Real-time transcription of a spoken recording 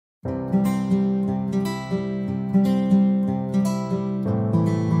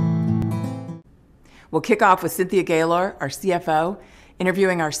We'll kick off with Cynthia Gaylor, our CFO,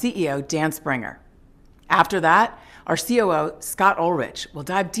 interviewing our CEO, Dan Springer. After that, our COO, Scott Ulrich, will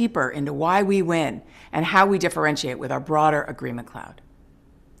dive deeper into why we win and how we differentiate with our broader Agreement Cloud.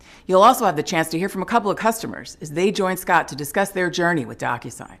 You'll also have the chance to hear from a couple of customers as they join Scott to discuss their journey with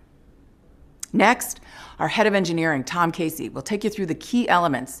Docusign. Next, our head of engineering, Tom Casey, will take you through the key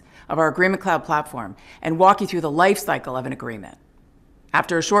elements of our Agreement Cloud platform and walk you through the life cycle of an agreement.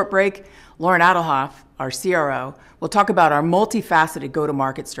 After a short break, Lauren Adelhoff, our CRO, will talk about our multifaceted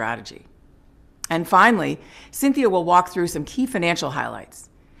go-to-market strategy. And finally, Cynthia will walk through some key financial highlights,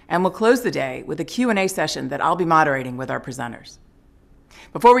 and we'll close the day with a Q&A session that I'll be moderating with our presenters.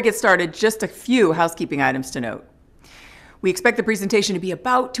 Before we get started, just a few housekeeping items to note. We expect the presentation to be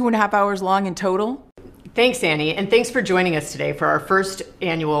about 2.5 hours long in total. Thanks, Annie, and thanks for joining us today for our first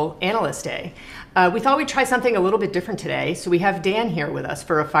annual Analyst Day. We thought we'd try something a little bit different today, so we have Dan here with us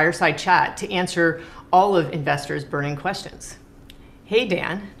for a fireside chat to answer all of investors' burning questions. Hey,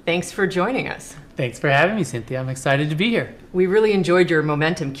 Dan, thanks for joining us. Thanks for having me, Cynthia. I'm excited to be here. We really enjoyed your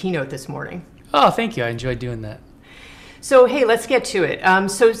Momentum keynote this morning. Oh, thank you. I enjoyed doing that. So, hey, let's get to it.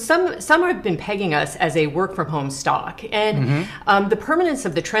 So some have been pegging us as a work-from-home stock. And the permanence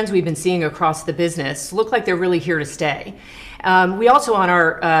of the trends we've been seeing across the business look like they're really here to stay. We also, on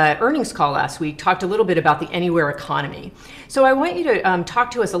our earnings call last week, talked a little bit about the anywhere economy. So I want you to talk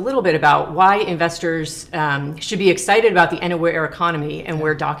to us a little bit about why investors should be excited about the anywhere economy and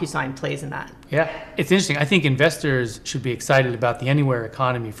where Docusign plays in that. Yeah, it's interesting. I think investors should be excited about the anywhere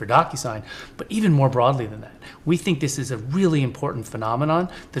economy for Docusign, but even more broadly than that. We think this is a really important phenomenon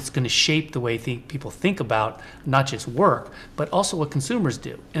that's going to shape the way people think about not just work, but also what consumers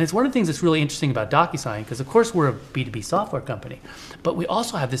do. And it's one of the things that's really interesting about Docusign, because of course we're a B2B software company, but we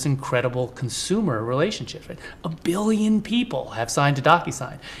also have this incredible consumer relationship. Right? 1 billion people have signed to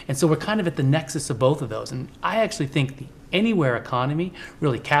Docusign. And so we're kind of at the nexus of both of those. And I actually think the anywhere economy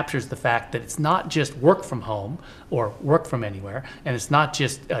really captures the fact that it's not just work from home or work from anywhere, and it's not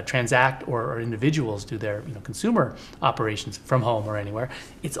just transact or individuals do their consumer operations from home or anywhere.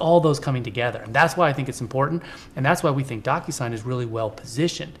 It's all those coming together, and that's why I think it's important, and that's why we think Docusign is really well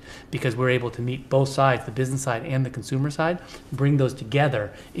positioned, because we're able to meet both sides, the business side and the consumer side, bring those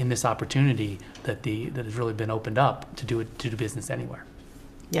together in this opportunity that has really been opened up to do business anywhere.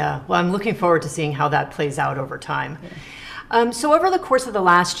 Yeah, well, I'm looking forward to seeing how that plays out over time. Yeah. So over the course of the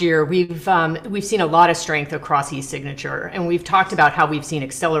last year, we've seen a lot of strength across e-signature, and we've talked about how we've seen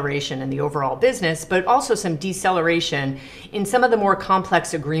acceleration in the overall business, but also some deceleration in some of the more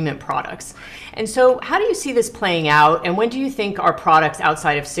complex agreement products. And so how do you see this playing out, and when do you think our products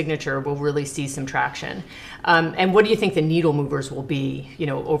outside of signature will really see some traction? And what do you think the needle movers will be,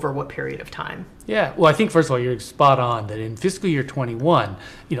 over what period of time? Yeah, well, I think first of all, you're spot on that in fiscal year 21,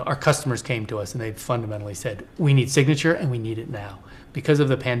 our customers came to us and they fundamentally said, we need signature and we need it now. Because of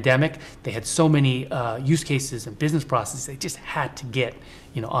the pandemic, they had so many use cases and business processes they just had to get,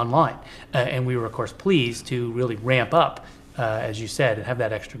 online. And we were, of course, pleased to really ramp up, as you said, and have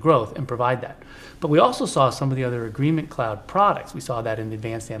that extra growth and provide that. But we also saw some of the other Agreement Cloud products. We saw that in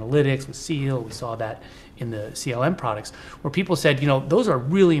Advanced Analytics with Seal. We saw that in the CLM products, where people said, those are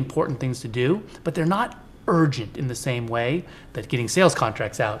really important things to do, but they're not urgent in the same way that getting sales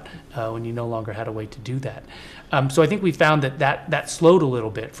contracts out when you no longer had a way to do that. So I think we found that slowed a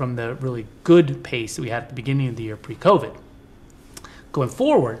little bit from the really good pace that we had at the beginning of the year pre-COVID. Going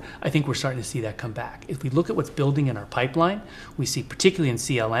forward, I think we're starting to see that come back. If we look at what's building in our pipeline, we see particularly in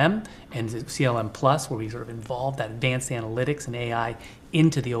CLM and CLM Plus, where we sort of involve that advanced analytics and AI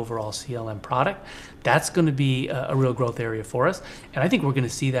into the overall CLM product. That's going to be a real growth area for us. And I think we're going to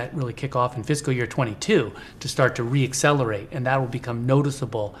see that really kick off in fiscal year 22 to start to reaccelerate. And that will become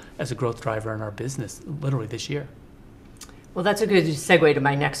noticeable as a growth driver in our business literally this year. Well, that's a good segue to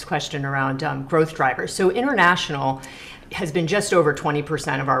my next question around growth drivers. So international has been just over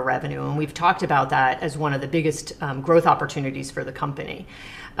 20% of our revenue, and we've talked about that as one of the biggest growth opportunities for the company.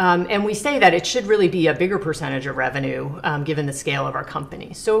 And we say that it should really be a bigger percentage of revenue given the scale of our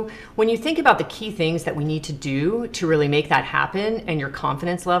company. So when you think about the key things that we need to do to really make that happen and your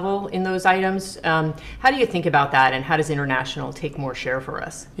confidence level in those items, how do you think about that, and how does international take more share for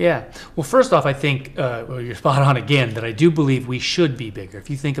us? Yeah, well, first off, I think you're spot on again that I do believe we should be bigger. If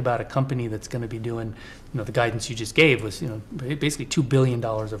you think about a company that's going to be doing, the guidance you just gave was markets, basically $2 billion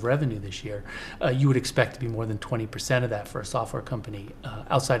of revenue this year, you would expect to be more than 20% of that for a software company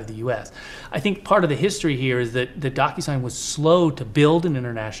outside of the US. I think part of the history here is that Docusign was slow to build an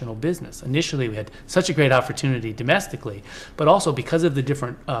international business. Initially, we had such a great opportunity domestically, but also because of the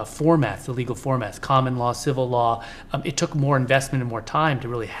different formats, the legal formats, common law, civil law, it took more investment and more time to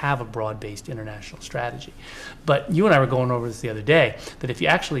really have a broad-based international strategy. But you and I were going over this the other day, that if you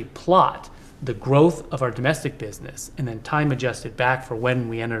actually plot the growth of our domestic business and then time adjust it back for when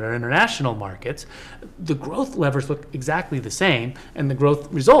we entered our international markets, the growth levers look exactly the same and the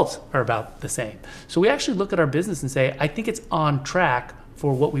growth results are about the same. So we actually look at our business and say, I think it's on track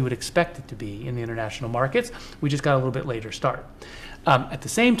for what we would expect it to be in the international markets. We just got a little bit later start. At the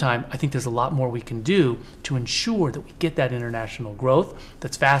same time, I think there's a lot more we can do to ensure that we get that international growth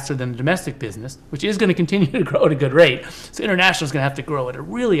that's faster than the domestic business, which is going to continue to grow at a good rate. So international is going to have to grow at a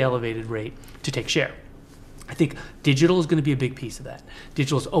really elevated rate to take share. I think digital is going to be a big piece of that.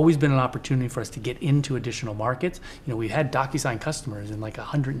 Digital has always been an opportunity for us to get into additional markets. We've had Docusign customers in like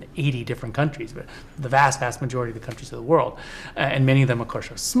 180 different countries, but the vast majority of the countries of the world. And many of them, of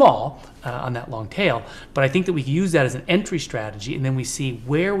course, are small on that long tail. But I think that we can use that as an entry strategy, and then we see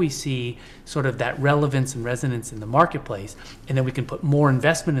where we see sort of that relevance and resonance in the marketplace, and then we can put more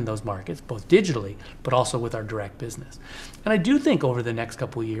investment in those markets, both digitally, but also with our direct business. And I do think over the next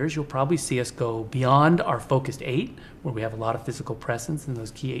couple of years, you'll probably see us go beyond our focused 8, where we have a lot of physical presence in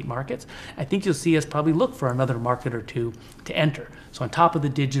those key 8 markets. I think you'll see us probably look for another market or two to enter. So on top of the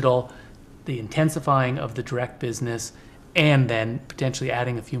digital, the intensifying of the direct business, and then potentially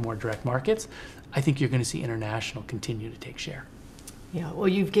adding a few more direct markets, I think you're going to see international continue to take share. Yeah, well,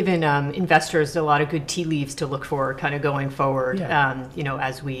 you've given investors a lot of good tea leaves to look for kind of going forward,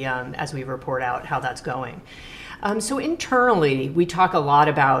 as we report out how that's going. So internally, we talk a lot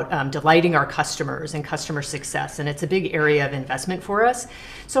about delighting our customers and customer success, and it's a big area of investment for us.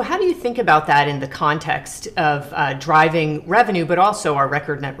 So how do you think about that in the context of driving revenue, but also our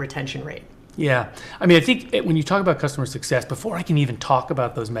record net retention rate? Yeah, I think when you talk about customer success, before I can even talk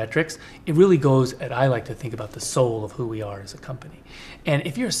about those metrics, it really goes, and I like to think about the soul of who we are as a company. And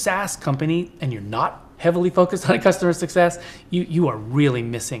if you're a SaaS company and you're not heavily focused on customer success, you are really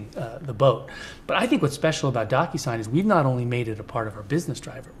missing the boat. But I think what's special about Docusign is we've not only made it a part of our business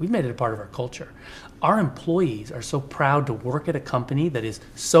driver, we've made it a part of our culture. Our employees are so proud to work at a company that is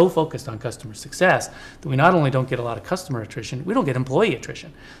so focused on customer success that we not only don't get a lot of customer attrition, we don't get employee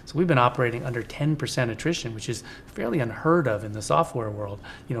attrition. So we've been operating under 10% attrition, which is fairly unheard of in the software world,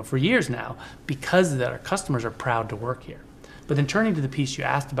 for years now, because that our customers are proud to work here. But then turning to the piece you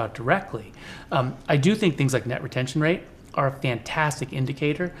asked about directly, I do think things like net retention rate are a fantastic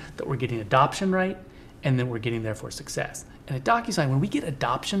indicator that we're getting adoption right, and then we're getting therefore success. And at Docusign, when we get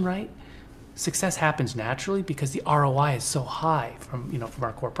adoption right, success happens naturally because the ROI is so high from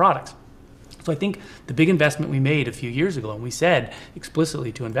our core products. So I think the big investment we made a few years ago, and we said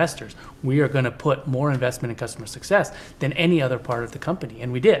explicitly to investors, we are going to put more investment in customer success than any other part of the company,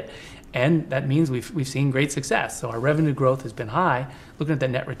 and we did. And that means we've seen great success. So our revenue growth has been high. Looking at that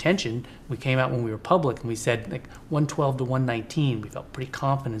net retention, we came out when we were public and we said like 112 to 119. We felt pretty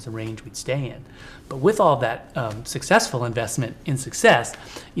confident is the range we'd stay in. But with all that successful investment in success,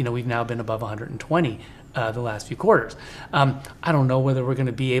 we've now been above 120 the last few quarters. I don't know whether we're going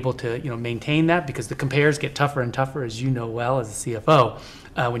to be able to maintain that, because the compares get tougher and tougher, as you know well as a CFO.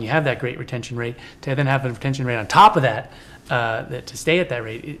 When you have that great retention rate, to then have a retention rate on top of that, to stay at that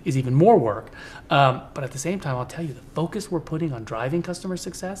rate is even more work. But at the same time, I'll tell you, the focus we're putting on driving customer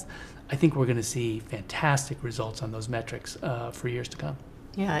success, I think we're going to see fantastic results on those metrics for years to come.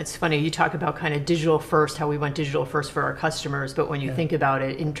 Yeah, it's funny. You talk about kind of digital first, how we went digital first for our customers, but when you think about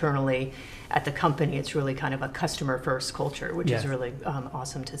it internally at the company, it's really kind of a customer first culture, which is really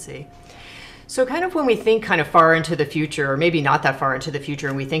awesome to see. So kind of when we think kind of far into the future, or maybe not that far into the future,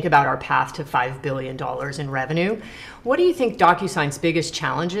 and we think about our path to $5 billion in revenue, what do you think DocuSign's biggest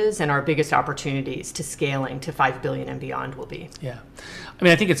challenges and our biggest opportunities to scaling to $5 billion and beyond will be? Yeah.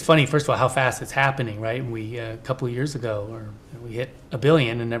 I think it's funny, first of all, how fast it's happening, right? We, a couple of years ago, we hit $1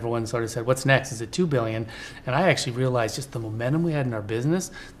 billion and everyone sort of said, what's next? Is it $2 billion? And I actually realized just the momentum we had in our business,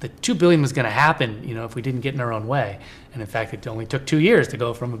 that $2 billion was going to happen, if we didn't get in our own way. And in fact, it only took 2 years to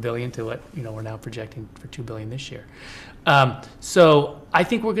go from $1 billion to what, we're now projecting for $2 billion this year. So I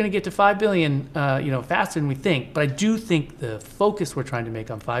think we're going to get to $5 billion, faster than we think. But I do think the focus we're trying to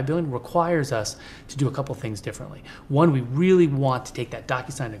make on $5 billion requires us to do a couple things differently. One, we really want to take that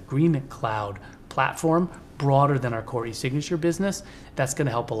DocuSign Agreement Cloud platform, broader than our core e-signature business, that's going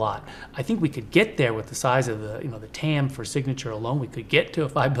to help a lot. I think we could get there with the size of the TAM for signature alone. We could get to a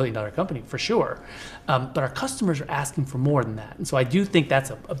 $5 billion company for sure. But our customers are asking for more than that. And so I do think that's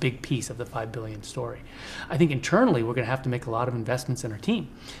a big piece of the $5 billion story. I think internally, we're going to have to make a lot of investments in our team.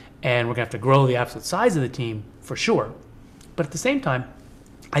 And we're going to have to grow the absolute size of the team for sure. But at the same time,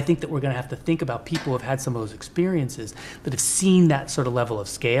 I think that we're going to have to think about people who have had some of those experiences that have seen that sort of level of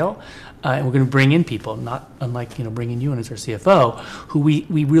scale, and we're going to bring in people, not unlike bringing you in as our CFO, who we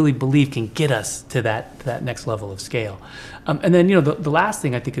really believe can get us to that next level of scale. And then the last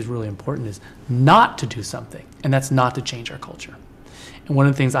thing I think is really important is not to do something, and that's not to change our culture. And one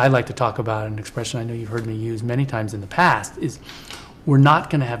of the things I like to talk about, an expression I know you've heard me use many times in the past, is we're not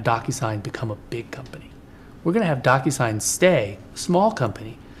going to have Docusign become a big company. We're going to have Docusign stay a small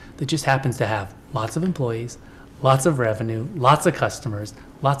company that just happens to have lots of employees, lots of revenue, lots of customers,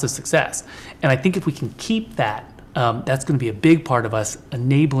 lots of success. And I think if we can keep that, that's going to be a big part of us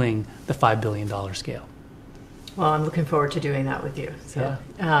enabling the $5 billion scale. Well, I'm looking forward to doing that with you. So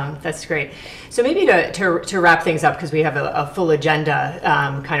that's great. So maybe to wrap things up, because we have a full agenda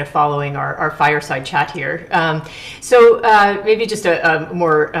kind of following our fireside chat here. So maybe just a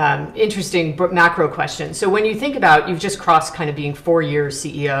more interesting macro question. So when you think about, you've just crossed kind of being 4 years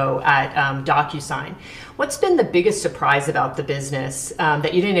CEO at Docusign. What's been the biggest surprise about the business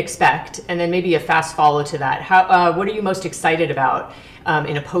that you didn't expect? And then maybe a fast follow to that. What are you most excited about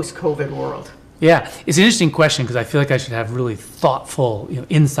in a post-COVID world? Yeah, it's an interesting question because I feel like I should have really thoughtful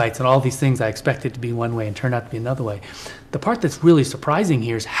insights on all these things I expected to be one way and turned out to be another way. The part that's really surprising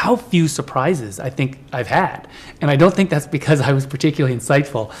here is how few surprises I think I've had. And I don't think that's because I was particularly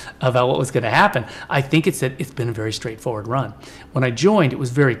insightful about what was going to happen. I think it's that it's been a very straightforward run. When I joined, it was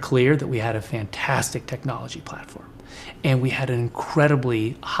very clear that we had a fantastic technology platform. And we had an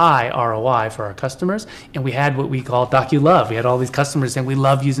incredibly high ROI for our customers, and we had what we call Docu Love. We had all these customers saying we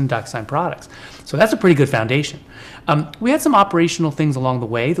love using Docusign products. So that's a pretty good foundation. We had some operational things along the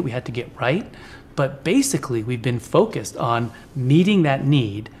way that we had to get right, but basically we've been focused on meeting that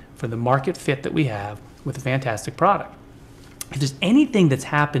need for the market fit that we have with a fantastic product. If there's anything that's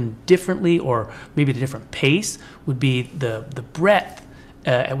happened differently or maybe at a different pace, would be the breadth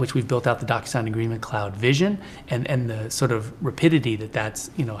at which we've built out the Docusign Agreement Cloud vision and the sort of rapidity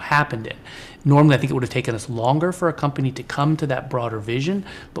that's happened in. Normally, I think it would have taken us longer for a company to come to that broader vision,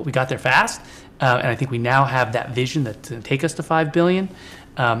 but we got there fast, and I think we now have that vision that's going to take us to $5 billion,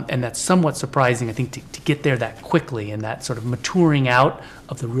 and that's somewhat surprising, I think, to get there that quickly and that sort of maturing out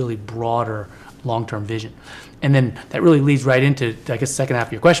of the really broader long-term vision. And then that really leads right into, I guess, the second half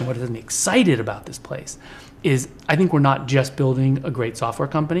of your question, what has me excited about this place is I think we're not just building a great software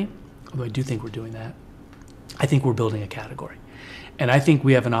company, although I do think we're doing that. I think we're building a category. And I think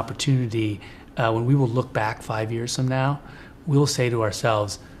we have an opportunity, when we will look back 5 years from now, we'll say to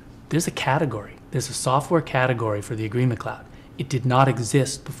ourselves, there's a category. There's a software category for the Agreement Cloud. It did not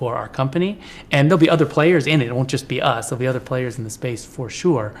exist before our company, and there'll be other players in it. It won't just be us. There'll be other players in the space for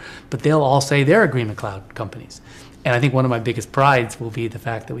sure, but they'll all say they're Agreement Cloud companies. And I think one of my biggest prides will be the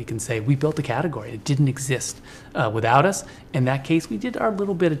fact that we can say we built a category. It didn't exist without us. In that case, we did our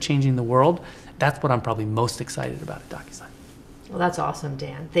little bit of changing the world. That's what I'm probably most excited about at Docusign. Well, that's awesome,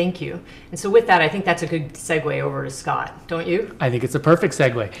 Dan. Thank you. And so with that, I think that's a good segue over to Scott, don't you? I think it's a perfect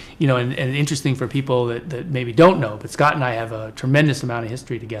segue. And interesting for people that maybe don't know, but Scott and I have a tremendous amount of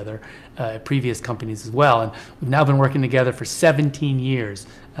history together at previous companies as well. And we've now been working together for 17 years.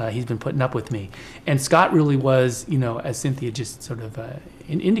 He's been putting up with me. And Scott really was, as Cynthia just sort of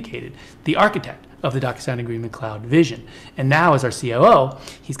indicated, the architect of the Docusign Agreement Cloud vision. And now as our COO,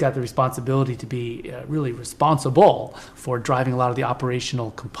 he's got the responsibility to be really responsible for driving a lot of the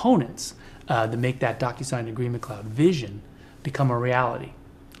operational components that make that Docusign Agreement Cloud vision become a reality.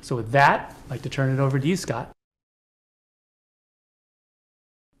 So with that, I'd like to turn it over to you, Scott.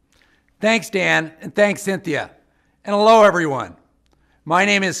 Thanks, Dan, and thanks, Cynthia. And hello, everyone. My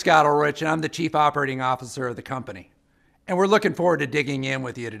name is Scott Ulrich, and I'm the Chief Operating Officer of the company. And we're looking forward to digging in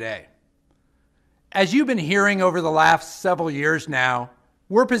with you today. As you've been hearing over the last several years now,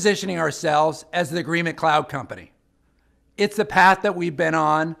 we're positioning ourselves as the Agreement Cloud company. It's the path that we've been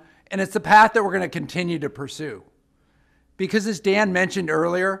on, and it's the path that we're going to continue to pursue. Because as Dan mentioned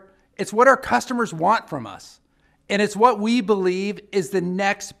earlier, it's what our customers want from us. And it's what we believe is the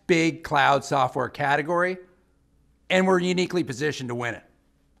next big cloud software category, and we're uniquely positioned to win it.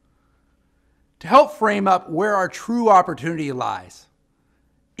 To help frame up where our true opportunity lies,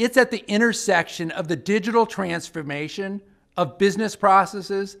 it's at the intersection of the digital transformation of business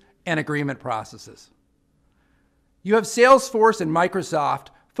processes and agreement processes. You have Salesforce and Microsoft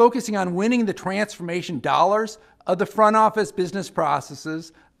focusing on winning the transformation dollars of the front office business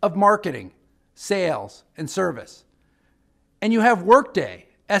processes of marketing, sales, and service. And you have Workday,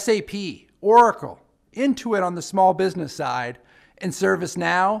 SAP, Oracle, Intuit on the small business side, and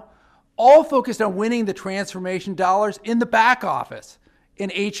ServiceNow, all focused on winning the transformation dollars in the back office, in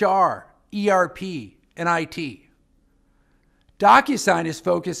HR, ERP, and IT. Docusign is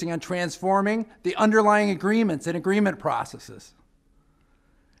focusing on transforming the underlying agreements and agreement processes.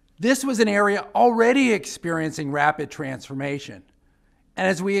 This was an area already experiencing rapid transformation. And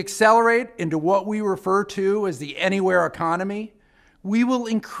as we accelerate into what we refer to as the anywhere economy, we will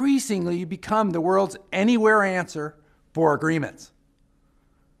increasingly become the world's anywhere answer for agreements.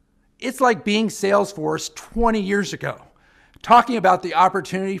 It's like being Salesforce 20 years ago, talking about the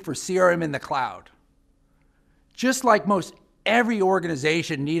opportunity for CRM in the cloud. Just like most every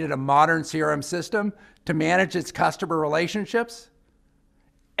organization needed a modern CRM system to manage its customer relationships,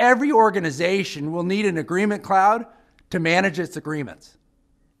 every organization will need an agreement cloud to manage its agreements.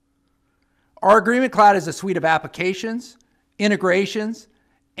 Our agreement cloud is a suite of applications, integrations,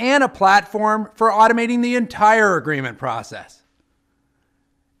 and a platform for automating the entire agreement process.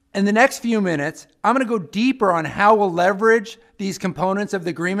 In the next few minutes, I'm going to go deeper on how we'll leverage these components of the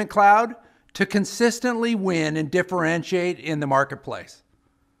agreement cloud to consistently win and differentiate in the marketplace.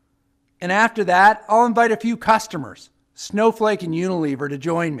 And after that, I'll invite a few customers, Snowflake and Unilever, to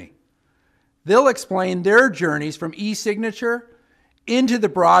join me. They'll explain their journeys from e-signature into the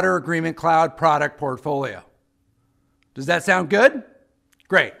broader agreement cloud product portfolio. Does that sound good?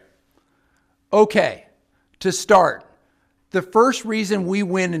 Great. Okay, to start, the first reason we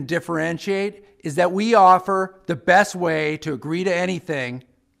win and differentiate is that we offer the best way to agree to anything,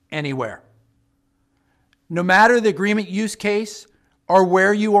 anywhere. No matter the agreement use case or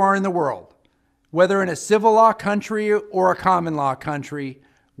where you are in the world, whether in a civil law country or a common law country,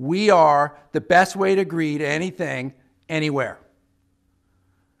 we are the best way to agree to anything, anywhere.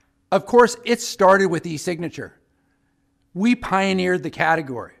 Of course, it started with e-signature. We pioneered the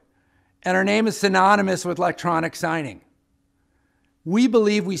category, and our name is synonymous with electronic signing. We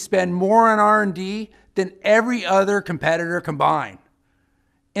believe we spend more on R&D than every other competitor combined.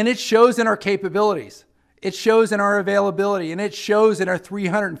 And it shows in our capabilities. It shows in our availability, and it shows in our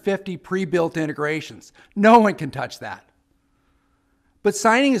 350 pre-built integrations. No one can touch that. But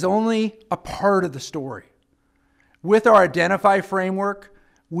signing is only a part of the story. With our Identify framework,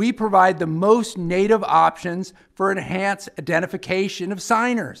 we provide the most native options for enhanced identification of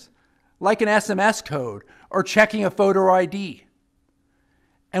signers, like an SMS code or checking a photo ID.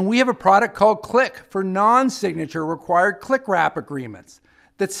 And we have a product called Click for non-signature required click wrap agreements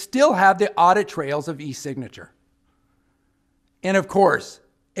that still have the audit trails of e-signature. And of course,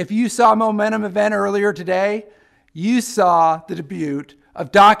 if you saw Momentum event earlier today, you saw the debut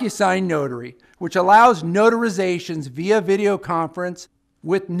of Docusign Notary, which allows notarizations via video conference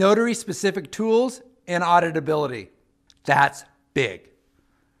with notary-specific tools and auditability. That's big.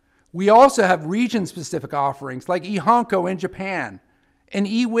 We also have region-specific offerings like eHonko in Japan and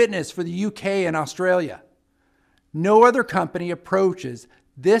eWitness for the UK and Australia. No other company approaches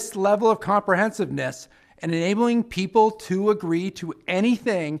this level of comprehensiveness and enabling people to agree to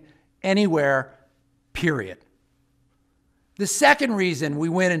anything, anywhere, period. The second reason we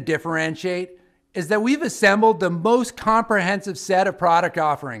win and differentiate is that we've assembled the most comprehensive set of product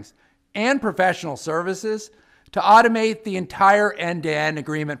offerings and professional services to automate the entire end-to-end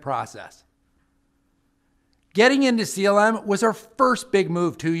agreement process. Getting into CLM was our first big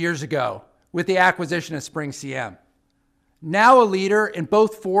move 2 years ago with the acquisition of SpringCM. Now a leader in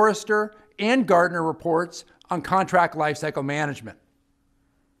both Forrester and Gartner reports on contract lifecycle management.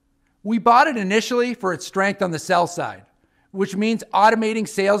 We bought it initially for its strength on the sell side, which means automating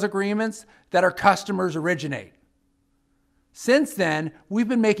sales agreements that our customers originate. Since then, we've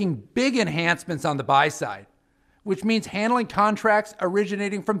been making big enhancements on the buy side, which means handling contracts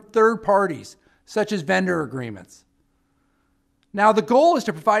originating from third parties, such as vendor agreements. Now, the goal is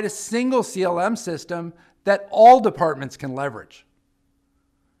to provide a single CLM system that all departments can leverage.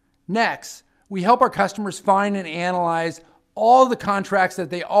 Next, we help our customers find and analyze all the contracts that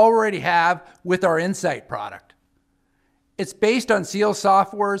they already have with our Insight product. It's based on Seal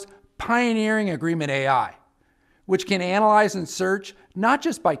Software's pioneering Agreement AI, which can analyze and search not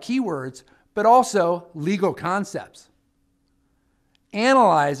just by keywords, but also legal concepts.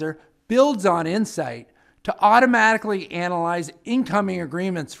 Analyzer builds on Insight to automatically analyze incoming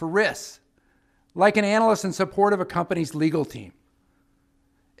agreements for risks, like an analyst in support of a company's legal team.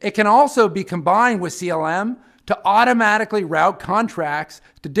 It can also be combined with CLM to automatically route contracts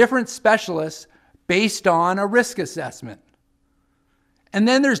to different specialists based on a risk assessment. And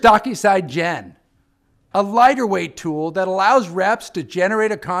then there's Docusign Gen, a lighter weight tool that allows reps to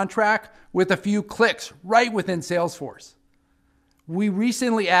generate a contract with a few clicks right within Salesforce. We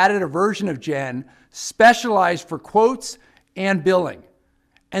recently added a version of Gen specialized for quotes and billing.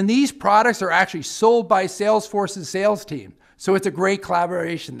 And these products are actually sold by Salesforce's sales team, so it's a great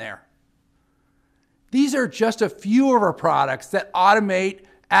collaboration there. These are just a few of our products that automate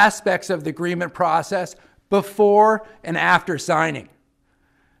aspects of the agreement process before and after signing.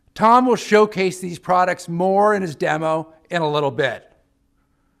 Tom will showcase these products more in his demo in a little bit.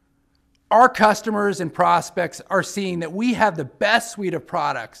 Our customers and prospects are seeing that we have the best suite of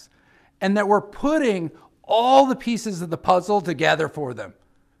products and that we're putting all the pieces of the puzzle together for them.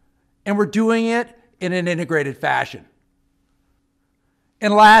 And we're doing it in an integrated fashion.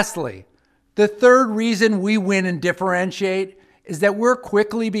 And lastly, the third reason we win and differentiate is that we're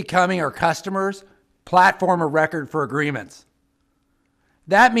quickly becoming our customers' platform of record for agreements.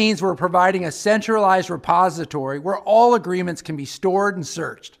 That means we're providing a centralized repository where all agreements can be stored and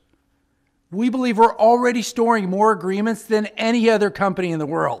searched. We believe we're already storing more agreements than any other company in the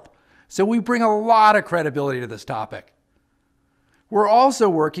world, so we bring a lot of credibility to this topic. We're also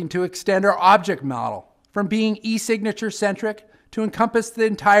working to extend our object model from being e-signature centric to encompass the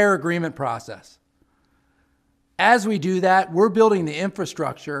entire agreement process. As we do that, we're building the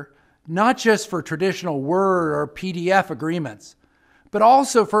infrastructure not just for traditional Word or PDF agreements, but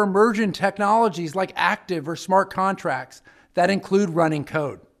also for emerging technologies like active or smart contracts that include running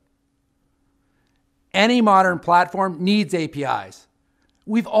code. Any modern platform needs APIs.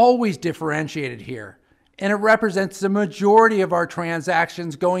 We've always differentiated here, and it represents the majority of our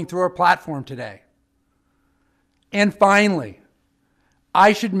transactions going through our platform today. And finally,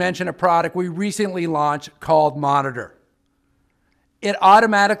 I should mention a product we recently launched called Monitor. It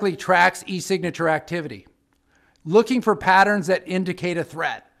automatically tracks e-signature activity, looking for patterns that indicate a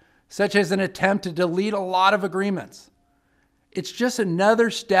threat, such as an attempt to delete a lot of agreements. It's just another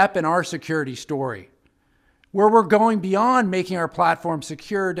step in our security story, where we're going beyond making our platform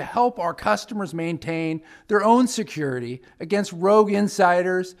secure to help our customers maintain their own security against rogue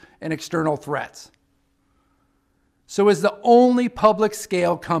insiders and external threats. So as the only public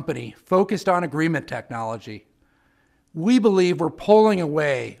scale company focused on agreement technology, we believe we're pulling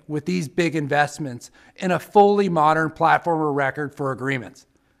away with these big investments in a fully modern platform of record for agreements,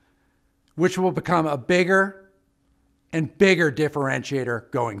 which will become a bigger and bigger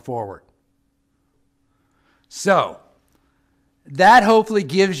differentiator going forward. So, that hopefully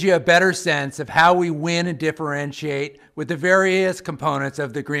gives you a better sense of how we win and differentiate with the various components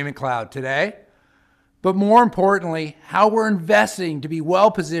of the Agreement Cloud today, but more importantly, how we're investing to be well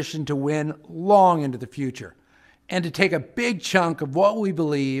positioned to win long into the future and to take a big chunk of what we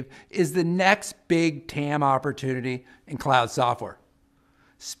believe is the next big TAM opportunity in cloud software.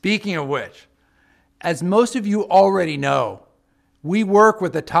 Speaking of which, as most of you already know, we work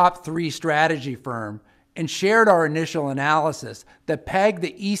with a top 3 strategy firm and shared our initial analysis that pegged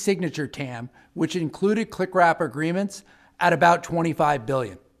the e-signature TAM, which included click-wrap agreements, at about $25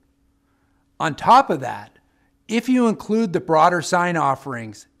 billion. On top of that, if you include the broader sign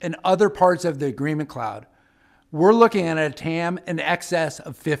offerings and other parts of the Agreement Cloud, we're looking at a TAM in excess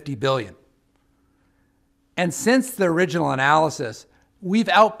of $50 billion. And since the original analysis, we've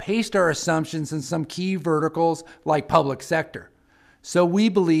outpaced our assumptions in some key verticals like public sector. So we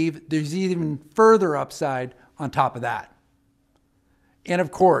believe there's even further upside on top of that. And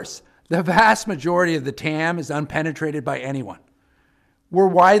of course, the vast majority of the TAM is unpenetrated by anyone. We're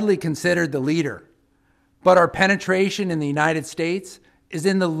widely considered the leader, but our penetration in the United States is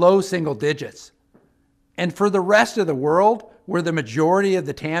in the low single digits. And for the rest of the world, where the majority of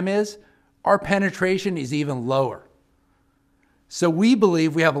the TAM is, our penetration is even lower. So we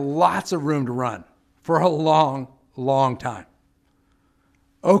believe we have lots of room to run for a long, long time.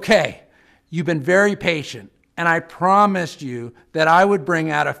 Okay, you've been very patient, and I promised you that I would bring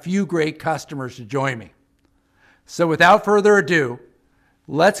out a few great customers to join me. So without further ado,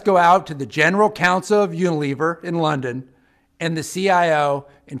 let's go out to the General Counsel of Unilever in London and the CIO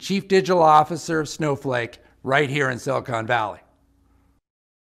and Chief Digital Officer of Snowflake right here in Silicon Valley.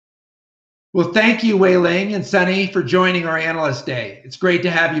 Well, thank you, Wei Ling and Sunny, for joining our Analyst Day. It's great to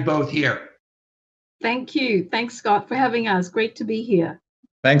have you both here. Thank you. Thanks, Scott, for having us. Great to be here.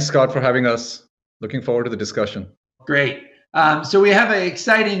 Thanks, Scott, for having us. Looking forward to the discussion. Great. So we have an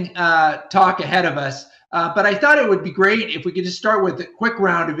exciting talk ahead of us, but I thought it would be great if we could just start with a quick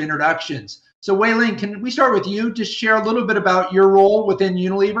round of introductions. So Wei Ling, can we start with you? Just share a little bit about your role within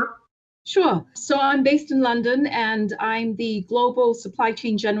Unilever. Sure. So I'm based in London, and I'm the Global Supply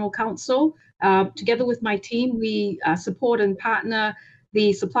Chain General Counsel. Together with my team, we support and partner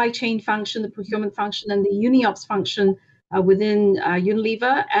the supply chain function, the procurement function, and the UniOps function within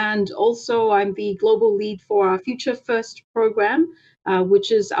Unilever. And also, I'm the global lead for our Future First program,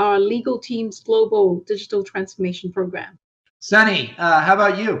 which is our legal team's global digital transformation program. Sunny, how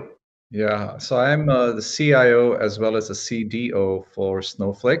about you? Yeah, so I'm the CIO as well as the CDO for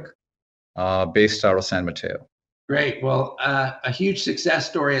Snowflake, based out of San Mateo. Great. Well, a huge success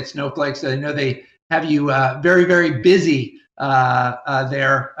story at Snowflake. So I know they have you very, very busy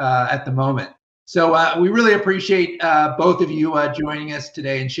there at the moment. So we really appreciate both of you joining us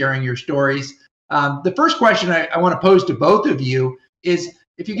today and sharing your stories. The first question I want to pose to both of you is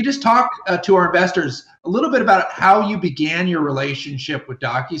if you could just talk to our investors a little bit about how you began your relationship with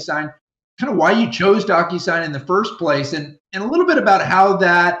Docusign, kind of why you chose Docusign in the first place, and a little bit about how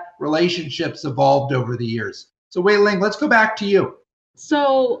that relationship's evolved over the years. So Wei Ling, let's go back to you.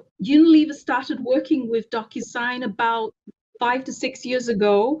 So Unilever started working with Docusign about 5 to 6 years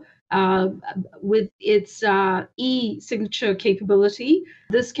ago with its e-signature capability.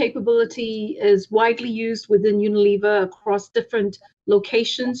 This capability is widely used within Unilever across different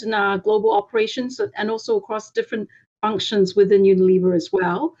locations in our global operations and also across different functions within Unilever as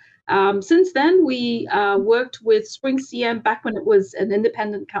well. Since then, we worked with Spring CM back when it was an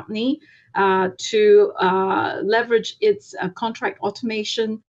independent company to leverage its contract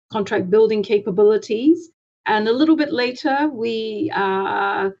automation, contract building capabilities. And a little bit later, we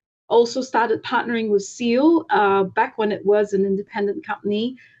also started partnering with Seal back when it was an independent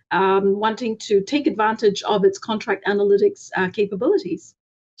company, wanting to take advantage of its contract analytics capabilities.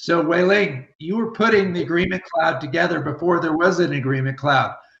 So Wei Ling, you were putting the Agreement Cloud together before there was an Agreement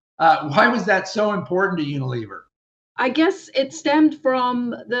Cloud. Why was that so important to Unilever? I guess it stemmed from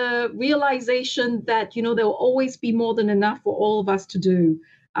the realization that, there will always be more than enough for all of us to do.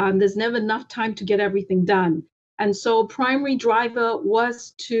 There's never enough time to get everything done. And so primary driver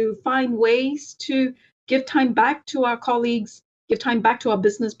was to find ways to give time back to our colleagues, give time back to our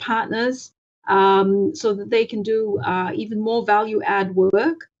business partners, so that they can do even more value add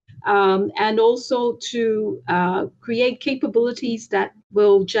work. And also to create capabilities that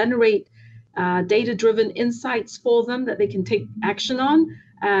will generate data-driven insights for them that they can take action on.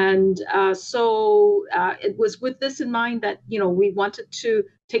 And so it was with this in mind that, we wanted to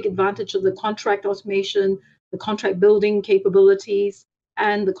take advantage of the contract automation, the contract building capabilities,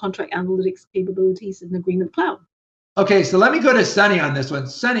 and the contract analytics capabilities in Agreement Cloud. Okay, so let me go to Sunny on this one.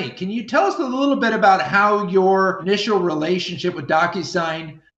 Sunny, can you tell us a little bit about how your initial relationship with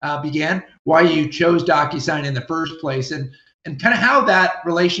Docusign began, why you chose Docusign in the first place, and kind of how that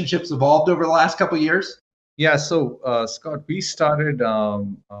relationship's evolved over the last couple of years? Yeah, so Scott, we started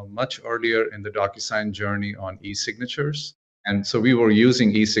much earlier in the Docusign journey on e-signatures. And so we were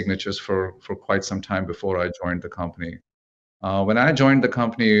using e-signatures for quite some time before I joined the company. When I joined the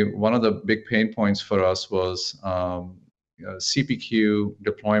company, one of the big pain points for us was CPQ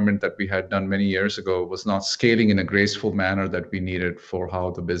deployment that we had done many years ago was not scaling in a graceful manner that we needed for how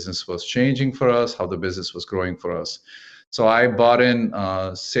the business was changing for us, how the business was growing for us. So I brought in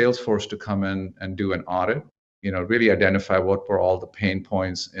Salesforce to come in and do an audit, really identify what were all the pain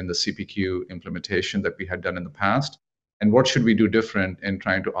points in the CPQ implementation that we had done in the past, and what should we do different in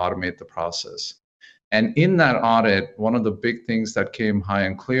trying to automate the process. And in that audit, one of the big things that came high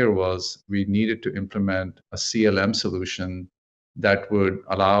and clear was we needed to implement a CLM solution that would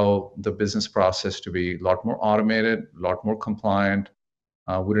allow the business process to be a lot more automated, a lot more compliant,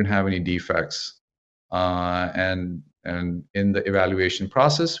 wouldn't have any defects. And in the evaluation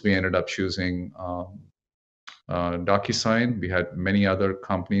process, we ended up choosing Docusign. We had many other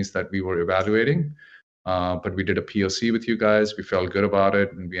companies that we were evaluating, but we did a POC with you guys. We felt good about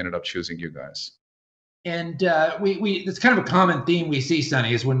it, and we ended up choosing you guys. And it's kind of a common theme we see,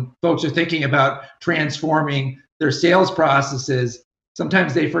 Sunny, is when folks are thinking about transforming their sales processes,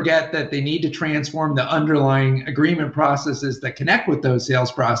 sometimes they forget that they need to transform the underlying agreement processes that connect with those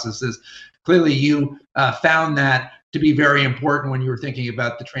sales processes. Clearly, you found that to be very important when you were thinking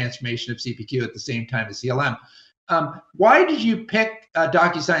about the transformation of CPQ at the same time as CLM. Why did you pick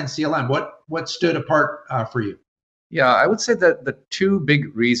Docusign CLM? What stood apart for you? Yeah, I would say that the two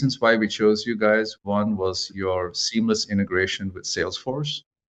big reasons why we chose you guys, one was your seamless integration with Salesforce.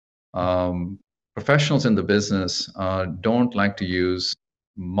 Professionals in the business don't like to use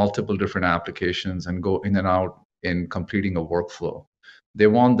multiple different applications and go in and out in completing a workflow. They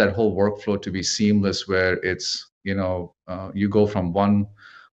want that whole workflow to be seamless, where it's, you go from one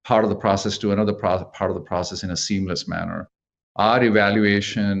part of the process to another part of the process in a seamless manner. Our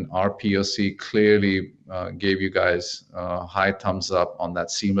evaluation, our POC clearly gave you guys a high thumbs up on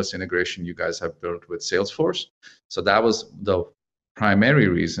that seamless integration you guys have built with Salesforce. So that was the primary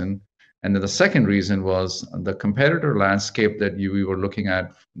reason. And then the second reason was the competitor landscape that we were looking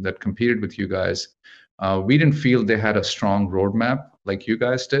at that competed with you guys. We didn't feel they had a strong roadmap like you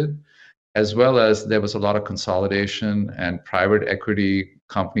guys did, as well as there was a lot of consolidation and private equity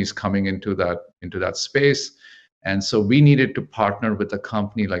companies coming into that space. And so we needed to partner with a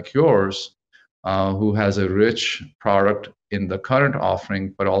company like yours, who has a rich product in the current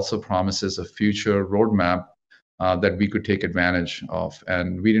offering, but also promises a future roadmap that we could take advantage of.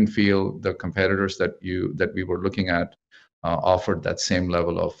 And we didn't feel the competitors that we were looking at offered that same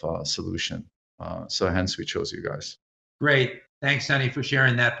level of solution. So hence we chose you guys. Great. Thanks, Sunny, for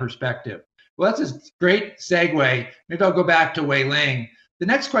sharing that perspective. Well, that's a great segue. Maybe I'll go back to Wei Ling. The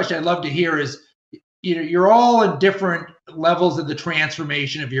next question I'd love to hear is, you're all in different levels of the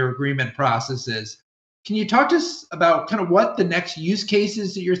transformation of your agreement processes. Can you talk to us about kind of what the next use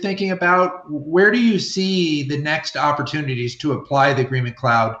cases that you're thinking about? Where do you see the next opportunities to apply the Agreement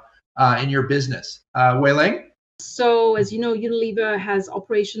Cloud in your business? Wei Ling? So, as you know, Unilever has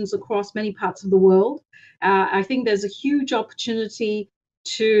operations across many parts of the world. I think there's a huge opportunity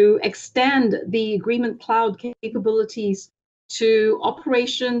to extend the Agreement Cloud capabilities to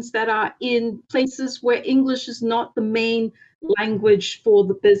operations that are in places where English is not the main language for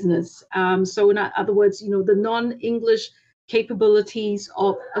the business. So in other words, the non-English capabilities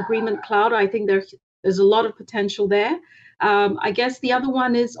of Agreement Cloud, I think there's a lot of potential there. I guess the other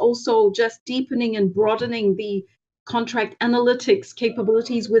one is also just deepening and broadening the contract analytics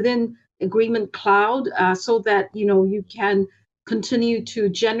capabilities within Agreement Cloud, so that you can continue to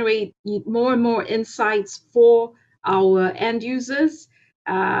generate more and more insights for our end users,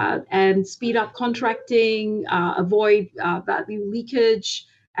 and speed up contracting, avoid value leakage,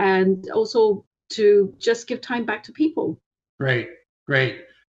 and also to just give time back to people. Great.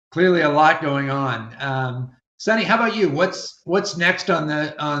 Clearly a lot going on. Sunny, how about you? What's next on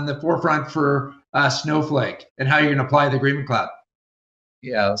the forefront for Snowflake, and how you're going to apply the Agreement Cloud?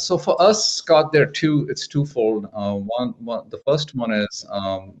 Yeah, so for us, Scott, it's twofold. The first one is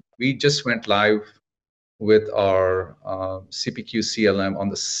we just went live with our CPQ CLM on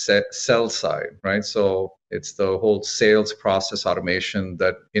the sell side, right? So it's the whole sales process automation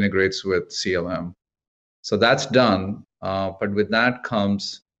that integrates with CLM. So that's done, but with that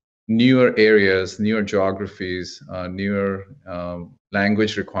comes newer areas, newer geographies, newer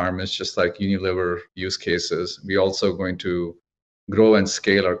language requirements, just like Unilever use cases. We also going to grow and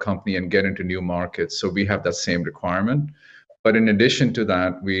scale our company and get into new markets. So we have that same requirement. But in addition to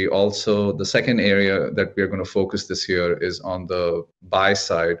that, the second area that we're going to focus this year is on the buy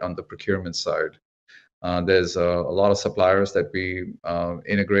side, on the procurement side. There's a lot of suppliers that we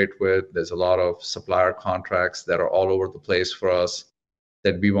integrate with. There's a lot of supplier contracts that are all over the place for us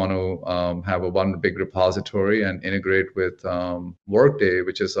that we want to have one big repository and integrate with Workday,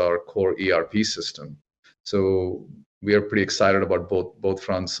 which is our core ERP system. So we are pretty excited about both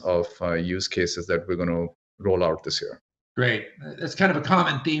fronts of use cases that we're going to roll out this year. Great. That's kind of a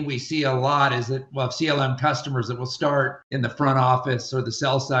common theme we see a lot, is that we'll have CLM customers that will start in the front office or the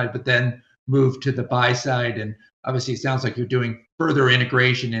sell side, but then move to the buy side. And obviously, it sounds like you're doing further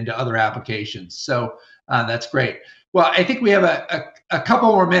integration into other applications. So that's great. Well, I think we have a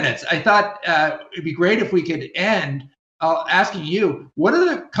couple more minutes. I thought it'd be great if we could end asking you, what are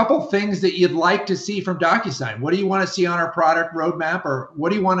the couple things that you'd like to see from Docusign? What do you want to see on our product roadmap, or what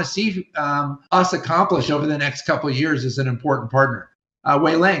do you want to see us accomplish over the next couple of years as an important partner?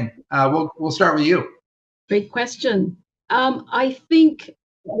 Wei Ling, we'll start with you. Great question. I think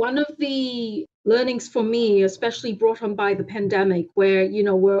one of the learnings for me, especially brought on by the pandemic, where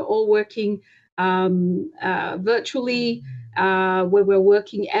we're all working virtually, where we're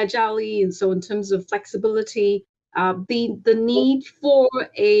working agilely, and so in terms of flexibility, the need for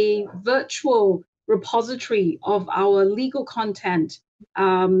a virtual repository of our legal content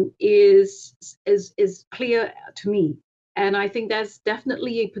is clear to me, and I think there's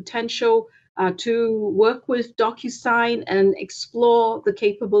definitely a potential to work with Docusign and explore the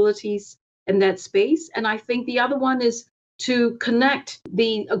capabilities in that space. And I think the other one is to connect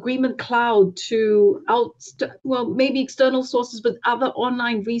the Agreement Cloud to maybe external sources, but other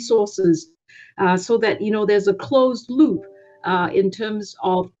online resources, so that there's a closed loop in terms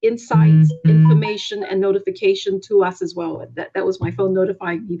of insights, information, and notification to us as well. That was my phone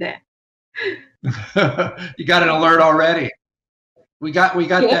notifying me there. You got an alert already. We got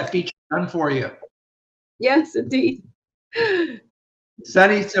that feature done for you. Yes, indeed.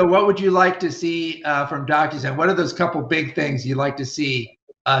 Sunny, so what would you like to see from Docusign? What are those couple big things you'd like to see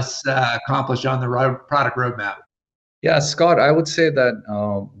us accomplish on the product roadmap? Yeah, Scott, I would say that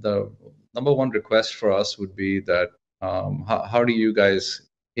the number one request for us would be that How do you guys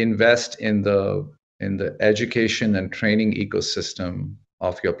invest in the education and training ecosystem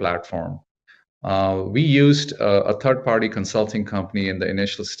of your platform? We used a third-party consulting company in the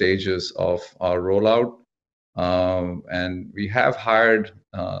initial stages of our rollout, and we have hired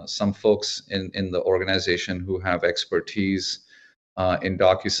some folks in the organization who have expertise in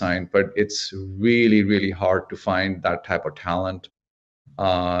Docusign, but it's really, really hard to find that type of talent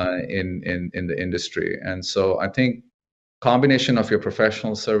in the industry. And so I think combination of your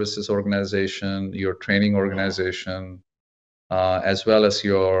professional services organization, your training organization, as well as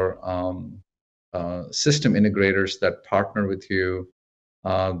your system integrators that partner with you,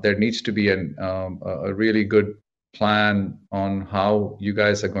 there needs to be a really good plan on how you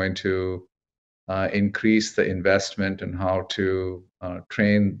guys are going to increase the investment and how to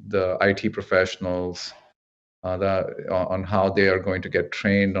train the IT professionals on how they are going to get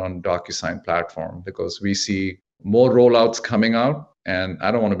trained on Docusign platform, because we see more rollouts coming out, and I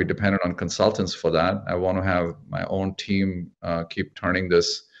don't want to be dependent on consultants for that. I want to have my own team keep turning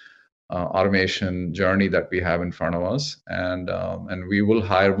this automation journey that we have in front of us, and we will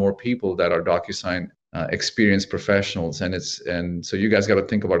hire more people that are Docusign experienced professionals, and so you guys got to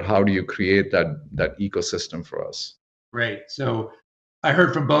think about how do you create that ecosystem for us. Great. So I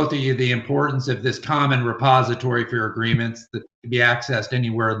heard from both of you the importance of this common repository for your agreements that can be accessed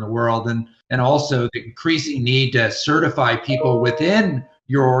anywhere in the world, and also the increasing need to certify people within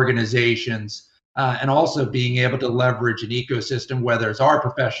your organizations, and also being able to leverage an ecosystem, whether it's our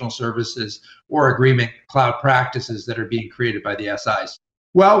professional services or agreement cloud practices that are being created by the SIs.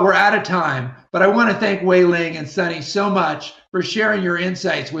 Well, we're out of time, but I want to thank Wei Ling and Sunny so much for sharing your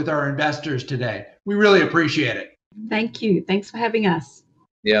insights with our investors today. We really appreciate it. Thank you. Thanks for having us.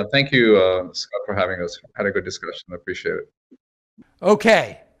 Yeah, thank you, Scott, for having us. Had a good discussion. I appreciate it.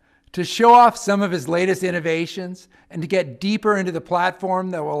 Okay, to show off some of his latest innovations and to get deeper into the platform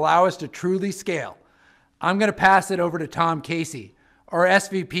that will allow us to truly scale, I'm going to pass it over to Tom Casey, our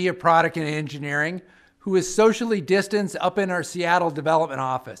SVP of Product and Engineering, who is socially distanced up in our Seattle development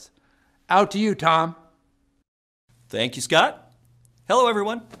office. Out to you, Tom. Thank you, Scott. Hello,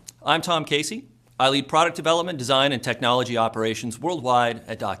 everyone. I'm Tom Casey. I lead product development, design, and technology operations worldwide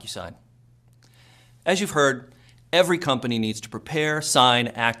at Docusign. As you've heard, every company needs to prepare, sign,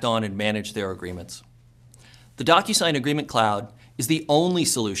 act on, and manage their agreements. The Docusign Agreement Cloud is the only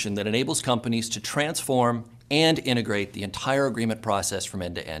solution that enables companies to transform and integrate the entire agreement process from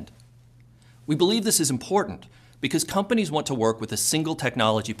end to end. We believe this is important because companies want to work with a single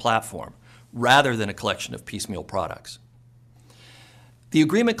technology platform rather than a collection of piecemeal products. The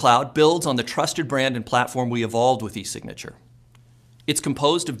Agreement Cloud builds on the trusted brand and platform we evolved with eSignature. It's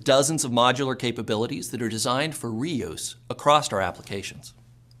composed of dozens of modular capabilities that are designed for reuse across our applications.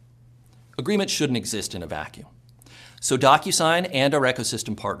 Agreements shouldn't exist in a vacuum. So Docusign and our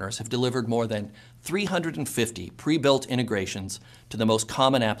ecosystem partners have delivered more than 350 pre-built integrations to the most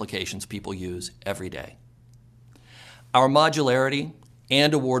common applications people use every day. Our modularity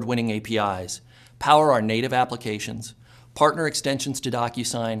and award-winning APIs power our native applications, partner extensions to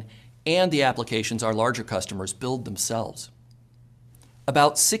Docusign, and the applications our larger customers build themselves.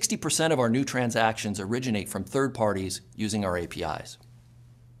 About 60% of our new transactions originate from third parties using our APIs.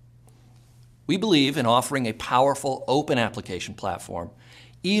 We believe in offering a powerful open application platform,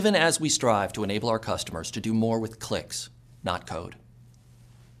 even as we strive to enable our customers to do more with clicks, not code.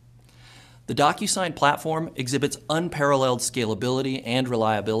 The Docusign platform exhibits unparalleled scalability and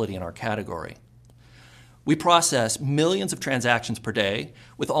reliability in our category. We process millions of transactions per day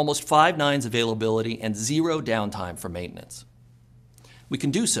with almost 5 nines availability and 0 downtime for maintenance. We can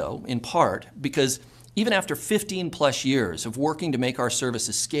do so, in part, because even after 15 plus years of working to make our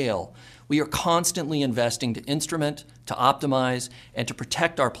services scale, we are constantly investing to instrument, to optimize, and to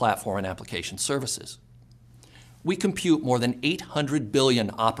protect our platform and application services. We compute more than 800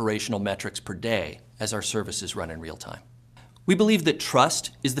 billion operational metrics per day as our services run in real time. We believe that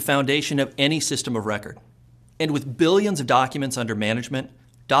trust is the foundation of any system of record. And with billions of documents under management,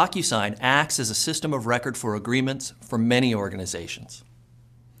 Docusign acts as a system of record for agreements for many organizations.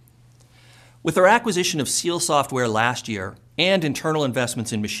 With our acquisition of Seal Software last year and internal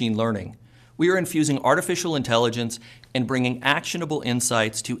investments in machine learning, we are infusing artificial intelligence and bringing actionable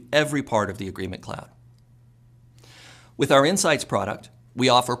insights to every part of the Agreement Cloud. With our Insights product, we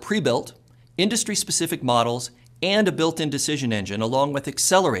offer pre-built, industry-specific models and a built-in decision engine along with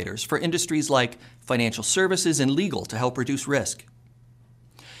accelerators for industries like financial services and legal to help reduce risk.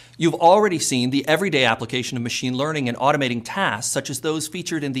 You've already seen the everyday application of machine learning in automating tasks such as those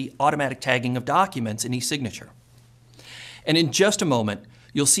featured in the automatic tagging of documents in eSignature. And in just a moment,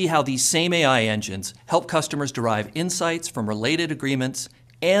 you'll see how these same AI engines help customers derive insights from related agreements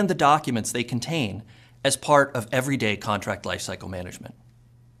and the documents they contain as part of everyday contract lifecycle management.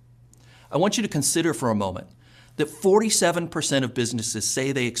 I want you to consider for a moment that 47% of businesses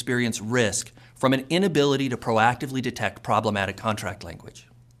say they experience risk from an inability to proactively detect problematic contract language.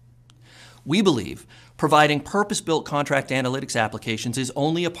 We believe providing purpose-built contract analytics applications is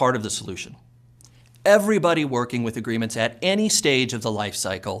only a part of the solution. Everybody working with agreements at any stage of the life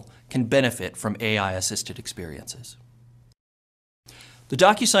cycle can benefit from AI-assisted experiences. The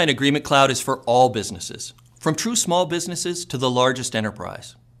Docusign Agreement Cloud is for all businesses, from true small businesses to the largest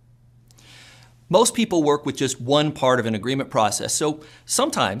enterprise. Most people work with just one part of an agreement process, so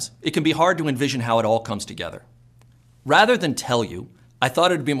sometimes it can be hard to envision how it all comes together. Rather than tell you, I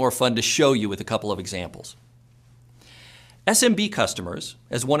thought it would be more fun to show you with a couple of examples. SMB customers,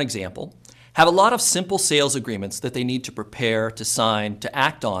 as one example, have a lot of simple sales agreements that they need to prepare, to sign, to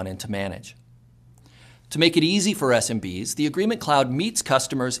act on, and to manage. To make it easy for SMBs, the Agreement Cloud meets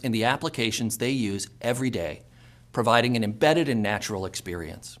customers in the applications they use every day, providing an embedded and natural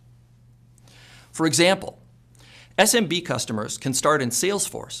experience. For example, SMB customers can start in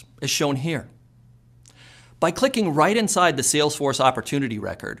Salesforce, as shown here. By clicking right inside the Salesforce opportunity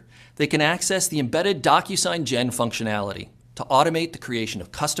record, they can access the embedded Docusign Gen functionality to automate the creation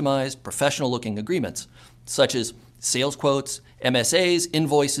of customized, professional-looking agreements, such as sales quotes, MSAs,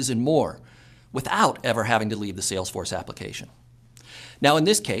 invoices, and more, without ever having to leave the Salesforce application. Now in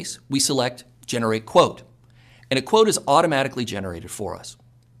this case, we select Generate Quote, and a quote is automatically generated for us.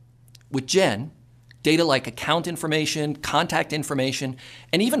 With Gen, data like account information, contact information,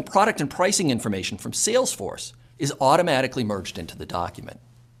 and even product and pricing information from Salesforce is automatically merged into the document.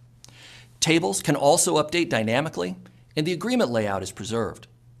 Tables can also update dynamically, and the agreement layout is preserved.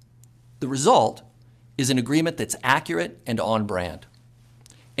 The result is an agreement that's accurate and on brand.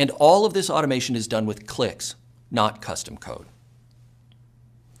 And all of this automation is done with clicks, not custom code.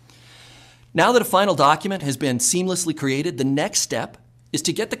 Now that a final document has been seamlessly created, the next step is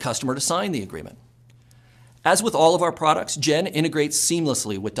to get the customer to sign the agreement. As with all of our products, Gen integrates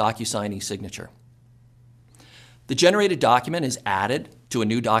seamlessly with Docusign eSignature. The generated document is added to a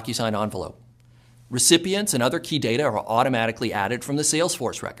new Docusign envelope. Recipients and other key data are automatically added from the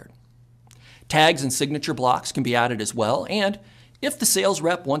Salesforce record. Tags and signature blocks can be added as well, and if the sales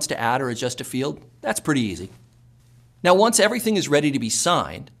rep wants to add or adjust a field, that's pretty easy. Now, once everything is ready to be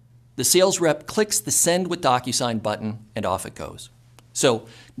signed, the sales rep clicks the Send with Docusign button and off it goes. So,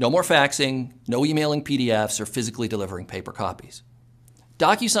 no more faxing, no emailing PDFs, or physically delivering paper copies.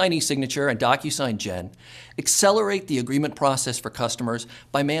 Docusign eSignature and Docusign Gen accelerate the agreement process for customers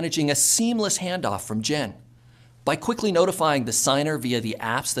by managing a seamless handoff from Gen, by quickly notifying the signer via the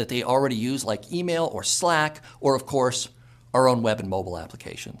apps that they already use like email or Slack, or of course, our own web and mobile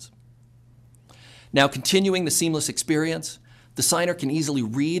applications. Now, continuing the seamless experience, the signer can easily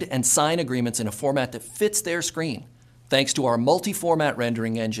read and sign agreements in a format that fits their screen, thanks to our multi-format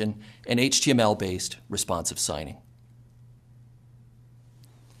rendering engine and HTML-based responsive signing.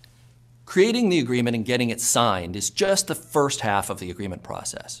 Creating the agreement and getting it signed is just the first half of the agreement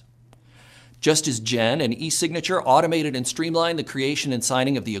process. Just as Gen and eSignature automated and streamlined the creation and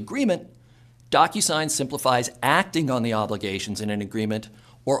signing of the agreement, Docusign simplifies acting on the obligations in an agreement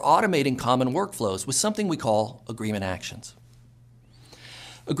or automating common workflows with something we call agreement actions.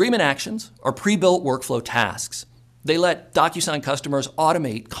 Agreement actions are pre-built workflow tasks. They let Docusign customers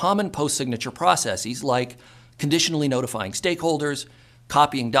automate common post-signature processes like conditionally notifying stakeholders,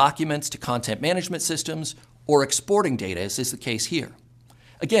 copying documents to content management systems, or exporting data, as is the case here.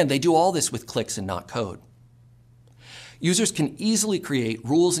 Again, they do all this with clicks and not code. Users can easily create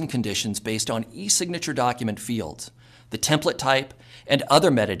rules and conditions based on eSignature document fields, the template type, and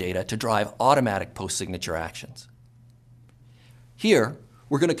other metadata to drive automatic post-signature actions. Here,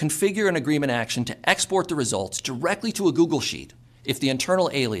 we're going to configure an agreement action to export the results directly to a Google Sheet if the internal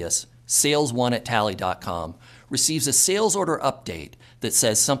alias, sales1@tally.com, receives a sales order update that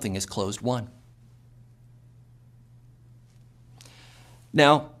says something is closed won.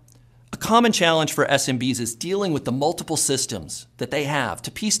 Now, a common challenge for SMBs is dealing with the multiple systems that they have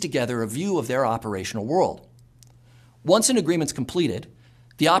to piece together a view of their operational world. Once an agreement's completed,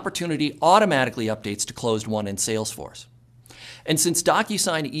 the opportunity automatically updates to closed won in Salesforce. And since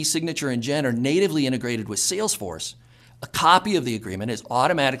Docusign, eSignature, and Gen are natively integrated with Salesforce, a copy of the agreement is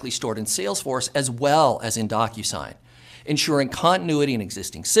automatically stored in Salesforce as well as in Docusign, ensuring continuity in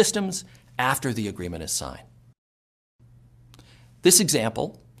existing systems after the agreement is signed. This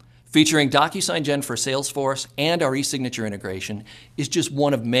example, featuring Docusign Gen for Salesforce and our eSignature integration, is just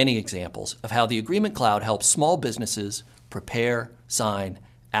one of many examples of how the Agreement Cloud helps small businesses prepare, sign,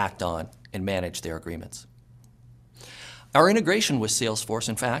 act on, and manage their agreements. Our integration with Salesforce,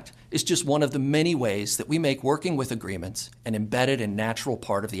 in fact, is just one of the many ways that we make working with agreements an embedded and natural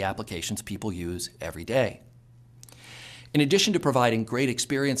part of the applications people use every day. In addition to providing great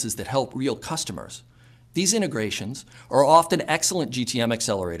experiences that help real customers, these integrations are often excellent GTM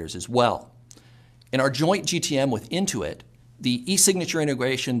accelerators as well. In our joint GTM with Intuit, the e-signature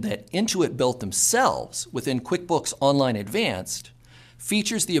integration that Intuit built themselves within QuickBooks Online Advanced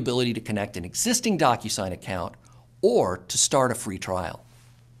features the ability to connect an existing Docusign account or to start a free trial.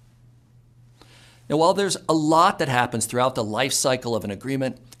 Now, while there's a lot that happens throughout the life cycle of an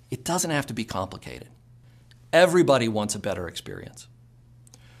agreement, it doesn't have to be complicated. Everybody wants a better experience.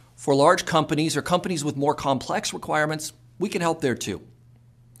 For large companies or companies with more complex requirements, we can help there too.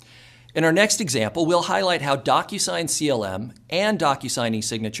 In our next example, we'll highlight how Docusign CLM and Docusign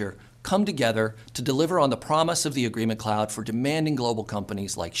eSignature come together to deliver on the promise of the Agreement Cloud for demanding global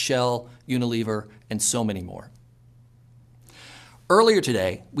companies like Shell, Unilever, and so many more. Earlier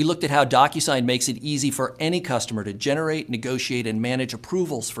today, we looked at how Docusign makes it easy for any customer to generate, negotiate, and manage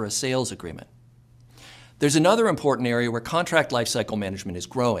approvals for a sales agreement. There's another important area where contract lifecycle management is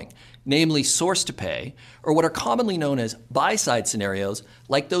growing, namely source to pay, or what are commonly known as buy-side scenarios,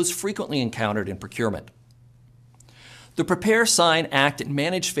 like those frequently encountered in procurement. The prepare, sign, act, and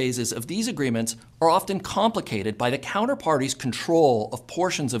manage phases of these agreements are often complicated by the counterparty's control of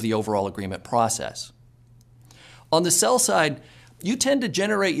portions of the overall agreement process. On the sell side, you tend to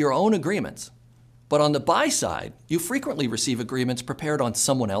generate your own agreements, but on the buy side, you frequently receive agreements prepared on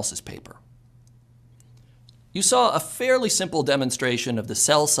someone else's paper. You saw a fairly simple demonstration of the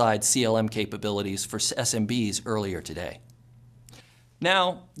sell-side CLM capabilities for SMBs earlier today.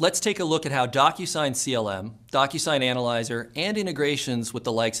 Now, let's take a look at how Docusign CLM, Docusign Analyzer, and integrations with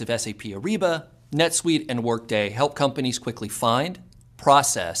the likes of SAP Ariba, NetSuite, and Workday help companies quickly find,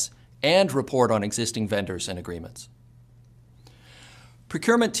 process, and report on existing vendors and agreements.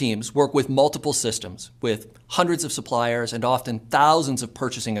 Procurement teams work with multiple systems, with hundreds of suppliers and often thousands of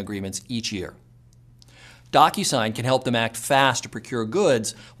purchasing agreements each year. Docusign can help them act fast to procure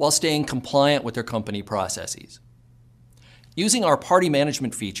goods while staying compliant with their company processes. Using our party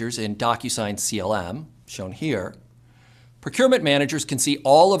management features in Docusign CLM, shown here, procurement managers can see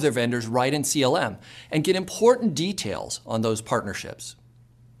all of their vendors right in CLM and get important details on those partnerships.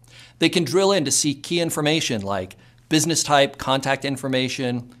 They can drill in to see key information like business type, contact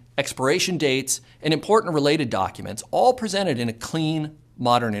information, expiration dates, and important related documents, all presented in a clean,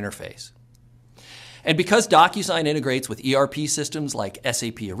 modern interface. And because Docusign integrates with ERP systems like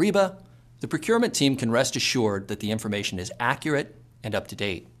SAP Ariba, the procurement team can rest assured that the information is accurate and up to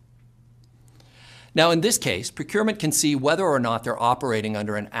date. Now, in this case, procurement can see whether or not they're operating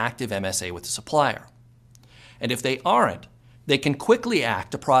under an active MSA with the supplier. And if they aren't, they can quickly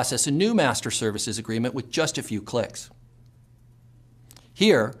act to process a new master services agreement with just a few clicks.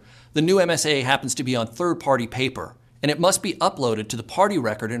 Here, the new MSA happens to be on third-party paper, and it must be uploaded to the party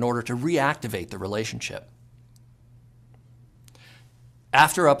record in order to reactivate the relationship.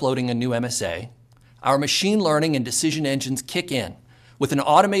 After uploading a new MSA, our machine learning and decision engines kick in with an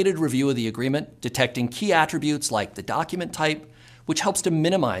automated review of the agreement, detecting key attributes like the document type, which helps to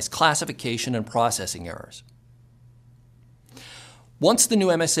minimize classification and processing errors. Once the new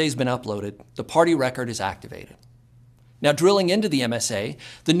MSA has been uploaded, the party record is activated. Now, drilling into the MSA,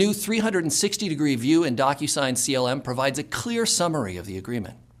 the new 360-degree view in Docusign CLM provides a clear summary of the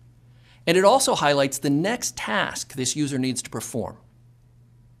agreement. And it also highlights the next task this user needs to perform.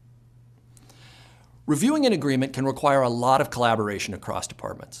 Reviewing an agreement can require a lot of collaboration across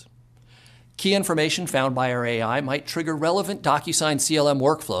departments. Key information found by our AI might trigger relevant Docusign CLM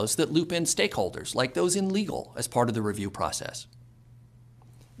workflows that loop in stakeholders, like those in legal, as part of the review process.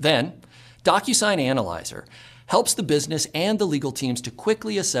 Then, Docusign Analyzer helps the business and the legal teams to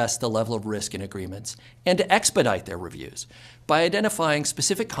quickly assess the level of risk in agreements and to expedite their reviews by identifying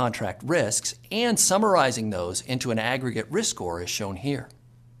specific contract risks and summarizing those into an aggregate risk score as shown here.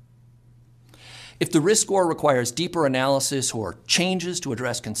 If the risk score requires deeper analysis or changes to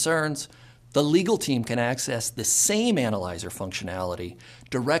address concerns, the legal team can access the same Analyzer functionality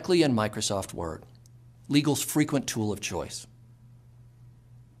directly in Microsoft Word, legal's frequent tool of choice.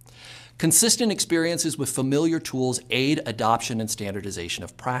 Consistent experiences with familiar tools aid adoption and standardization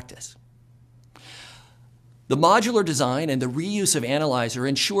of practice. The modular design and the reuse of Analyzer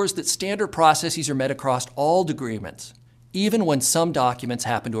ensures that standard processes are met across all agreements, even when some documents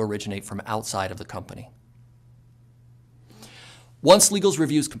happen to originate from outside of the company. Once legal's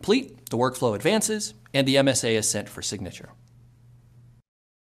review is complete, the workflow advances, and the MSA is sent for signature.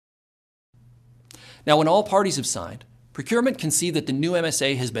 Now, when all parties have signed, procurement can see that the new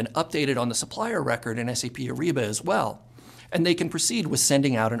MSA has been updated on the supplier record in SAP Ariba as well, and they can proceed with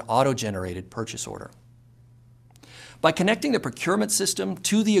sending out an auto-generated purchase order. By connecting the procurement system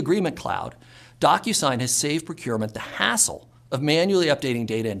to the agreement cloud, Docusign has saved procurement the hassle of manually updating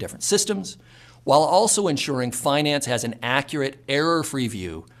data in different systems, while also ensuring finance has an accurate, error-free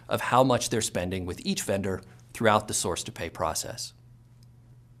view of how much they're spending with each vendor throughout the source-to-pay process.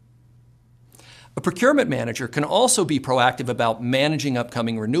 A procurement manager can also be proactive about managing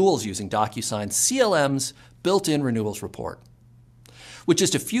upcoming renewals using Docusign's CLM's built-in renewals report. With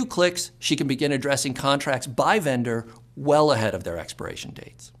just a few clicks, she can begin addressing contracts by vendor well ahead of their expiration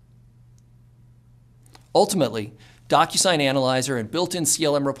dates. Ultimately, Docusign Analyzer and built-in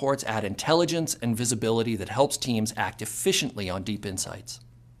CLM reports add intelligence and visibility that helps teams act efficiently on deep insights.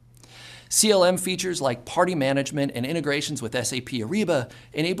 CLM features like party management and integrations with SAP Ariba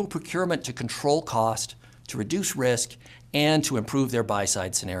enable procurement to control cost, to reduce risk, and to improve their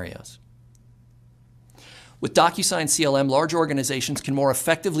buy-side scenarios. With Docusign CLM, large organizations can more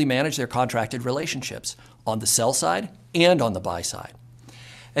effectively manage their contracted relationships on the sell side and on the buy side.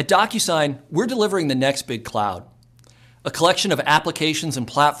 At Docusign, we're delivering the next big cloud, a collection of applications and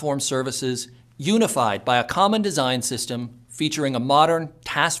platform services unified by a common design system featuring a modern,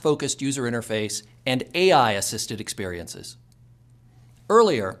 task-focused user interface and AI-assisted experiences.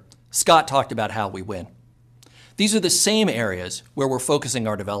 Earlier, Scott talked about how we win. These are the same areas where we're focusing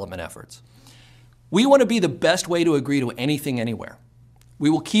our development efforts. We want to be the best way to agree to anything anywhere. We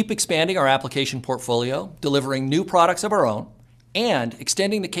will keep expanding our application portfolio, delivering new products of our own, and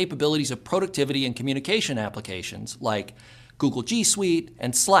extending the capabilities of productivity and communication applications like Google G Suite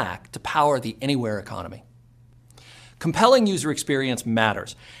and Slack to power the anywhere economy. Compelling user experience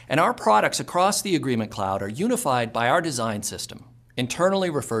matters, and our products across the Agreement Cloud are unified by our design system, internally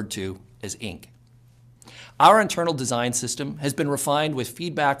referred to as Inc. Our internal design system has been refined with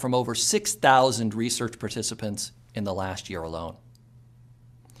feedback from over 6,000 research participants in the last year alone.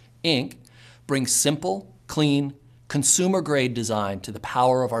 Inc. brings simple, clean, consumer-grade design to the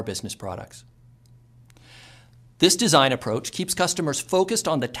power of our business products. This design approach keeps customers focused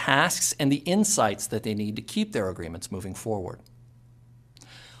on the tasks and the insights that they need to keep their agreements moving forward.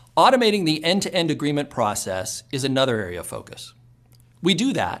 Automating the end-to-end agreement process is another area of focus. We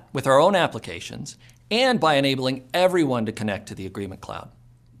do that with our own applications and by enabling everyone to connect to the Agreement Cloud.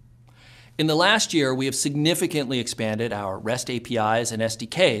 In the last year, we have significantly expanded our REST APIs and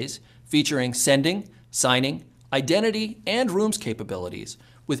SDKs featuring sending, signing, identity, and rooms capabilities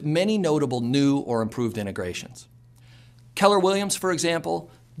with many notable new or improved integrations. Keller Williams, for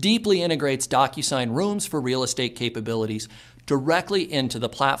example, deeply integrates Docusign Rooms for real estate capabilities directly into the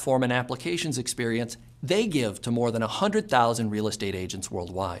platform and applications experience they give to more than 100,000 real estate agents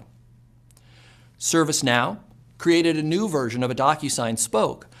worldwide. ServiceNow created a new version of a Docusign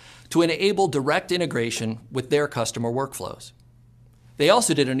Spoke to enable direct integration with their customer workflows. They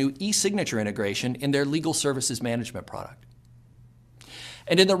also did a new e-signature integration in their legal services management product.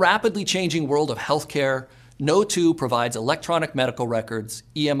 And in the rapidly changing world of healthcare, Docu provides electronic medical records,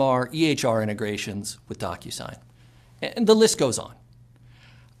 EMR, EHR integrations with Docusign. And the list goes on.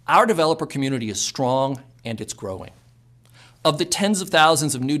 Our developer community is strong and it's growing. Of the tens of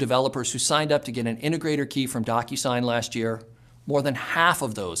thousands of new developers who signed up to get an integrator key from Docusign last year, more than half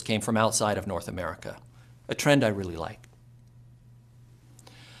of those came from outside of North America, a trend I really like.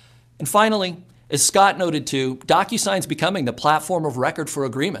 And finally, as Scott noted too, Docusign's becoming the platform of record for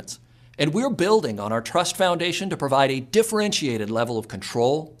agreements, and we're building on our trust foundation to provide a differentiated level of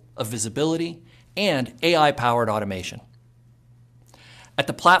control, of visibility, and AI-powered automation. At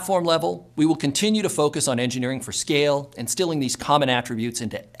the platform level, we will continue to focus on engineering for scale, instilling these common attributes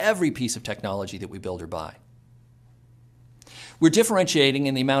into every piece of technology that we build or buy. We're differentiating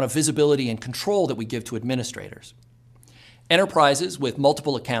in the amount of visibility and control that we give to administrators. Enterprises with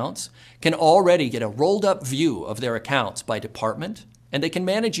multiple accounts can already get a rolled-up view of their accounts by department, and they can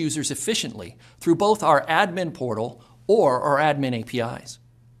manage users efficiently through both our admin portal or our admin APIs.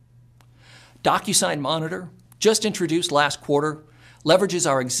 Docusign Monitor, just introduced last quarter, leverages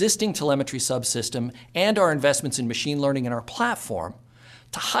our existing telemetry subsystem and our investments in machine learning in our platform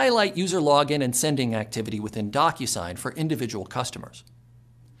to highlight user login and sending activity within Docusign for individual customers.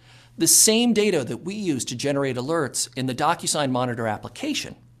 The same data that we use to generate alerts in the Docusign Monitor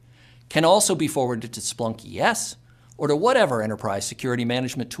application can also be forwarded to Splunk ES or to whatever enterprise security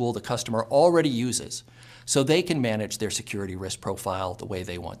management tool the customer already uses so they can manage their security risk profile the way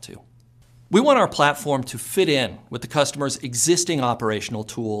they want to. We want our platform to fit in with the customer's existing operational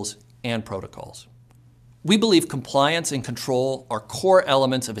tools and protocols. We believe compliance and control are core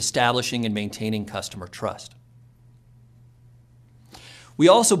elements of establishing and maintaining customer trust. We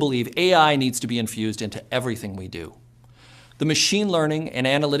also believe AI needs to be infused into everything we do. The machine learning and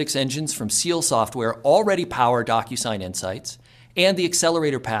analytics engines from Seal Software already power Docusign Insights and the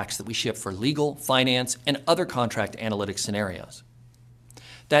accelerator packs that we ship for legal, finance, and other contract analytics scenarios.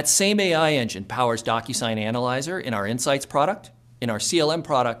 That same AI engine powers Docusign Analyzer in our Insights product, in our CLM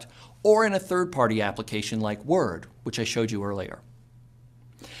product, or in a third-party application like Word, which I showed you earlier.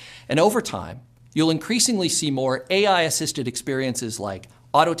 And over time, you'll increasingly see more AI-assisted experiences like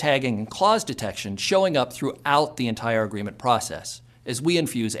auto-tagging and clause detection showing up throughout the entire agreement process as we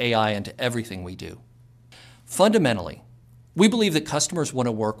infuse AI into everything we do. Fundamentally, we believe that customers want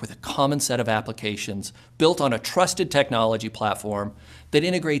to work with a common set of applications built on a trusted technology platform that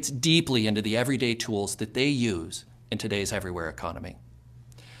integrates deeply into the everyday tools that they use in today's everywhere economy.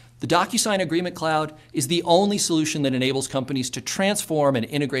 The Docusign Agreement Cloud is the only solution that enables companies to transform and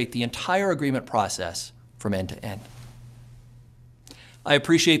integrate the entire agreement process from end to end. I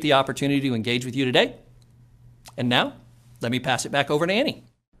appreciate the opportunity to engage with you today. And now, let me pass it back over to Annie.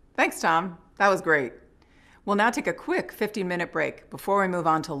 Thanks, Tom. That was great. We'll now take a quick 15-minute break before we move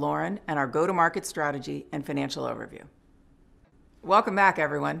on to Lauren and our go-to-market strategy and financial overview. Welcome back,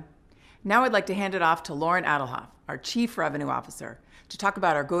 everyone. Now I'd like to hand it off to Lauren Adelhoff, our Chief Revenue Officer, to talk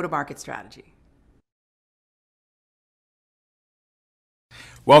about our go-to-market strategy.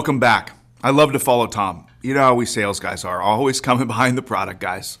 Welcome back. I love to follow Tom. You know how we sales guys are, always coming behind the product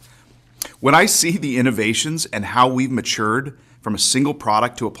guys. When I see the innovations and how we've matured from a single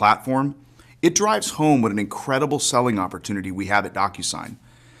product to a platform, it drives home what an incredible selling opportunity we have at Docusign.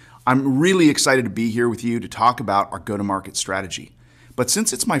 I'm really excited to be here with you to talk about our go-to-market strategy. But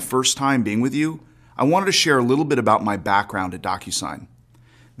since it's my first time being with you, I wanted to share a little bit about my background at Docusign.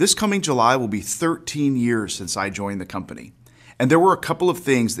 This coming July will be 13 years since I joined the company. And there were a couple of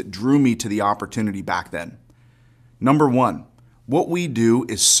things that drew me to the opportunity back then. Number one, what we do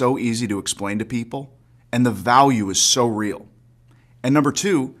is so easy to explain to people, and the value is so real. And number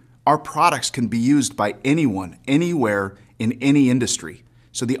two, our products can be used by anyone, anywhere, in any industry.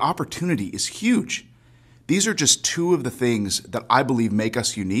 So the opportunity is huge. These are just two of the things that I believe make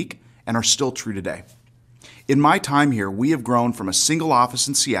us unique and are still true today. In my time here, we have grown from a single office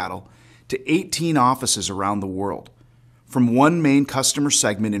in Seattle to 18 offices around the world, from one main customer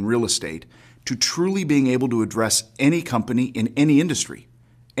segment in real estate to truly being able to address any company in any industry,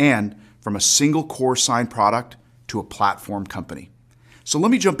 and from a single core sign product to a platform company. So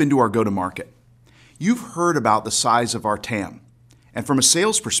let me jump into our go-to-market. You've heard about the size of our TAM, and from a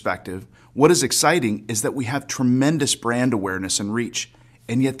sales perspective, what is exciting is that we have tremendous brand awareness and reach,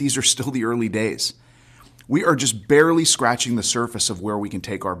 and yet these are still the early days. We are just barely scratching the surface of where we can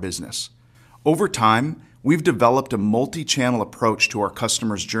take our business. Over time, we've developed a multi-channel approach to our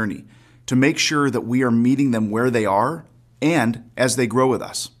customers' journey to make sure that we are meeting them where they are and as they grow with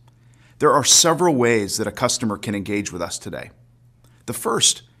us. There are several ways that a customer can engage with us today. The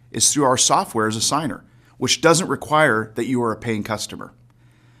first is through our software as a signer, which doesn't require that you are a paying customer.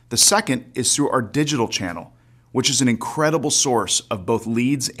 The second is through our digital channel, which is an incredible source of both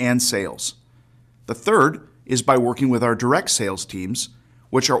leads and sales. The third is by working with our direct sales teams,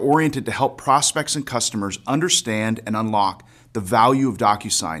 which are oriented to help prospects and customers understand and unlock the value of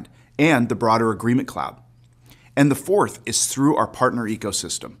Docusign and the broader Agreement Cloud. And the fourth is through our partner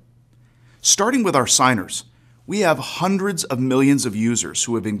ecosystem. Starting with our signers, we have hundreds of millions of users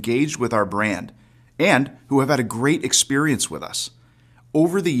who have engaged with our brand and who have had a great experience with us.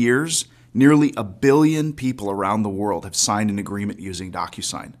 Over the years, nearly 1 billion people around the world have signed an agreement using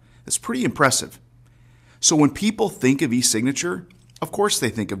Docusign. That's pretty impressive. So when people think of e-signature, of course they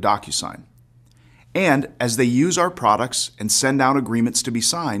think of Docusign. And as they use our products and send out agreements to be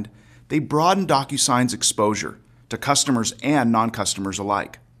signed, they broaden Docusign's exposure to customers and non-customers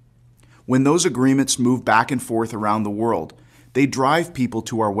alike. When those agreements move back and forth around the world, they drive people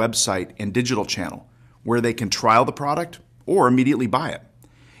to our website and digital channel, where they can trial the product or immediately buy it.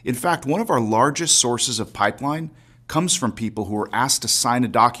 In fact, one of our largest sources of pipeline comes from people who are asked to sign a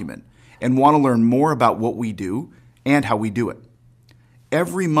document and want to learn more about what we do and how we do it.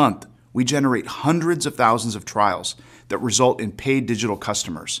 Every month, we generate hundreds of thousands of trials that result in paid digital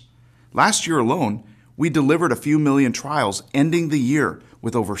customers. Last year alone, we delivered a few million trials, ending the year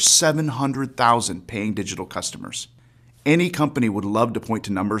with over 700,000 paying digital customers. Any company would love to point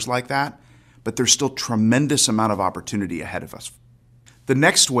to numbers like that, but there's still tremendous amount of opportunity ahead of us. The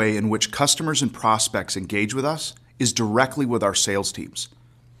next way in which customers and prospects engage with us is directly with our sales teams.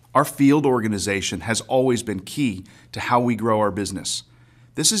 Our field organization has always been key to how we grow our business.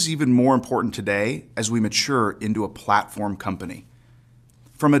 This is even more important today as we mature into a platform company.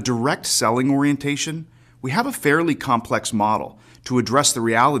 From a direct selling orientation, we have a fairly complex model to address the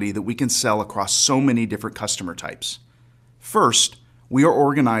reality that we can sell across so many different customer types. First, we are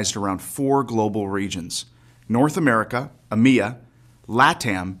organized around 4 global regions: North America, EMEA,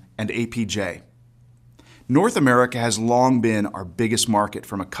 LATAM, and APJ. North America has long been our biggest market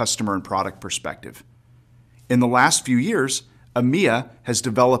from a customer and product perspective. In the last few years, EMEA has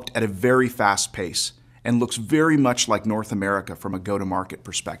developed at a very fast pace and looks very much like North America from a go-to-market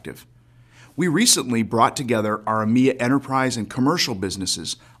perspective. We recently brought together our EMEA enterprise and commercial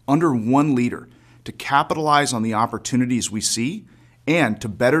businesses under one leader to capitalize on the opportunities we see and to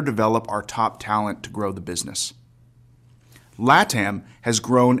better develop our top talent to grow the business. LATAM has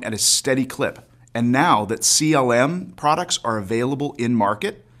grown at a steady clip, and now that CLM products are available in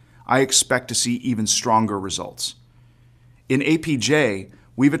market, I expect to see even stronger results. In APJ,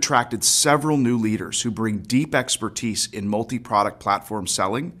 we've attracted several new leaders who bring deep expertise in multi-product platform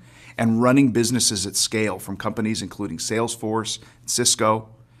selling and running businesses at scale from companies including Salesforce, Cisco.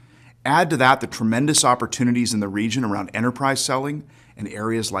 Add to that the tremendous opportunities in the region around enterprise selling and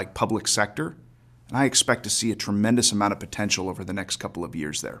areas like public sector, and I expect to see a tremendous amount of potential over the next couple of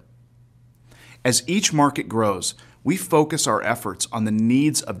years there. As each market grows, we focus our efforts on the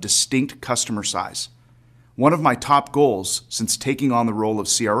needs of distinct customer size. One of my top goals since taking on the role of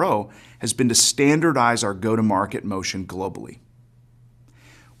CRO has been to standardize our go-to-market motion globally.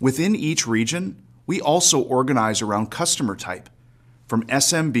 Within each region, we also organize around customer type, from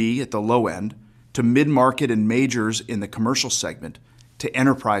SMB at the low end to mid-market and majors in the commercial segment to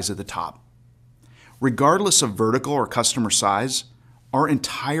enterprise at the top. Regardless of vertical or customer size, our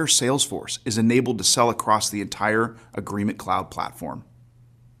entire sales force is enabled to sell across the entire Agreement Cloud platform.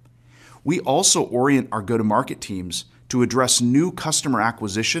 We also orient our go-to-market teams to address new customer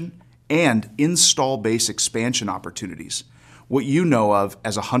acquisition and install base expansion opportunities, what you know of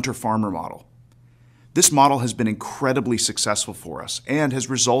as a hunter-farmer model. This model has been incredibly successful for us and has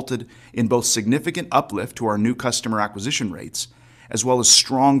resulted in both significant uplift to our new customer acquisition rates, as well as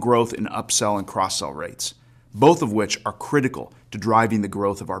strong growth in upsell and cross-sell rates, both of which are critical to driving the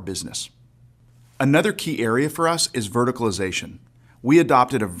growth of our business. Another key area for us is verticalization. We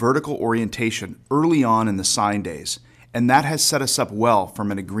adopted a vertical orientation early on in the Sign days, and that has set us up well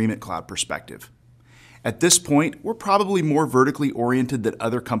from an Agreement Cloud perspective. At this point, we're probably more vertically oriented than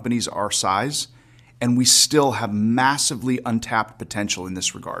other companies our size, and we still have massively untapped potential in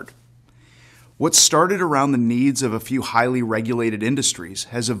this regard. What started around the needs of a few highly regulated industries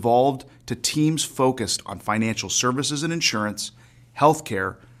has evolved to teams focused on financial services and insurance,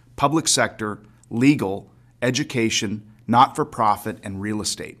 healthcare, public sector, legal, education, not-for-profit, and real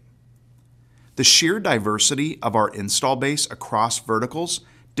estate. The sheer diversity of our install base across verticals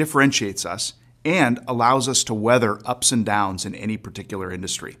differentiates us and allows us to weather ups and downs in any particular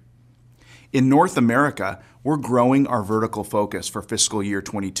industry. In North America, we're growing our vertical focus for fiscal year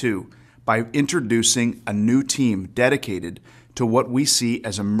 22 by introducing a new team dedicated to what we see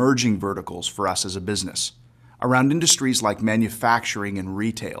as emerging verticals for us as a business, around industries like manufacturing and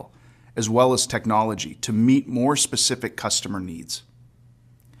retail, as well as technology, to meet more specific customer needs.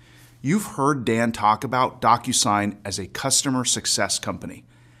 You've heard Dan talk about Docusign as a customer success company.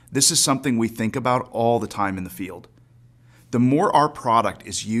 This is something we think about all the time in the field. The more our product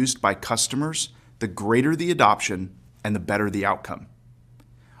is used by customers, the greater the adoption and the better the outcome.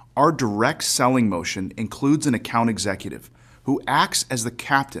 Our direct selling motion includes an account executive who acts as the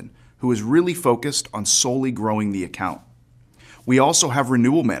captain who is really focused on solely growing the account. We also have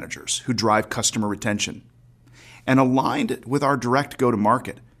renewal managers who drive customer retention. And aligned with our direct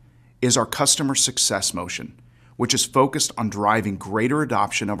go-to-market is our customer success motion, which is focused on driving greater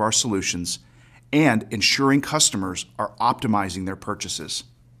adoption of our solutions and ensuring customers are optimizing their purchases.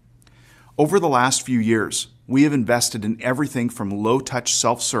 Over the last few years, we have invested in everything from low-touch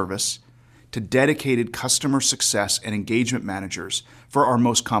self-service to dedicated customer success and engagement managers for our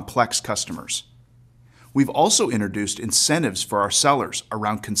most complex customers. We've also introduced incentives for our sellers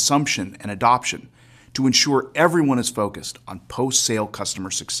around consumption and adoption to ensure everyone is focused on post-sale customer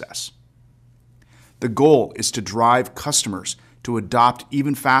success. The goal is to drive customers to adopt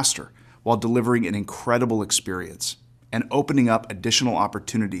even faster while delivering an incredible experience and opening up additional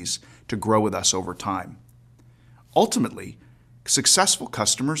opportunities to grow with us over time. Ultimately, successful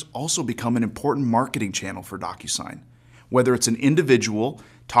customers also become an important marketing channel for Docusign, whether it's an individual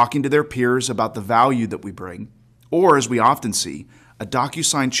talking to their peers about the value that we bring, or as we often see, a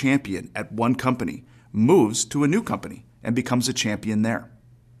Docusign champion at one company moves to a new company and becomes a champion there.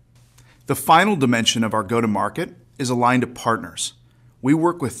 The final dimension of our go-to-market is aligned to partners. We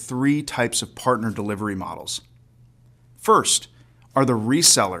work with 3 types of partner delivery models. First are the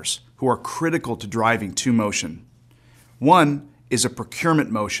resellers who are critical to driving two motion. One is a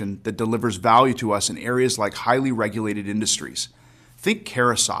procurement motion that delivers value to us in areas like highly regulated industries. Think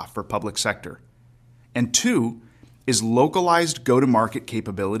Carahsoft for public sector. And 2 is localized go-to-market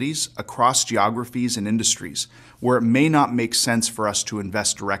capabilities across geographies and industries where it may not make sense for us to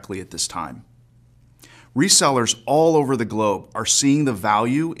invest directly at this time. Resellers all over the globe are seeing the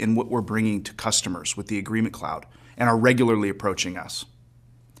value in what we're bringing to customers with the Agreement Cloud and are regularly approaching us.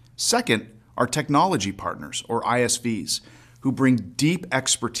 Second are technology partners, or ISVs, who bring deep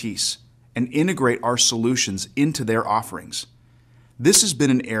expertise and integrate our solutions into their offerings. This has been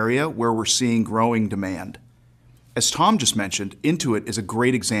an area where we're seeing growing demand. As Tom just mentioned, Intuit is a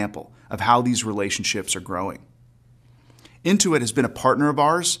great example of how these relationships are growing. Intuit has been a partner of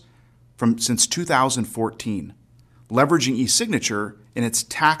ours since 2014, leveraging eSignature in its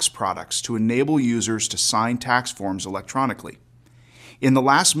tax products to enable users to sign tax forms electronically. In the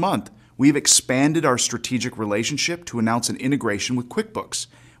last month, we've expanded our strategic relationship to announce an integration with QuickBooks,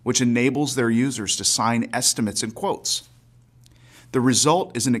 which enables their users to sign estimates and quotes. The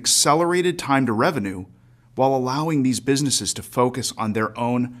result is an accelerated time to revenue while allowing these businesses to focus on their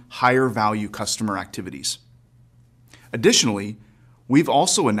own higher value customer activities. Additionally, we've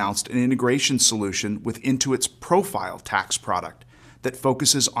also announced an integration solution with Intuit's Profile tax product that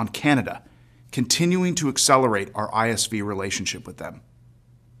focuses on Canada, continuing to accelerate our ISV relationship with them.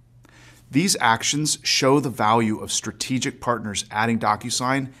 These actions show the value of strategic partners adding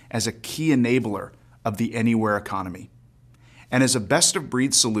Docusign as a key enabler of the anywhere economy. And as a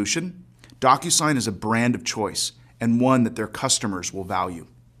best-of-breed solution, Docusign is a brand of choice and one that their customers will value.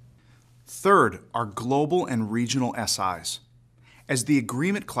 Third are global and regional SIs. As the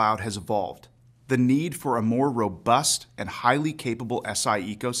Agreement Cloud has evolved, the need for a more robust and highly capable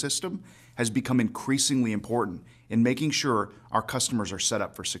SI ecosystem has become increasingly important in making sure our customers are set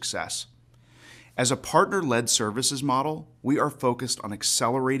up for success. As a partner-led services model, we are focused on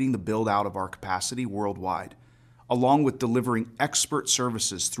accelerating the build-out of our capacity worldwide, along with delivering expert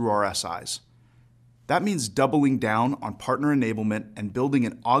services through our SIs. That means doubling down on partner enablement and building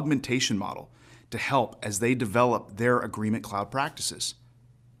an augmentation model to help as they develop their Agreement Cloud practices.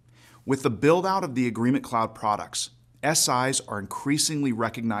 With the build-out of the Agreement Cloud products, SIs are increasingly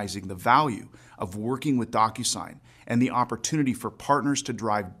recognizing the value of working with Docusign and the opportunity for partners to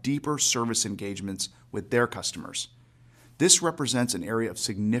drive deeper service engagements with their customers. This represents an area of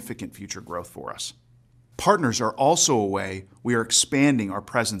significant future growth for us. Partners are also a way we are expanding our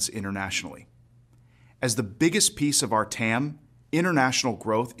presence internationally. As the biggest piece of our TAM, international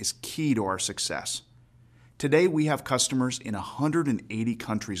growth is key to our success. Today, we have customers in 180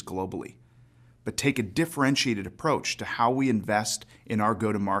 countries globally, but take a differentiated approach to how we invest in our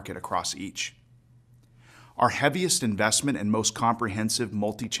go-to-market across each. Our heaviest investment and most comprehensive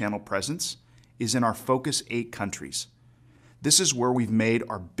multi-channel presence is in our Focus 8 countries. This is where we've made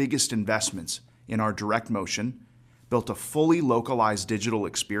our biggest investments in our direct motion, built a fully localized digital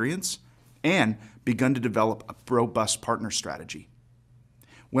experience, and begun to develop a robust partner strategy.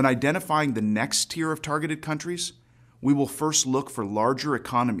 When identifying the next tier of targeted countries, we will first look for larger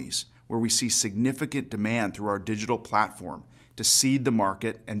economies where we see significant demand through our digital platform to seed the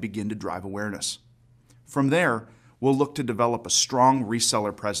market and begin to drive awareness. From there, we'll look to develop a strong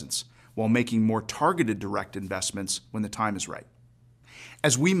reseller presence while making more targeted direct investments when the time is right.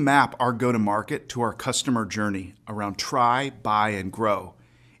 As we map our go-to-market to our customer journey around try, buy, and grow,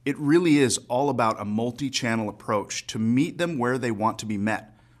 it really is all about a multi-channel approach to meet them where they want to be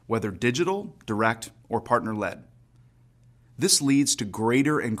met, whether digital, direct, or partner-led. This leads to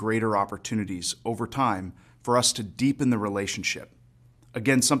greater and greater opportunities over time for us to deepen the relationship.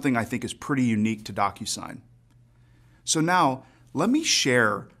 Again, something I think is pretty unique to Docusign. So now, let me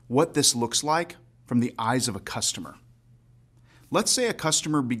share what this looks like from the eyes of a customer. Let's say a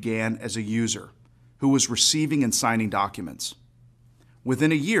customer began as a user who was receiving and signing documents.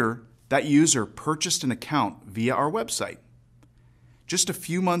 Within a year, that user purchased an account via our website. Just a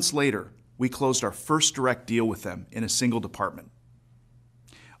few months later, we closed our first direct deal with them in a single department.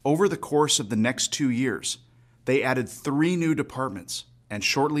 Over the course of the next 2 years, they added 3 new departments and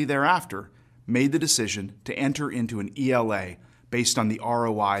shortly thereafter made the decision to enter into an ELA based on the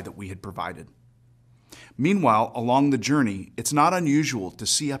ROI that we had provided. Meanwhile, along the journey, it's not unusual to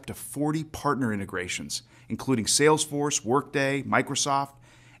see up to 40 partner integrations, including Salesforce, Workday, Microsoft,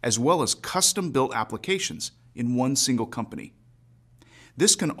 as well as custom-built applications in one single company.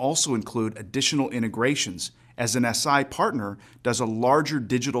 This can also include additional integrations as an SI partner does a larger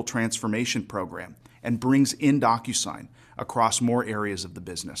digital transformation program and brings in Docusign across more areas of the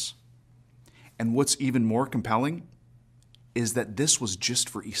business. And what's even more compelling is that this was just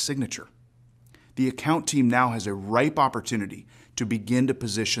for eSignature. the account team now has a ripe opportunity to begin to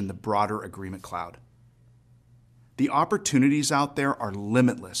position the broader Agreement Cloud. The opportunities out there are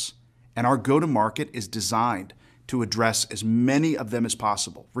limitless, and our go-to-market is designed to address as many of them as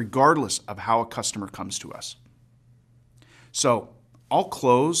possible, regardless of how a customer comes to us. So I'll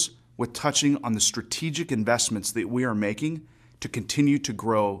close with touching on the strategic investments that we are making to continue to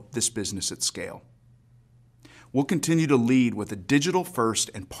grow this business at scale. We'll continue to lead with a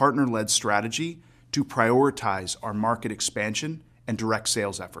digital-first and partner-led strategy to prioritize our market expansion and direct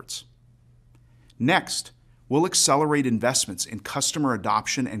sales efforts. Next, we'll accelerate investments in customer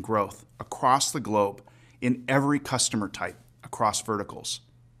adoption and growth across the globe in every customer type across verticals.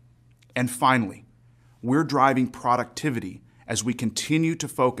 And finally, we're driving productivity as we continue to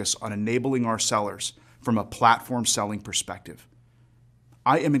focus on enabling our sellers from a platform selling perspective.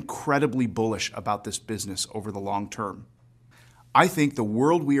 I am incredibly bullish about this business over the long term. I think the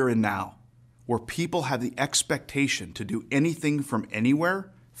world we are in now, where people have the expectation to do anything from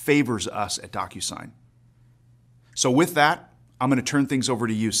anywhere, favors us at Docusign. So with that, I'm going to turn things over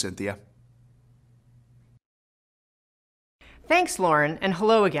to you, Cynthia. Thanks, Lauren, and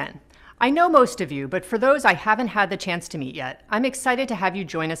hello again. I know most of you, but for those I haven't had the chance to meet yet, I'm excited to have you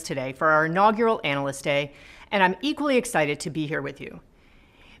join us today for our inaugural Analyst Day, and I'm equally excited to be here with you.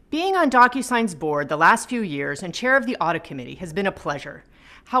 Being on Docusign's board the last few years and chair of the audit committee has been a pleasure.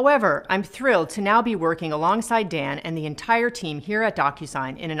 However, I'm thrilled to now be working alongside Dan and the entire team here at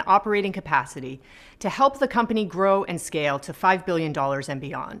Docusign in an operating capacity to help the company grow and scale to $5 billion and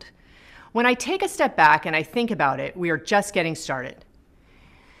beyond. When I take a step back and I think about it, we are just getting started.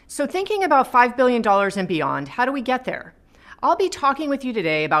 So thinking about $5 billion and beyond, how do we get there? I'll be talking with you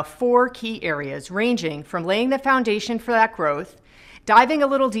today about 4 key areas ranging from laying the foundation for that growth, diving a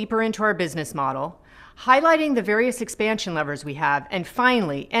little deeper into our business model, highlighting the various expansion levers we have, and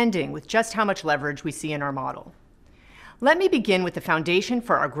finally ending with just how much leverage we see in our model. Let me begin with the foundation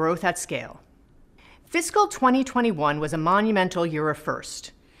for our growth at scale. Fiscal 2021 was a monumental year of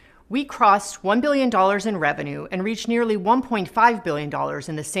first. We crossed $1 billion in revenue and reached nearly $1.5 billion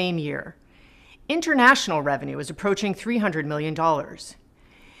in the same year. International revenue is approaching $300 million.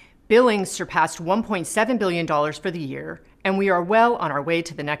 Billings surpassed $1.7 billion for the year, and we are well on our way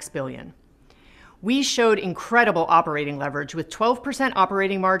to the next billion. We showed incredible operating leverage with 12%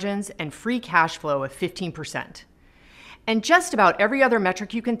 operating margins and free cash flow of 15%. And just about every other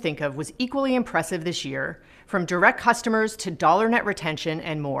metric you can think of was equally impressive this year, from direct customers to dollar net retention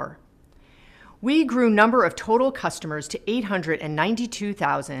and more. We grew number of total customers to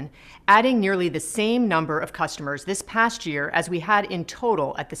 892,000, adding nearly the same number of customers this past year as we had in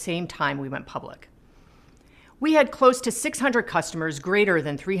total at the same time we went public. We had close to 600 customers greater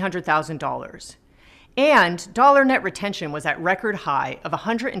than $300,000. And dollar net retention was at record high of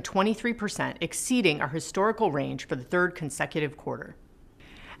 123%, exceeding our historical range for the 3rd consecutive quarter.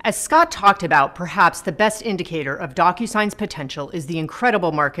 As Scott talked about, perhaps the best indicator of Docusign's potential is the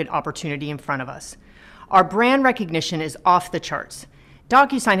incredible market opportunity in front of us. Our brand recognition is off the charts.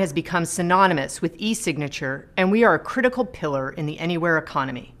 Docusign has become synonymous with e-signature, and we are a critical pillar in the anywhere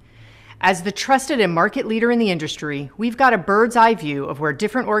economy. As the trusted and market leader in the industry, we've got a bird's eye view of where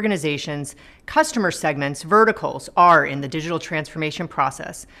different organizations, customer segments, verticals are in the digital transformation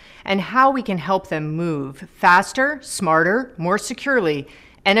process, and how we can help them move faster, smarter, more securely,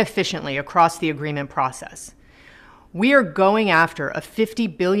 and efficiently across the agreement process. We are going after a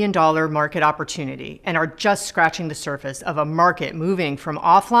 $50 billion market opportunity and are just scratching the surface of a market moving from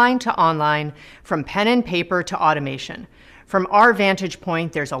offline to online, from pen and paper to automation. From our vantage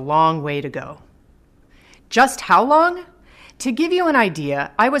point, there's a long way to go. Just how long? To give you an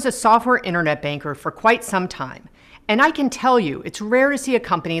idea, I was a software internet banker for quite some time, and I can tell you it's rare to see a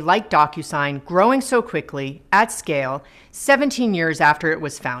company like Docusign growing so quickly, at scale, 17 years after it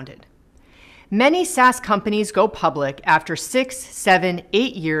was founded. Many SaaS companies go public after 6, 7,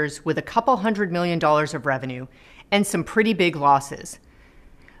 8 years with a couple $100 million of revenue and some pretty big losses.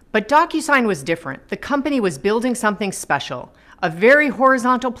 But Docusign was different. The company was building something special, a very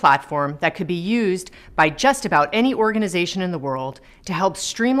horizontal platform that could be used by just about any organization in the world to help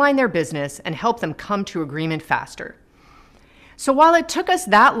streamline their business and help them come to agreement faster. So while it took us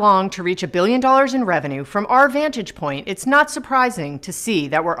that long to reach $1 billion in revenue, from our vantage point, it's not surprising to see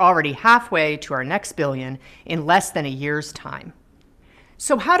that we're already halfway to our next billion in less than a year's time.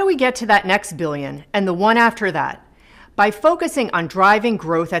 So how do we get to that next billion and the one after that? By focusing on driving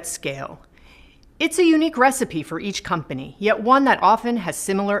growth at scale. It's a unique recipe for each company, yet one that often has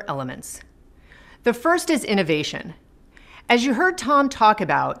similar elements. The first is innovation. As you heard Tom talk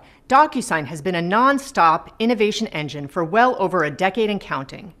about, Docusign has been a non-stop innovation engine for well over a decade and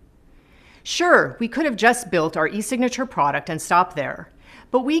counting. Sure, we could have just built our e-signature product and stopped there,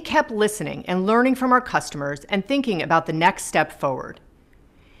 but we kept listening and learning from our customers and thinking about the next step forward.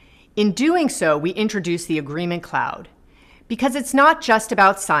 In doing so, we introduced the Agreement Cloud, because it's not just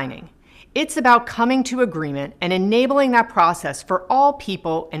about signing. It's about coming to agreement and enabling that process for all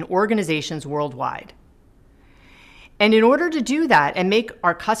people and organizations worldwide. And in order to do that and make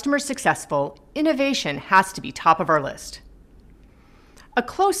our customers successful, innovation has to be top of our list. A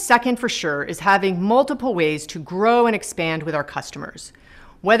close second for sure is having multiple ways to grow and expand with our customers.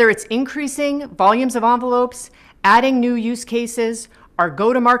 Whether it's increasing volumes of envelopes, adding new use cases, our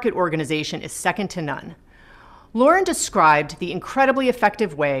go-to-market organization is second to none. Lauren described the incredibly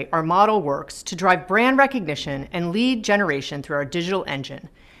effective way our model works to drive brand recognition and lead generation through our digital engine.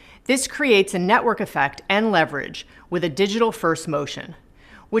 This creates a network effect and leverage with a digital-first motion,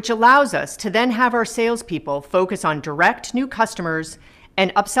 which allows us to then have our salespeople focus on direct new customers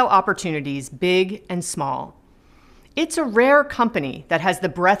and upsell opportunities, big and small. It's a rare company that has the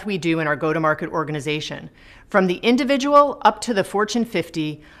breadth we do in our go-to-market organization, from the individual up to the Fortune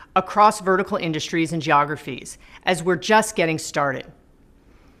 50, across vertical industries and geographies, as we're just getting started.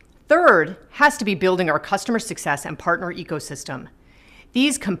 Third has to be building our customer success and partner ecosystem.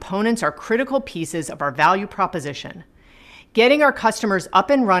 These components are critical pieces of our value proposition. Getting our customers up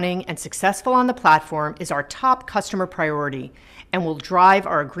and running and successful on the platform is our top customer priority and will drive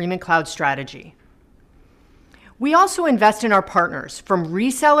our Agreement Cloud strategy. We also invest in our partners. From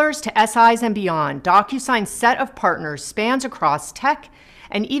resellers to SIs and beyond, Docusign's set of partners spans across tech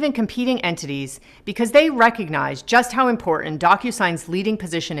and even competing entities because they recognize just how important Docusign's leading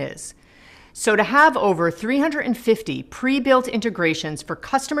position is. So to have over 350 pre-built integrations for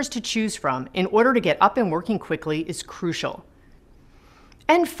customers to choose from in order to get up and working quickly is crucial.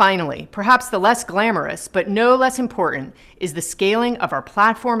 And finally, perhaps the less glamorous, but no less important, is the scaling of our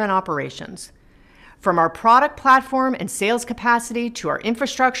platform and operations. From our product platform and sales capacity to our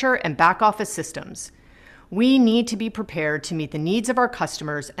infrastructure and back office systems, we need to be prepared to meet the needs of our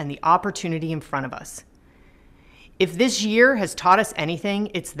customers and the opportunity in front of us. If this year has taught us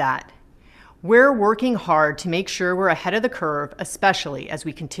anything, it's that. We're working hard to make sure we're ahead of the curve, especially as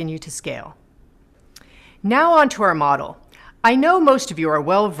we continue to scale. Now on to our model. I know most of you are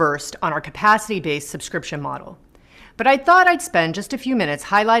well versed on our capacity-based subscription model, but I thought I'd spend just a few minutes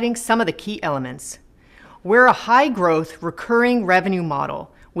highlighting some of the key elements. We're a high-growth, recurring revenue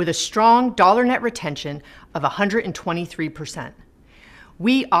model with a strong dollar net retention of 123%.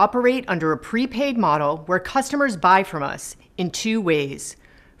 We operate under a prepaid model where customers buy from us in two ways.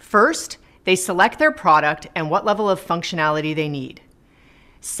 First, they select their product and what level of functionality they need.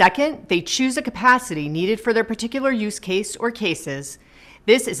 Second, they choose a capacity needed for their particular use case or cases.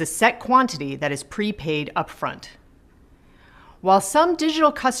 This is a set quantity that is prepaid upfront. While some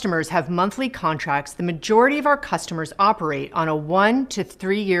digital customers have monthly contracts, the majority of our customers operate on a 1 to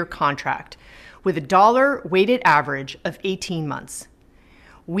 3 year contract with a dollar weighted average of 18 months.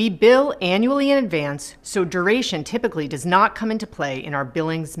 We bill annually in advance, so duration typically does not come into play in our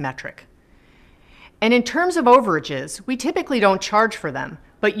billings metric. And in terms of overages, we typically don't charge for them,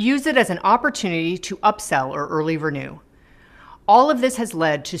 but use it as an opportunity to upsell or early renew. All of this has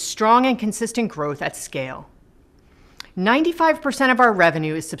led to strong and consistent growth at scale. 95% of our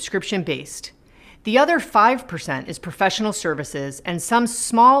revenue is subscription-based. The other 5% is professional services and some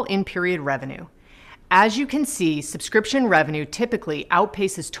small in-period revenue. As you can see, subscription revenue typically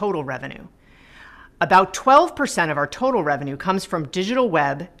outpaces total revenue. About 12% of our total revenue comes from digital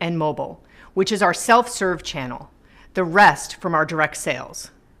web and mobile, which is our self-serve channel, the rest from our direct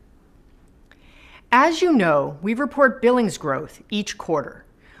sales. As you know, we report billings growth each quarter.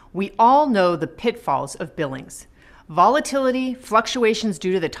 We all know the pitfalls of billings. Volatility, fluctuations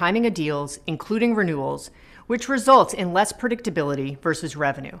due to the timing of deals, including renewals, which results in less predictability versus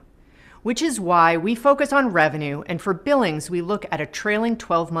revenue, which is why we focus on revenue, and for billings, we look at a trailing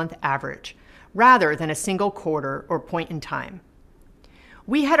 12-month average rather than a single quarter or point in time.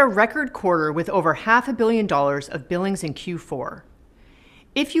 We had a record quarter with over $500 million of billings in Q4.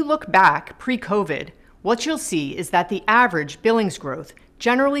 If you look back pre-COVID, what you'll see is that the average billings growth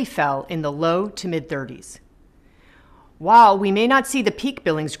generally fell in the low to mid-30s. While we may not see the peak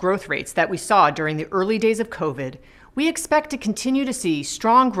billings growth rates that we saw during the early days of COVID, we expect to continue to see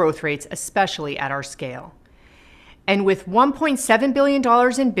strong growth rates, especially at our scale. And with $1.7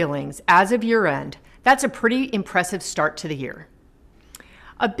 billion in billings as of year end, that's a pretty impressive start to the year.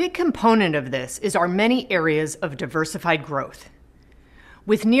 A big component of this is our many areas of diversified growth.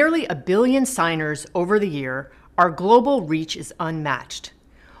 With nearly 1 billion signers over the year, our global reach is unmatched.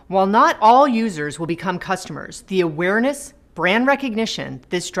 While not all users will become customers, the awareness, brand recognition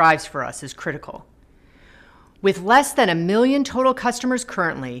this drives for us is critical. With less than 1 million total customers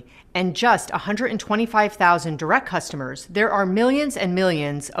currently and just 125,000 direct customers, there are millions and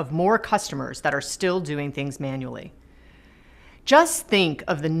millions of more customers that are still doing things manually. Just think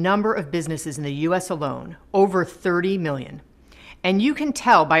of the number of businesses in the US alone, over 30 million. And you can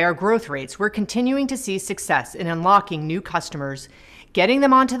tell by our growth rates, we're continuing to see success in unlocking new customers, getting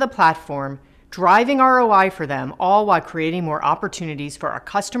them onto the platform, driving ROI for them, all while creating more opportunities for our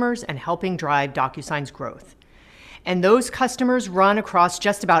customers and helping drive Docusign's growth. And those customers run across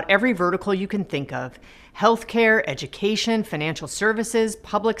just about every vertical you can think of: healthcare, education, financial services,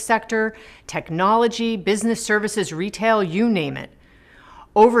 public sector, technology, business services, retail, you name it.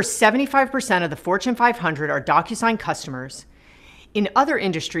 Over 75% of the Fortune 500 are Docusign customers. In other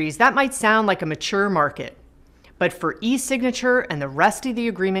industries, that might sound like a mature market, but for e-signature and the rest of the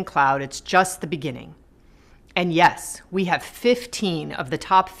Agreement Cloud, it's just the beginning. And yes, we have 15 of the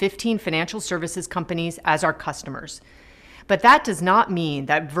top 15 financial services companies as our customers. But that does not mean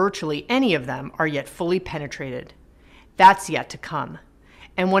that virtually any of them are yet fully penetrated. That's yet to come.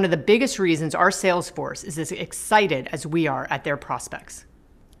 And one of the biggest reasons our sales force is as excited as we are at their prospects.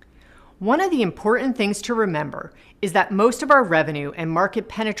 One of the important things to remember is that most of our revenue and market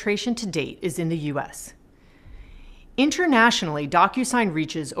penetration to date is in the US. Internationally, Docusign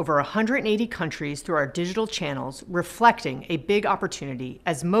reaches over 180 countries through our digital channels, reflecting a big opportunity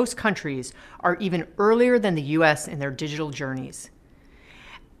as most countries are even earlier than the US in their digital journeys.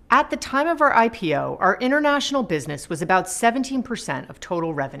 At the time of our IPO, our international business was about 17% of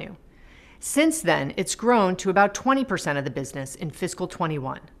total revenue. Since then, it's grown to about 20% of the business in fiscal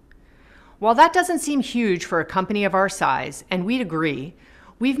 21. While that doesn't seem huge for a company of our size, and we'd agree,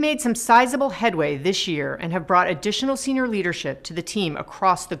 we've made some sizable headway this year and have brought additional senior leadership to the team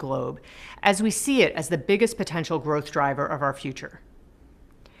across the globe, as we see it as the biggest potential growth driver of our future.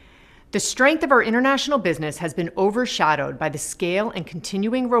 The strength of our international business has been overshadowed by the scale and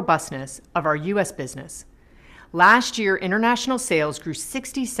continuing robustness of our US business. Last year, international sales grew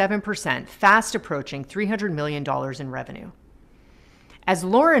 67%, fast approaching $300 million in revenue. As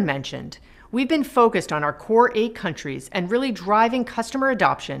Lauren mentioned, we've been focused on our core 8 countries and really driving customer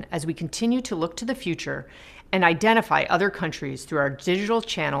adoption as we continue to look to the future and identify other countries through our digital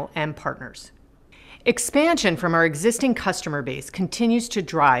channel and partners. Expansion from our existing customer base continues to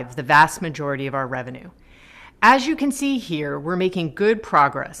drive the vast majority of our revenue. As you can see here, we're making good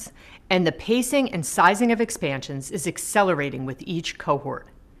progress, and the pacing and sizing of expansions is accelerating with each cohort.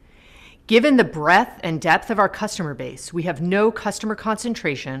 Given the breadth and depth of our customer base, we have no customer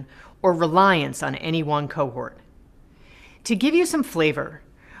concentration or reliance on any one cohort. To give you some flavor,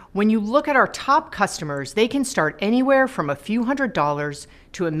 when you look at our top customers, they can start anywhere from a few $100s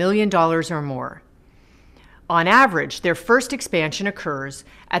to $1 million or more. On average, their first expansion occurs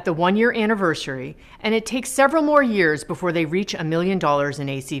at the 1-year anniversary, and it takes several more years before they reach $1 million in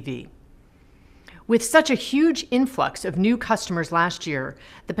ACV. With such a huge influx of new customers last year,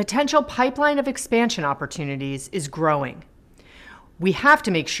 the potential pipeline of expansion opportunities is growing. We have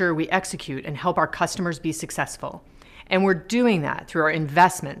to make sure we execute and help our customers be successful, and we're doing that through our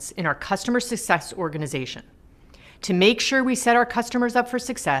investments in our customer success organization. To make sure we set our customers up for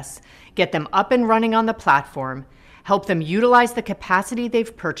success, get them up and running on the platform, help them utilize the capacity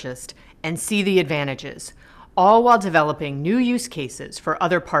they've purchased, and see the advantages, all while developing new use cases for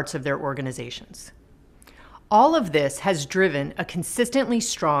other parts of their organizations. All of this has driven a consistently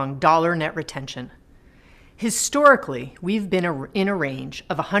strong dollar net retention. Historically, we've been in a range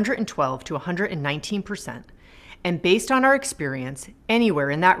of 112 to 119%, and based on our experience, anywhere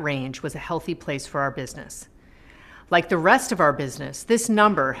in that range was a healthy place for our business. Like the rest of our business, this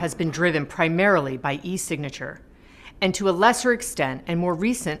number has been driven primarily by e-signature, and to a lesser extent, and more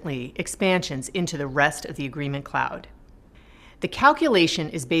recently, expansions into the rest of the Agreement Cloud. The calculation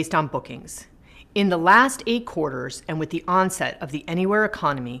is based on bookings. In the last 8 quarters, and with the onset of the anywhere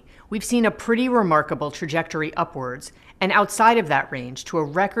economy, we've seen a pretty remarkable trajectory upwards, and outside of that range to a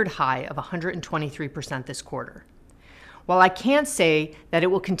record high of 123% this quarter. While I can't say that it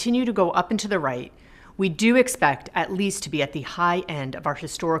will continue to go up and to the right, we do expect at least to be at the high end of our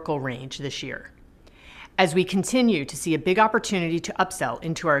historical range this year. As we continue to see a big opportunity to upsell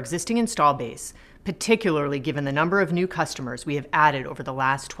into our existing install base, particularly given the number of new customers we have added over the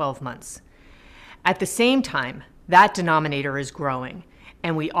last 12 months. At the same time, that denominator is growing,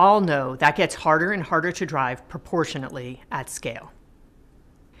 and we all know that gets harder and harder to drive proportionately at scale.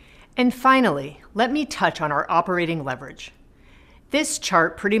 And finally, let me touch on our operating leverage. This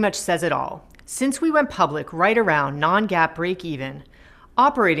chart pretty much says it all. Since we went public right around non-GAAP break-even,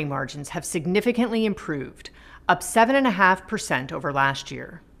 Operating margins have significantly improved, up 7.5% over last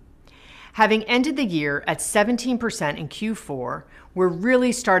year. Having ended the year at 17% in Q4, we're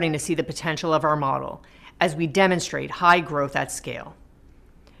really starting to see the potential of our model as we demonstrate high growth at scale.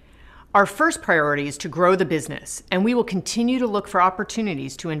 Our first priority is to grow the business, and we will continue to look for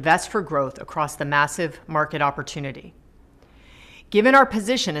opportunities to invest for growth across the massive market opportunity. Given our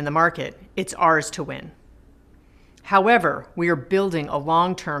position in the market, it's ours to win. However, we are building a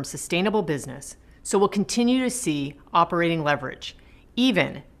long-term sustainable business, so we'll continue to see operating leverage,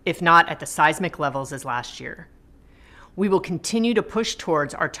 even if not at the seismic levels as last year. We will continue to push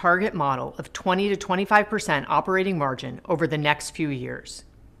towards our target model of 20 to 25% operating margin over the next few years.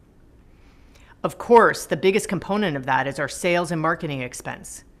 Of course, the biggest component of that is our sales and marketing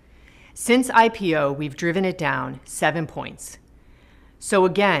expense. Since IPO, we've driven it down 7 points. So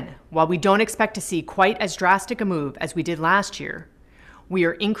again, while we don't expect to see quite as drastic a move as we did last year, we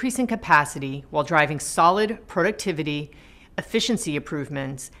are increasing capacity while driving solid productivity, efficiency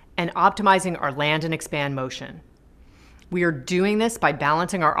improvements, and optimizing our land and expand motion. We are doing this by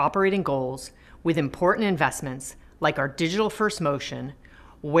balancing our operating goals with important investments like our digital-first motion,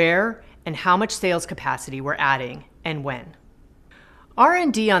 where and how much sales capacity we're adding and when.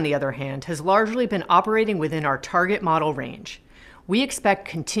 R&D, on the other hand, has largely been operating within our target model range. We expect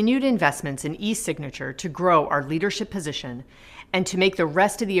continued investments in e-signature to grow our leadership position and to make the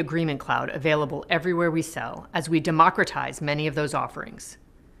rest of the Agreement Cloud available everywhere we sell as we democratize many of those offerings.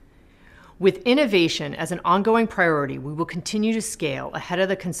 With innovation as an ongoing priority, we will continue to scale ahead of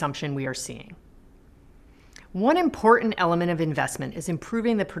the consumption we are seeing. One important element of investment is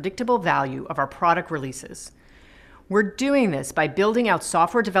improving the predictable value of our product releases. We're doing this by building out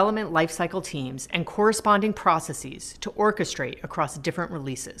software development lifecycle teams and corresponding processes to orchestrate across different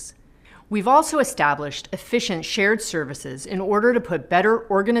releases. We've also established efficient shared services in order to put better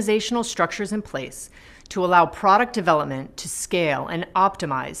organizational structures in place to allow product development to scale and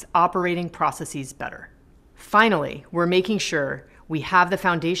optimize operating processes better. Finally, we're making sure we have the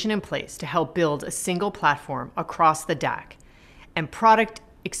foundation in place to help build a single platform across the DAC, and product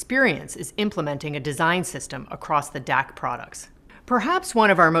experience is implementing a design system across the DAC products. Perhaps one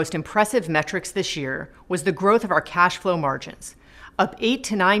of our most impressive metrics this year was the growth of our cash flow margins, up 8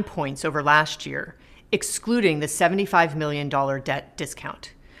 to 9 points over last year, excluding the $75 million debt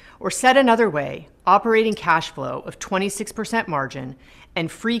discount. Or said another way, operating cash flow of 26% margin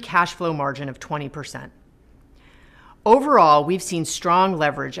and free cash flow margin of 20%. Overall, we've seen strong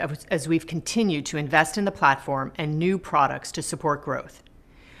leverage as we've continued to invest in the platform and new products to support growth.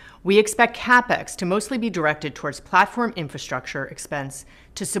 We expect CapEx to mostly be directed towards platform infrastructure expense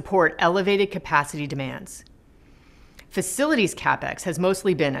to support elevated capacity demands. Facilities CapEx has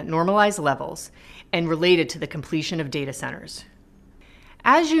mostly been at normalized levels and related to the completion of data centers.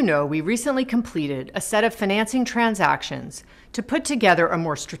 As you know, we recently completed a set of financing transactions to put together a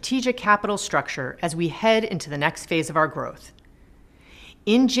more strategic capital structure as we head into the next phase of our growth.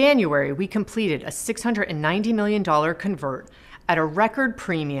 In January, we completed a $690 million convert at a record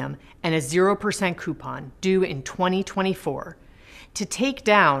premium and a 0% coupon due in 2024 to take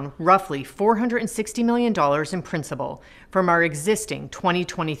down roughly $460 million in principal from our existing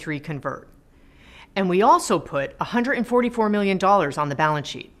 2023 convert. And we also put $144 million on the balance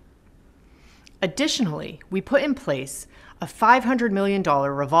sheet. Additionally, we put in place a $500 million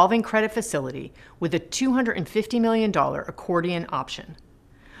revolving credit facility with a $250 million accordion option.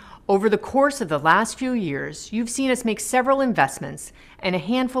 Over the course of the last few years, you've seen us make several investments and a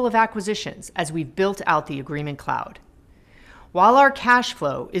handful of acquisitions as we've built out the Agreement Cloud. While our cash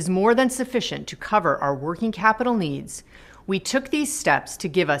flow is more than sufficient to cover our working capital needs, we took these steps to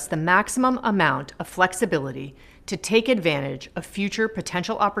give us the maximum amount of flexibility to take advantage of future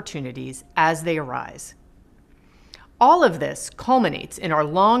potential opportunities as they arise. All of this culminates in our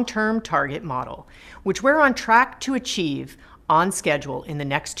long-term target model, which we're on track to achieve on schedule in the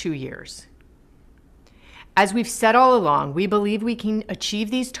next 2 years. As we've said all along, we believe we can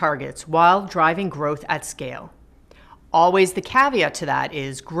achieve these targets while driving growth at scale. Always the caveat to that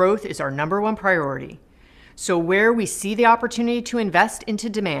is growth is our #1 priority. So where we see the opportunity to invest into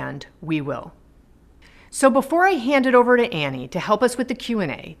demand, we will. So before I hand it over to Annie to help us with the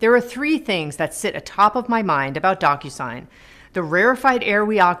Q&A, there are 3 things that sit atop of my mind about Docusign, the rarefied air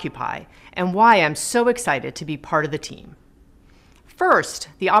we occupy, and why I'm so excited to be part of the team. First,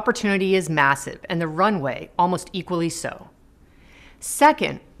 the opportunity is massive and the runway almost equally so.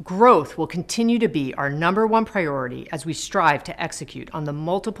 Second, growth will continue to be our #1 priority as we strive to execute on the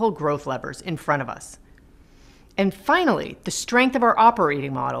multiple growth levers in front of us. And finally, the strength of our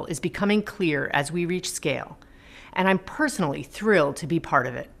operating model is becoming clear as we reach scale. and I'm personally thrilled to be part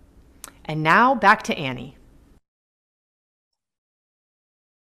of it. And now back to Annie.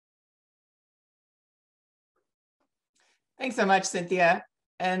 Thanks so much, Cynthia.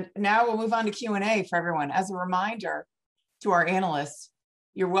 And now we'll move on to Q&A for everyone. As a reminder to our analysts,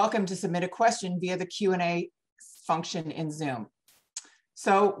 you're welcome to submit a question via the Q&A function in Zoom.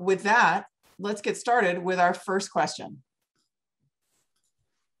 So with that, let's get started with our first question.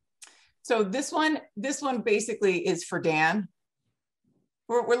 So this one basically is for Dan.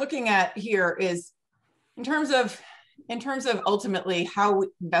 What we're looking at here is in terms of ultimately how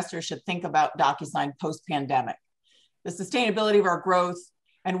investors should think about Docusign post-pandemic, the sustainability of our growth,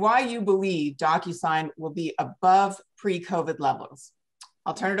 and why you believe Docusign will be above pre-COVID levels.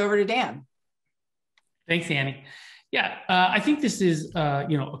 I'll turn it over to Dan. Thanks, Annie. Yeah, I think this is a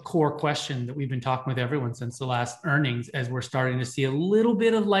core question that we've been talking with everyone since the last earnings, as we're starting to see a little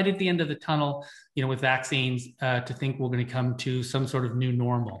bit of light at the end of the tunnel, with vaccines, to think we're going to come to some sort of new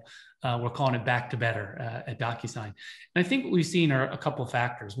normal. We're calling it back to better at Docusign. And I think what we've seen are a couple of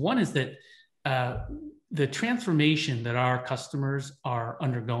factors. One is that the transformation that our customers are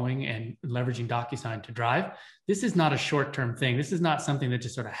undergoing and leveraging Docusign to drive, this is not a short-term thing. This is not something that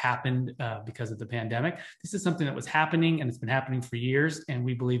just sort of happened because of the pandemic. This is something that was happening, and it's been happening for years, and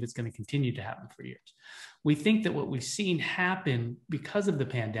we believe it's going to continue to happen for years. We think that what we've seen happen because of the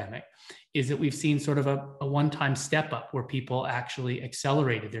pandemic is that we've seen sort of a one-time step up where people actually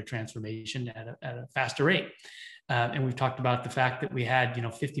accelerated their transformation at a faster rate. And we've talked about the fact that we had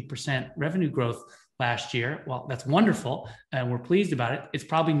 50% revenue growth last year. Well, that's wonderful, and we're pleased about it. It's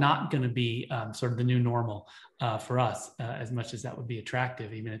probably not going to be sort of the new normal for us, as much as that would be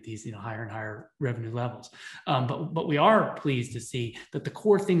attractive, even at these higher and higher revenue levels. But we are pleased to see that the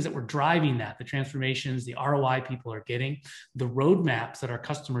core things that were driving that, the transformations, the ROI people are getting, the roadmaps that our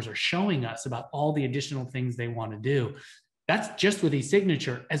customers are showing us about all the additional things they want to do. That's just with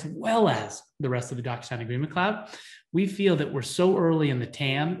eSignature, as well as the rest of the Docusign Agreement Cloud. We feel that we're so early in the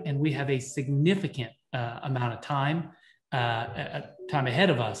TAM, and we have a significant amount of time ahead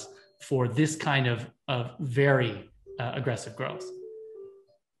of us for this kind of very aggressive growth.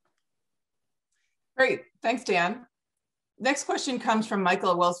 Great, thanks, Dan. Next question comes from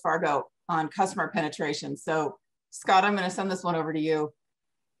Michael at Wells Fargo on customer penetration. So Scott, I'm going to send this one over to you.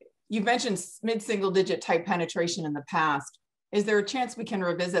 You've mentioned mid-single digit type penetration in the past. Is there a chance we can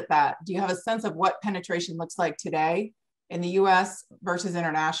revisit that? Do you have a sense of what penetration looks like today in the US versus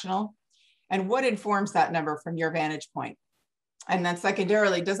international? And what informs that number from your vantage point? And then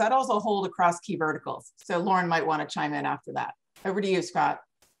secondarily, does that also hold across key verticals? So Lauren might want to chime in after that. Over to you, Scott.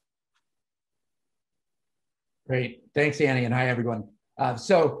 Great, thanks, Annie, and hi, everyone.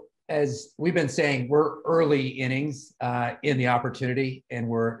 So as we've been saying, we're early innings in the opportunity, and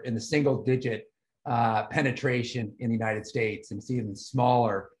we're in the single digit penetration in the United States, and it's even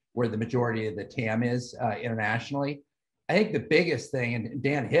smaller where the majority of the TAM is internationally. I think the biggest thing, and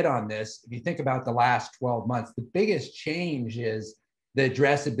Dan hit on this, if you think about the last 12 months, the biggest change is the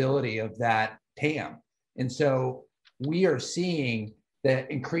addressability of that TAM. And so we are seeing the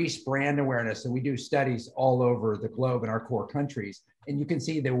increased brand awareness, and we do studies all over the globe in our core countries. And you can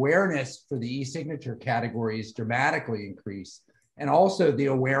see the awareness for the e-signature categories dramatically increase. And also the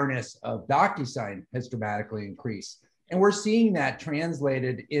awareness of Docusign has dramatically increased. And we're seeing that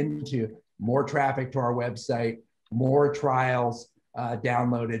translated into more traffic to our website, more trials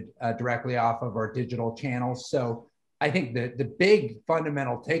downloaded directly off of our digital channels. So I think the big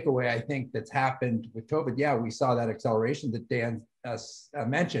fundamental takeaway, I think, that's happened with COVID, yeah, we saw that acceleration that Dan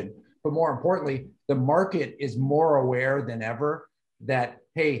mentioned, but more importantly, the market is more aware than ever that,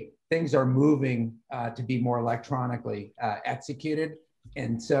 hey, things are moving to be more electronically executed.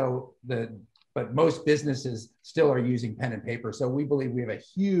 And so but most businesses still are using pen and paper. So we believe we have a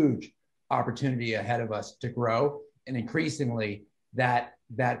huge opportunity ahead of us to grow. And increasingly that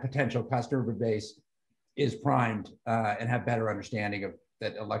potential customer base is primed and have better understanding of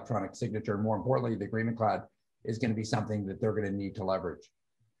that electronic signature. More importantly, the Agreement Cloud is going to be something that they're going to need to leverage.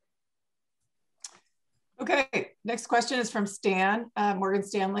 Okay, next question is from Stan, Morgan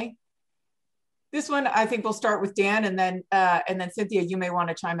Stanley. This one, I think we'll start with Dan, and then Cynthia, you may want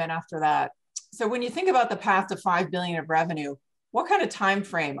to chime in after that. So when you think about the path to $5 billion of revenue, what kind of time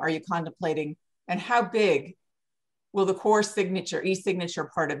frame are you contemplating, and how big will the core signature, e-signature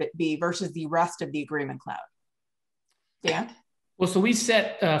part of it be versus the rest of the Agreement Cloud? Dan? Well, so we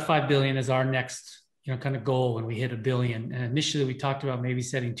set 5 billion as our next kind of goal when we hit $1 billion. And initially we talked about maybe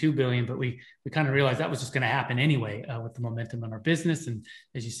setting 2 billion, but we kind of realized that was just going to happen anyway with the momentum in our business. And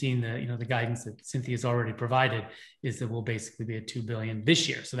as you've seen, the guidance that Cynthia's already provided is that we'll basically be at 2 billion this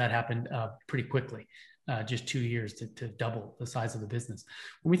year. So that happened pretty quickly. just 2 years to double the size of the business.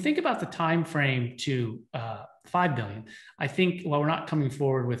 When we think about the time frame to 5 billion, I think while we're not coming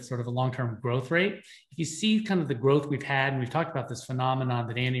forward with sort of a long-term growth rate, if you see kind of the growth we've had, and we've talked about this phenomenon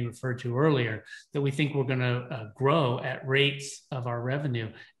that Andy referred to earlier, that we think we're going to grow at rates of our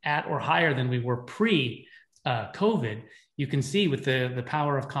revenue at or higher than we were pre-COVID, you can see with the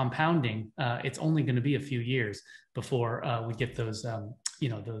power of compounding, it's only going to be a few years before we get those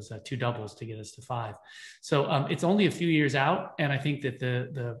those two doubles to get us to 5. So it's only a few years out. And I think that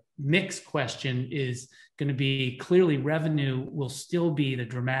the mix question is going to be clearly revenue will still be the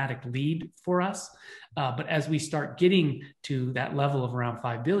dramatic lead for us. But as we start getting to that level of around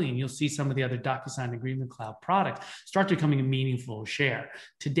 5 billion, you'll see some of the other Docusign Agreement Cloud products start becoming a meaningful share.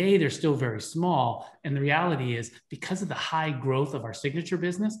 Today, they're still very small. And the reality is, because of the high growth of our signature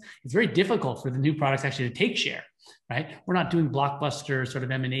business, it's very difficult for the new products actually to take share. Right? We're not doing blockbuster sort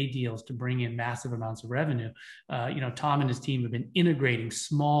of M&A deals to bring in massive amounts of revenue. Tom and his team have been integrating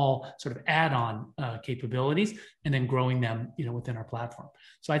small sort of add-on capabilities and then growing them, within our platform.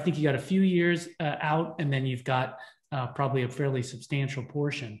 So I think you got a few years out, and then you've got probably a fairly substantial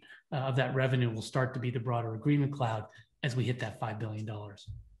portion of that revenue will start to be the broader Agreement Cloud as we hit that $5 billion.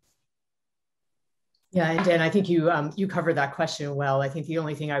 Yeah, and Dan, I think you covered that question well. I think the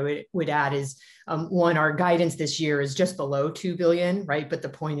only thing I would add is, one, our guidance this year is just below 2 billion, right? But the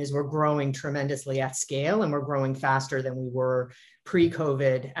point is we're growing tremendously at scale, and we're growing faster than we were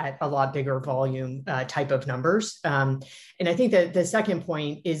pre-COVID at a lot bigger volume type of numbers. And I think that the second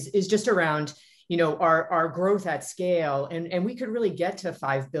point is just around, our growth at scale, and we could really get to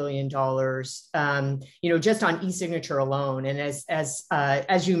 $5 billion, just on e-signature alone. And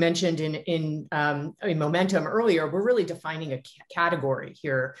as you mentioned in Momentum earlier, we're really defining a category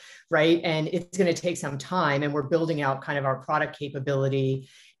here, right? And it's going to take some time, and we're building out kind of our product capability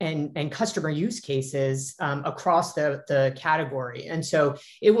and customer use cases across the category. And so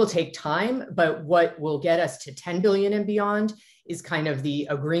it will take time, but what will get us to 10 billion and beyond is kind of the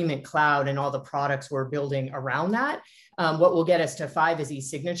Agreement Cloud and all the products we're building around that. What will get us to 5 is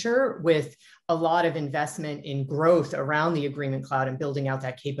e-signature, with a lot of investment in growth around the Agreement Cloud and building out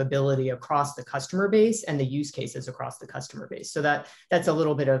that capability across the customer base and the use cases across the customer base. So that's a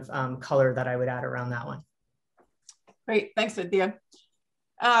little bit of color that I would add around that one. Great, thanks, Cynthia.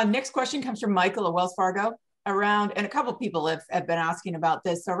 Next question comes from Michael at Wells Fargo and a couple of people have been asking about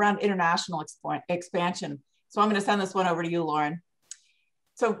this, around international expansion. So I'm going to send this one over to you, Lauren.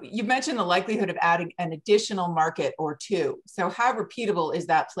 So you mentioned the likelihood of adding an additional market or two. So how repeatable is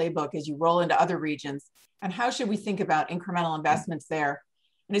that playbook as you roll into other regions? And how should we think about incremental investments there?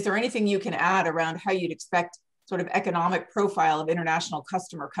 And is there anything you can add around how you'd expect sort of economic profile of international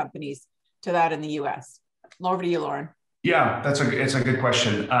customer companies to that in the US? Over to you, Lauren. Yeah, it's a good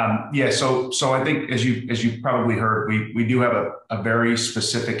question. So I think as you probably heard, we do have a very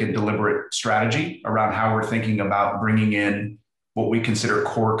specific and deliberate strategy around how we're thinking about bringing in what we consider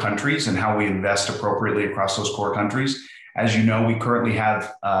core countries and how we invest appropriately across those core countries. As you know, we currently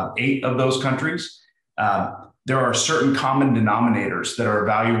have 8 of those countries. There are certain common denominators that are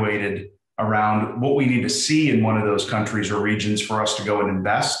evaluated around what we need to see in one of those countries or regions for us to go and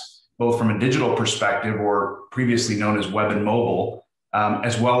invest, both from a digital perspective, or previously known as web and mobile,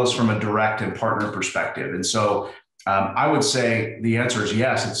 as well as from a direct and partner perspective. And so I would say the answer is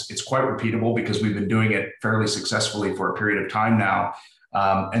yes, it's quite repeatable because we've been doing it fairly successfully for a period of time now.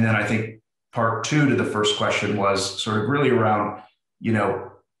 And then I think part 2 to the first question was sort of really around,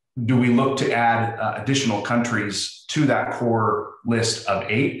 do we look to add additional countries to that core list of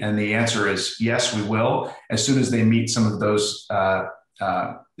 8? And the answer is yes, we will, as soon as they meet some of those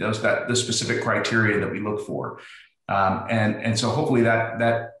the specific criteria that we look for. And so hopefully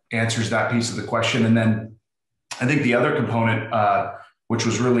that answers that piece of the question. And then I think the other component, which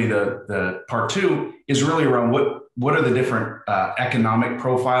was really the part 2, is really around what are the different economic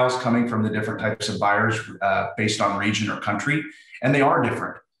profiles coming from the different types of buyers based on region or country. And they are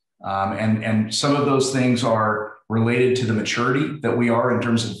different. And some of those things are related to the maturity that we are in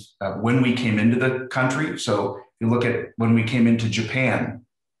terms of when we came into the country. So if you look at when we came into Japan,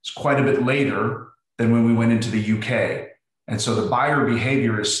 it's quite a bit later than when we went into the UK. And so the buyer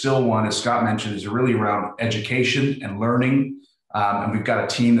behavior is still one, as Scott mentioned, is really around education and learning. And we've got a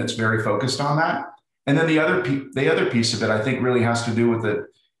team that's very focused on that. And then the other piece of it, I think, really has to do with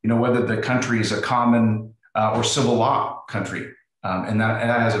whether the country is a common or civil law country. And that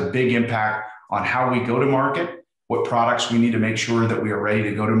has a big impact on how we go to market, what products we need to make sure that we are ready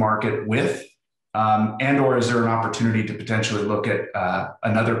to go to market with, or is there an opportunity to potentially look at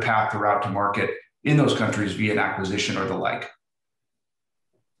another path or route to market in those countries via an acquisition or the like.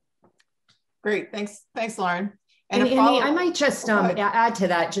 Great. Thanks, Lauren. And Andy, I might just add to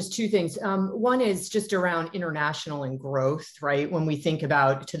that just two things. One is just around international and growth, right? When we think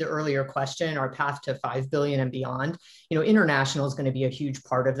about, to the earlier question, our path to 5 billion and beyond, international is going to be a huge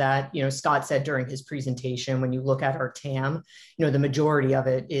part of that. Scott said during his presentation, when you look at our TAM, the majority of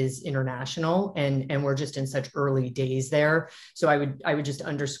it is international, and we're just in such early days there. So I would just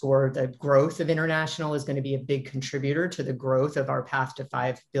underscore the growth of international is going to be a big contributor to the growth of our path to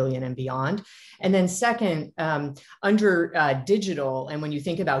 5 billion and beyond. And then second, under digital, and when you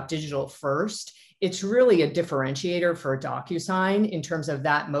think about digital first, it's really a differentiator for Docusign in terms of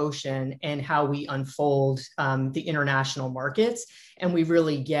that motion and how we unfold the international markets. And we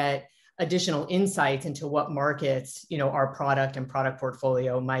really get additional insights into what markets, our product and product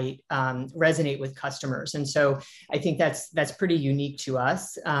portfolio might resonate with customers. And so I think that's pretty unique to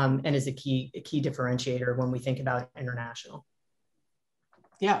us and is a key differentiator when we think about international.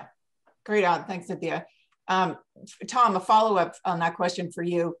 Yeah, great on. Thanks, Cynthia. Tom, a follow-up on that question for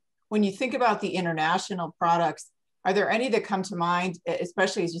you. When you think about the international products, are there any that come to mind,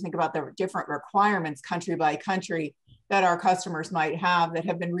 especially as you think about the different requirements country by country that our customers might have that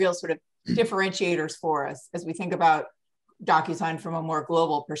have been real sort of differentiators for us as we think about Docusign from a more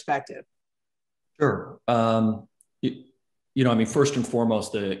global perspective? Sure. First and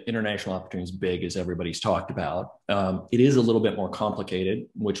foremost, the international opportunity is big, as everybody's talked about. It is a little bit more complicated,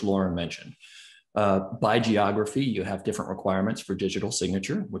 which Lauren mentioned. By geography, you have different requirements for digital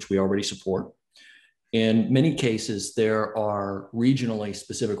signature, which we already support. In many cases, there are regionally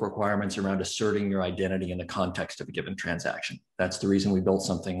specific requirements around asserting your identity in the context of a given transaction. That's the reason we built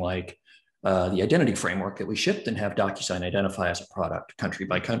something like the identity framework that we shipped and have Docusign identify as a product. Country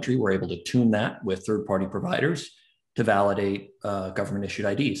by country, we're able to tune that with third-party providers to validate government-issued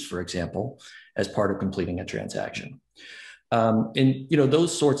IDs, for example, as part of completing a transaction.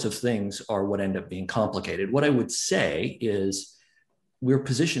 Those sorts of things are what end up being complicated. What I would say is we're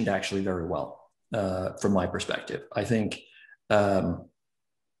positioned actually very well from my perspective. I think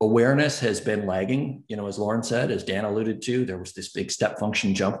awareness has been lagging, as Lauren said, as Dan alluded to, there was this big step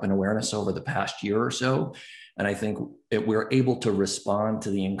function jump in awareness over the past year or so. And I think we're able to respond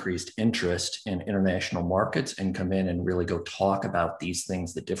to the increased interest in international markets and come in and really go talk about these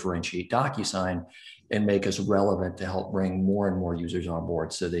things that differentiate Docusign and make us relevant to help bring more and more users on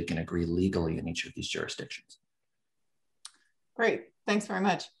board so they can agree legally in each of these jurisdictions. Great, thanks very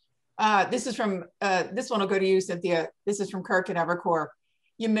much. This one will go to you, Cynthia. This is from Kirk at Evercore.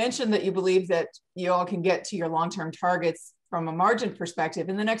 You mentioned that you believe that you all can get to your long-term targets from a margin perspective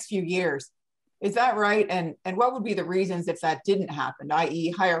in the next few years. Is that right? And what would be the reasons if that didn't happen,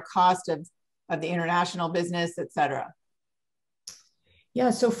 i.e. higher cost of the international business, et cetera? Yeah,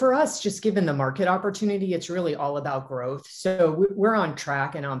 so for us, just given the market opportunity, it's really all about growth. So we're on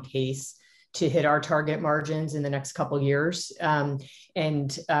track and on pace to hit our target margins in the next couple of years.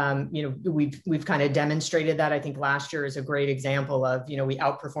 We've kind of demonstrated that. I think last year is a great example of, we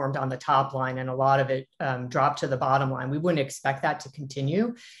outperformed on the top line and a lot of it dropped to the bottom line. We wouldn't expect that to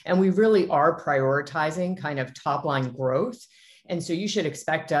continue. And we really are prioritizing kind of top line growth. And so you should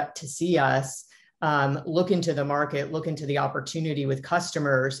expect to see us look into the market, look into the opportunity with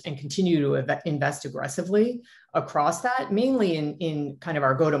customers and continue to invest aggressively across that, mainly in kind of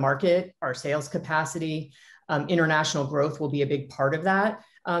our go-to-market, our sales capacity. International growth will be a big part of that.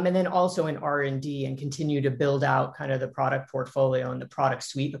 And then also in R&D and continue to build out kind of the product portfolio and the product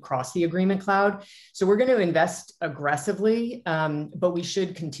suite across the Agreement Cloud. So we're going to invest aggressively, but we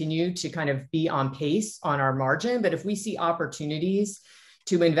should continue to kind of be on pace on our margin. But if we see opportunities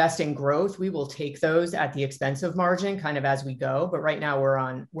to invest in growth, we will take those at the expense of margin kind of as we go. But right now we're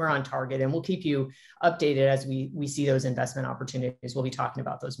on target and we'll keep you updated as we see those investment opportunities. We'll be talking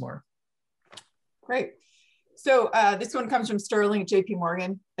about those more. Great. So this one comes from Sterling at JP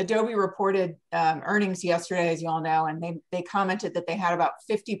Morgan. Adobe reported earnings yesterday, as you all know, and they commented that they had about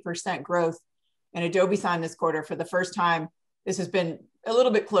 50% growth in Adobe Sign this quarter for the first time. This has been a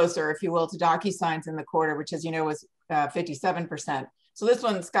little bit closer, if you will, to Docusign's in the quarter, which, as you know, was 57%. So this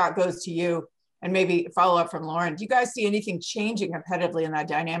one, Scott, goes to you and maybe follow up from Lauren. Do you guys see anything changing competitively in that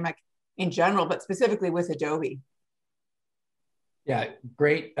dynamic in general, but specifically with Adobe? Yeah,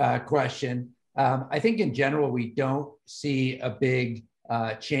 great question. I think in general, we don't see a big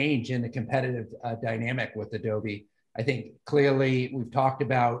change in the competitive dynamic with Adobe. I think clearly we've talked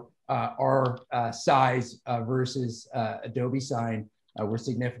about our size versus Adobe Sign. We're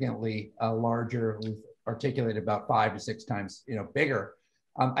significantly larger. We've articulated about 5 to 6 times, bigger.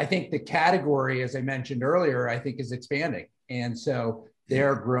 I think the category, as I mentioned earlier, I think is expanding. And so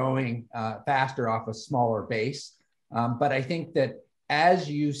they're growing faster off a smaller base. But I think that as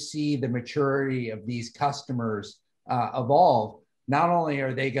you see the maturity of these customers evolve, not only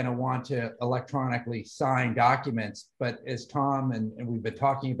are they going to want to electronically sign documents, but as Tom and we've been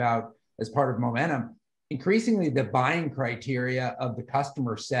talking about as part of Momentum, increasingly the buying criteria of the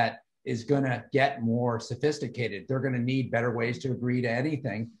customer set is going to get more sophisticated. They're going to need better ways to agree to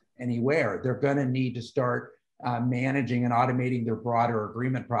anything, anywhere. They're going to need to start managing and automating their broader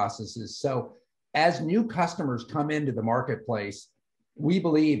agreement processes. So as new customers come into the marketplace, we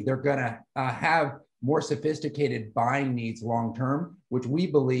believe they're going to have more sophisticated buying needs long term, which we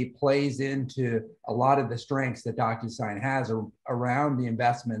believe plays into a lot of the strengths that Docusign has around the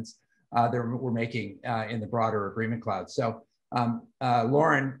investments that we're making in the broader agreement cloud. So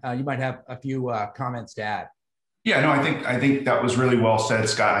Lauren, you might have a few comments to add. Yeah, no, I think that was really well said,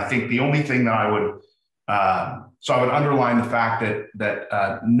 Scott. I think the only thing that I would so I would underline the fact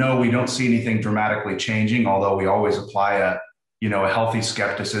that no, we don't see anything dramatically changing, although we always apply a healthy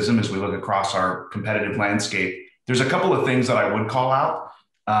skepticism as we look across our competitive landscape. There's a couple of things that I would call out,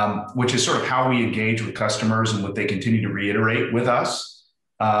 which is sort of how we engage with customers and what they continue to reiterate with us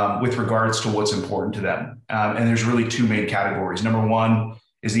with regards to what's important to them. And there's really two main categories. Number one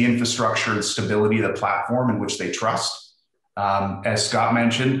is the infrastructure and stability of the platform in which they trust. As Scott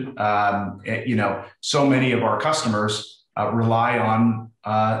mentioned, so many of our customers rely on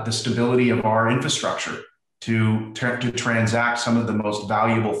the stability of our infrastructure to transact some of the most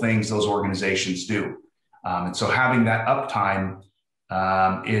valuable things those organizations do. And so having that uptime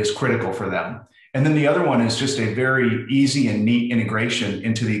is critical for them. And then the other one is just a very easy and neat integration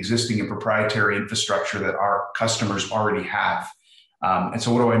into the existing and proprietary infrastructure that our customers already have. And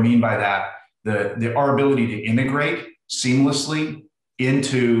so what do I mean by that? Our ability to integrate seamlessly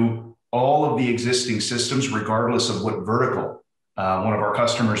into all of the existing systems, regardless of what vertical one of our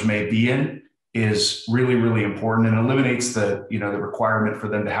customers may be in, is really, really important, and eliminates the requirement for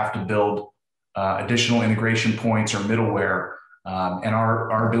them to have to build additional integration points or middleware. And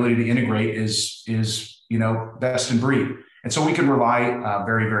our ability to integrate is best in breed. And so we can rely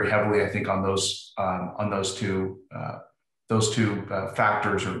very, very heavily, I think, on those two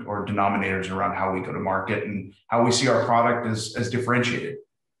factors or denominators around how we go to market and how we see our product as differentiated.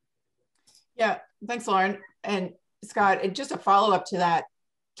 Yeah, thanks, Lauren. And Scott, and just a follow-up to that,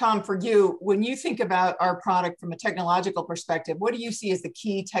 Tom, for you, when you think about our product from a technological perspective, what do you see as the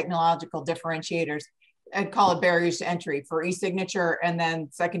key technological differentiators? I'd call it barriers to entry for e-signature, and then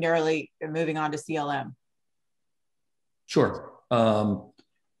secondarily moving on to CLM. Sure.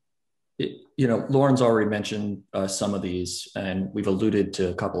 Lauren's already mentioned some of these, and we've alluded to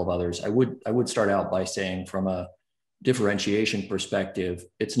a couple of others. I would start out by saying, from a differentiation perspective,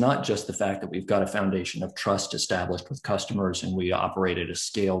 it's not just the fact that we've got a foundation of trust established with customers and we operate at a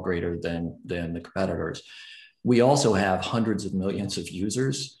scale greater than the competitors. We also have hundreds of millions of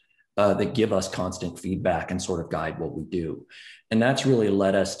users that give us constant feedback and sort of guide what we do. And that's really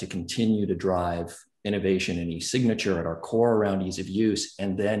led us to continue to drive innovation in e-signature at our core around ease of use,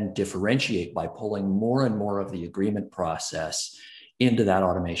 and then differentiate by pulling more and more of the agreement process into that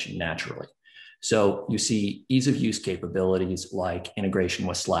automation naturally. So you see ease of use capabilities like integration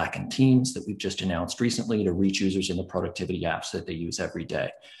with Slack and Teams that we've just announced recently to reach users in the productivity apps that they use every day.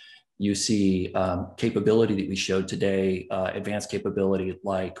 You see capability that we showed today, advanced capability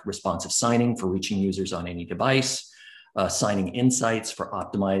like responsive signing for reaching users on any device, signing insights for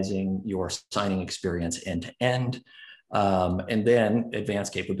optimizing your signing experience end to end, and then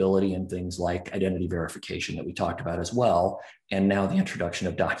advanced capability in things like identity verification that we talked about as well, and now the introduction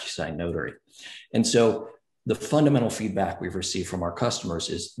of Docusign Notary. And so the fundamental feedback we've received from our customers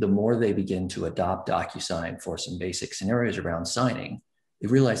is the more they begin to adopt Docusign for some basic scenarios around signing, they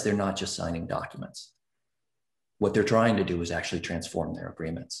realize they're not just signing documents. What they're trying to do is actually transform their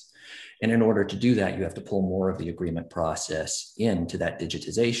agreements. And in order to do that, you have to pull more of the agreement process into that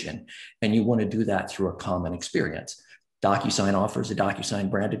digitization. And you want to do that through a common experience. Docusign offers a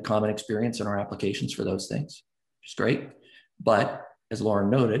Docusign branded common experience in our applications for those things, which is great. But as Lauren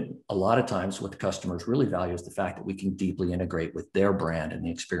noted, a lot of times what the customers really value is the fact that we can deeply integrate with their brand and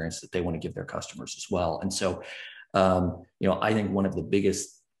the experience that they want to give their customers as well. And so, I think one of the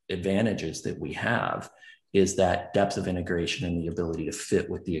biggest advantages that we have is that depth of integration and the ability to fit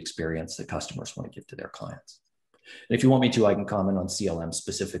with the experience that customers want to give to their clients. And if you want me to, I can comment on CLM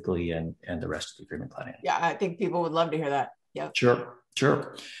specifically and the rest of the agreement cloud. Yeah, I think people would love to hear that. Yeah. Sure.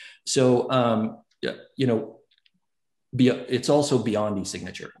 So, it's also beyond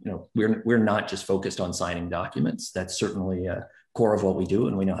e-signature. We're not just focused on signing documents. That's certainly a core of what we do,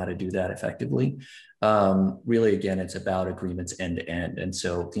 and we know how to do that effectively. Really, again, it's about agreements end to end. And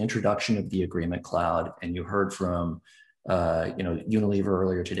so the introduction of the agreement cloud, and you heard from Unilever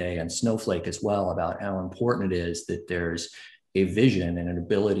earlier today and Snowflake as well, about how important it is that there's a vision and an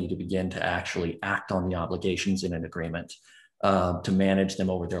ability to begin to actually act on the obligations in an agreement, to manage them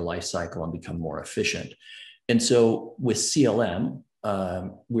over their life cycle and become more efficient. And so with CLM,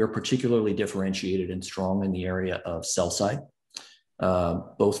 we're particularly differentiated and strong in the area of sell side,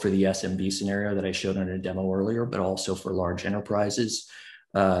 both for the SMB scenario that I showed on a demo earlier, but also for large enterprises.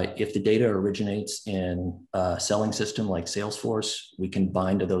 If the data originates in a selling system like Salesforce, we can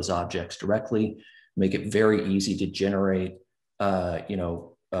bind to those objects directly, make it very easy to generate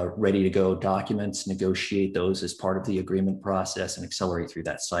ready to go documents, negotiate those as part of the agreement process, and accelerate through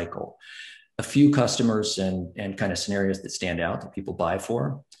that cycle. A few customers and kind of scenarios that stand out that people buy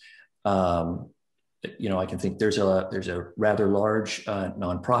for. I can think there's a rather large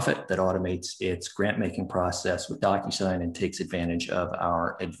nonprofit that automates its grant making process with Docusign and takes advantage of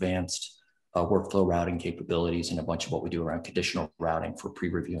our advanced workflow routing capabilities and a bunch of what we do around conditional routing for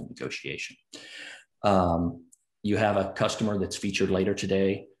pre-review and negotiation. You have a customer that's featured later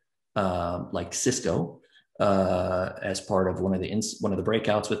today, like Cisco, as part of one of the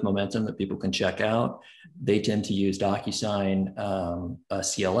breakouts with Momentum that people can check out. They tend to use Docusign,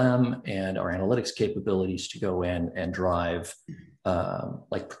 CLM, and our analytics capabilities to go in and drive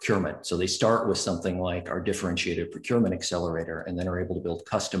like procurement. So they start with something like our differentiated procurement accelerator, and then are able to build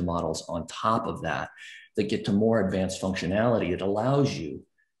custom models on top of that get to more advanced functionality. It allows you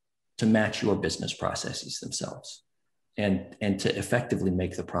to match your business processes themselves and to effectively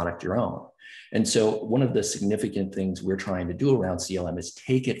make the product your own. And so one of the significant things we're trying to do around CLM is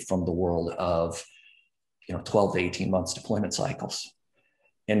take it from the world of 12 to 18 months deployment cycles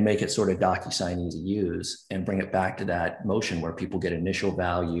and make it sort of Docusign easy to use, and bring it back to that motion where people get initial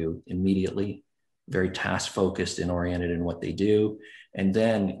value immediately, very task focused and oriented in what they do. And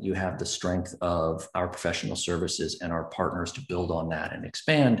then you have the strength of our professional services and our partners to build on that and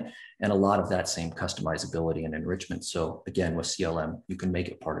expand, and a lot of that same customizability and enrichment. So again, with CLM, you can make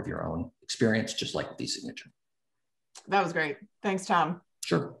it part of your own experience, just like with eSignature. That was great. Thanks, Tom.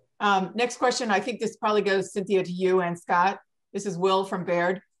 Sure. Next question. I think this probably goes, Cynthia, to you and Scott. This is Will from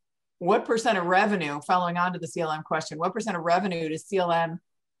Baird. What % of revenue, following on to the CLM question, what % of revenue does CLM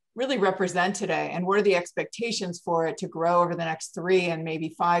really represent today? And what are the expectations for it to grow over the next 3 and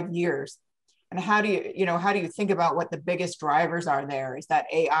maybe 5 years? And how do you think about what the biggest drivers are there? Is that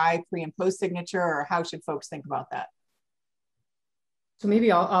AI pre and post signature, or how should folks think about that? So maybe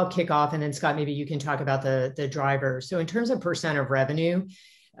I'll kick off, and then Scott, maybe you can talk about the drivers. So in terms of % of revenue,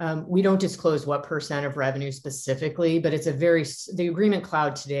 we don't disclose what % of revenue specifically, but the Agreement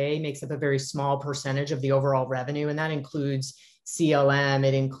Cloud today makes up a very small percentage of the overall revenue, and that includes CLM,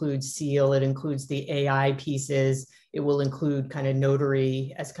 it includes Seal, it includes the AI pieces. It will include kind of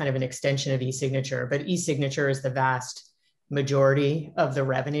Notary as kind of an extension of eSignature, but eSignature is the vast majority of the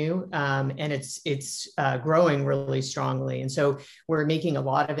revenue, and it's growing really strongly. And so we're making a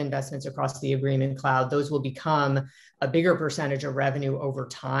lot of investments across the Agreement Cloud. Those will become a bigger percentage of revenue over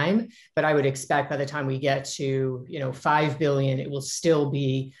time, but I would expect by the time we get to 5 billion, it will still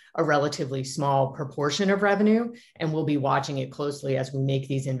be a relatively small proportion of revenue, and we'll be watching it closely as we make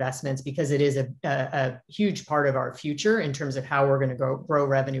these investments, because it is a huge part of our future in terms of how we're going to grow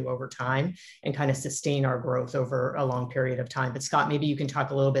revenue over time and kind of sustain our growth over a long period of time. But Scott, maybe you can talk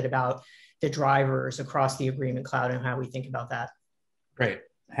a little bit about the drivers across the Agreement Cloud and how we think about that. Great,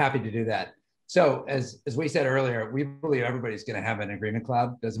 happy to do that. So as we said earlier, we believe everybody's going to have an Agreement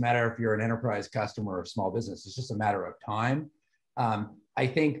Cloud. Doesn't matter if you're an enterprise customer or small business. It's just a matter of time. I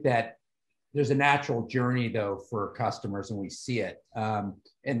think that there's a natural journey, though, for customers, and we see it. And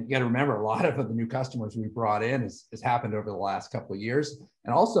you got to remember, a lot of the new customers we brought in has happened over the last couple of years.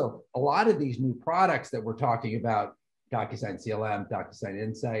 And also, a lot of these new products that we're talking about, Docusign CLM, Docusign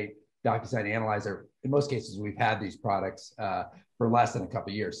Insight, Docusign Analyzer, in most cases, we've had these products for less than a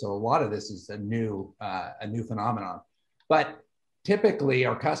couple of years. So a lot of this is a new phenomenon. But typically,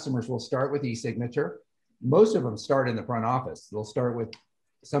 our customers will start with eSignature. Most of them start in the front office. They'll start with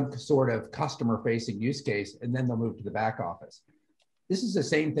some sort of customer-facing use case, and then they'll move to the back office. This is the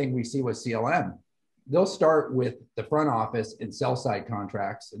same thing we see with CLM. They'll start with the front office in sell-side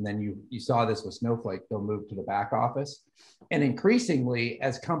contracts, and then you saw this with Snowflake, they'll move to the back office. And increasingly,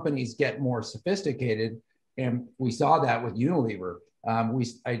 as companies get more sophisticated, and we saw that with Unilever. I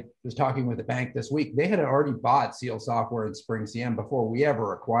was talking with a bank this week. They had already bought Seal Software and Spring CM before we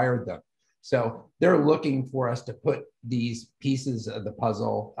ever acquired them. So they're looking for us to put these pieces of the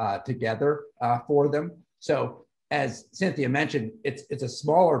puzzle together for them. So as Cynthia mentioned, it's a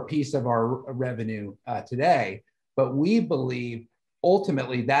smaller piece of our revenue today, but we believe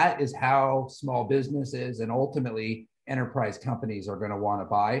ultimately that is how small businesses and ultimately enterprise companies are going to want to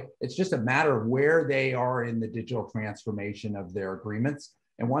buy. It's just a matter of where they are in the digital transformation of their agreements.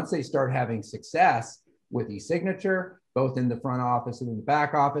 And once they start having success with e-signature, both in the front office and in the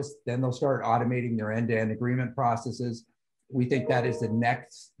back office, then they'll start automating their end-to-end agreement processes. We think that is the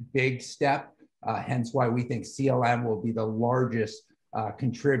next big step, hence why we think CLM will be the largest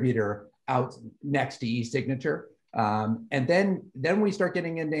contributor out next to e-signature. And then we start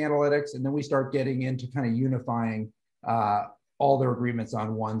getting into analytics, and then we start getting into kind of unifying all their agreements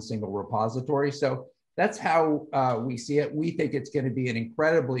on one single repository. So that's how we see it. We think it's going to be an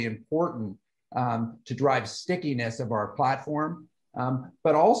incredibly important to drive stickiness of our platform.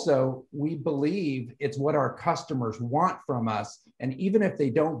 But also, we believe it's what our customers want from us. And even if they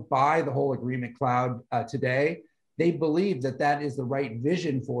don't buy the whole Agreement Cloud today, they believe that that is the right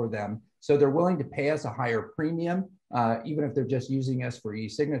vision for them. So they're willing to pay us a higher premium, even if they're just using us for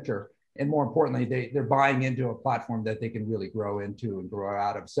e-signature. And more importantly, they're buying into a platform that they can really grow into and grow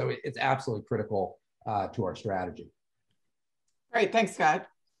out of. So it's absolutely critical to our strategy. Great, thanks, Scott.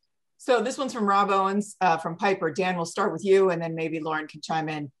 So this one's from Rob Owens from Piper. Dan, we'll start with you, and then maybe Lauren can chime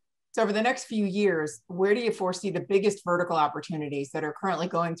in. So over the next few years, where do you foresee the biggest vertical opportunities that are currently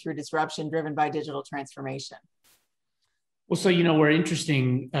going through disruption driven by digital transformation? Well, so, we're an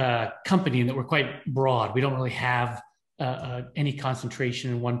interesting company in that we're quite broad. We don't really have any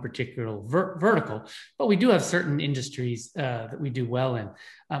concentration in one particular vertical, but we do have certain industries that we do well in.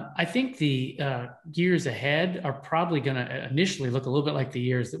 I think the years ahead are probably going to initially look a little bit like the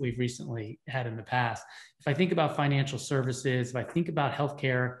years that we've recently had in the past. If I think about financial services, if I think about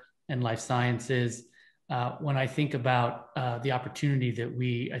healthcare and life sciences, when I think about the opportunity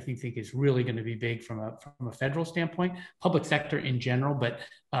that I think is really going to be big from a federal standpoint, public sector in general, but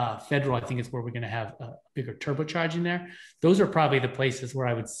federal, I think is where we're going to have a bigger turbocharging there. Those are probably the places where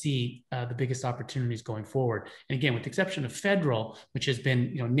I would see the biggest opportunities going forward. And again, with the exception of federal, which has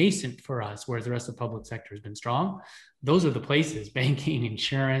been nascent for us, whereas the rest of the public sector has been strong, those are the places, banking,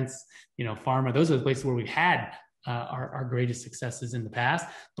 insurance, pharma, those are the places where we've had our greatest successes in the past,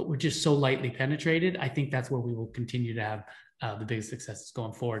 but we're just so lightly penetrated. I think that's where we will continue to have the biggest successes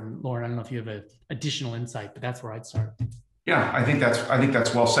going forward. And Lauren, I don't know if you have an additional insight, but that's where I'd start. Yeah, I think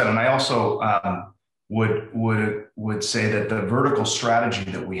that's well said. And I also would say that the vertical strategy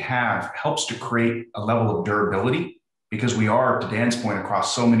that we have helps to create a level of durability, because we are, to Dan's point,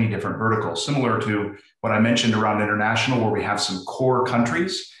 across so many different verticals, similar to what I mentioned around international, where we have some core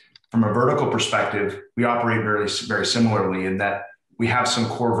countries. From a vertical perspective, we operate very, very similarly in that we have some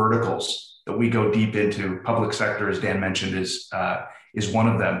core verticals that we go deep into. Public sector, as Dan mentioned, is one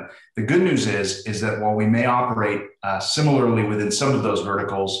of them. The good news is that while we may operate similarly within some of those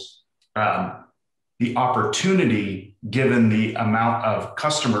verticals, the opportunity, given the amount of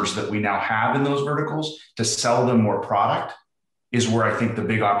customers that we now have in those verticals, to sell them more product is where I think the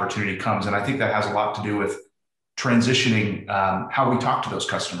big opportunity comes. And I think that has a lot to do with transitioning how we talk to those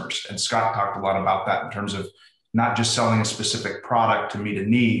customers. And Scott talked a lot about that in terms of not just selling a specific product to meet a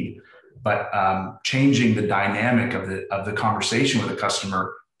need, but changing the dynamic of the conversation with the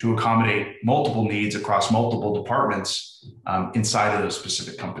customer to accommodate multiple needs across multiple departments inside of those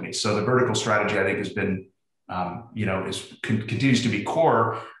specific companies. So the vertical strategy, I think, has been, continues to be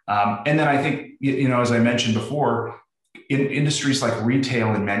core. And then I think, as I mentioned before, in industries like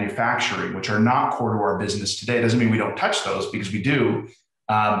retail and manufacturing, which are not core to our business today, doesn't mean we don't touch those, because we do.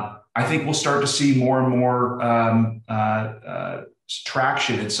 I think we'll start to see more and more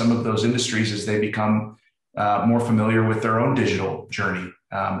traction in some of those industries as they become more familiar with their own digital journey,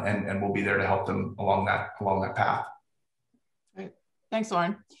 and we'll be there to help them along that path. Great. Thanks,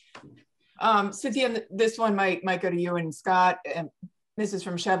 Lauren. Cynthia, this one might go to you and Scott. This is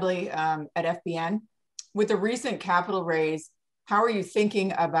from Shebley at FBN. With the recent capital raise, how are you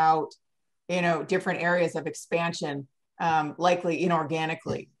thinking about, different areas of expansion, likely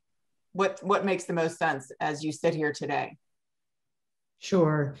inorganically? What makes the most sense as you sit here today?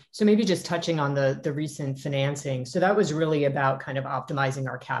 Sure. So maybe just touching on the recent financing. So that was really about kind of optimizing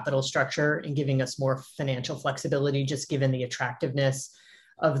our capital structure and giving us more financial flexibility, just given the attractiveness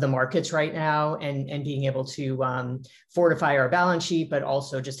of the markets right now, and being able to fortify our balance sheet, but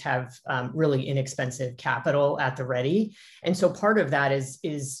also just have really inexpensive capital at the ready. And so part of that is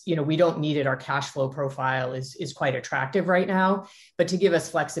we don't need it. Our cash flow profile is quite attractive right now, but to give us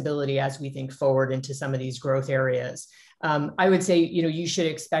flexibility as we think forward into some of these growth areas. I would say, you should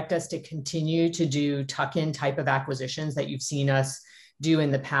expect us to continue to do tuck-in type of acquisitions that you've seen us do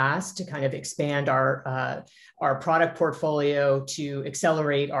in the past to kind of expand our product portfolio, to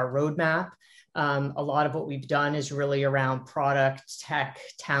accelerate our roadmap. A lot of what we've done is really around product, tech,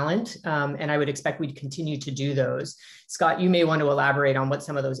 talent, and I would expect we'd continue to do those. Scott, you may want to elaborate on what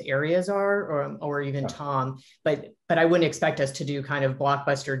some of those areas are, or even Tom, but I wouldn't expect us to do kind of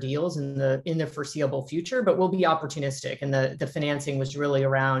blockbuster deals in the foreseeable future, but we'll be opportunistic. And the financing was really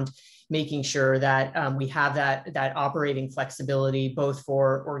around making sure that we have that operating flexibility, both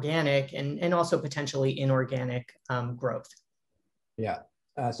for organic and also potentially inorganic growth. Yeah.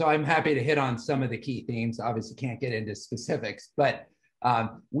 So I'm happy to hit on some of the key themes. Obviously can't get into specifics, but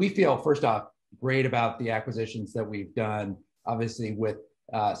we feel, first off, great about the acquisitions that we've done, obviously with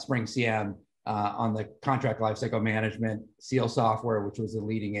Spring CM on the contract lifecycle management, Seal Software, which was a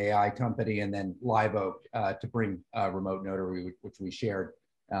leading AI company, and then Live Oak to bring remote notary, which we shared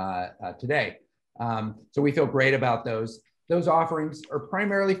today. So we feel great about those. Those offerings are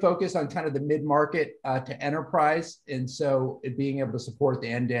primarily focused on kind of the mid-market to enterprise. And so being able to support the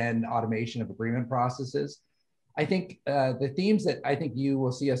end-to-end automation of agreement processes. I think the themes that I think you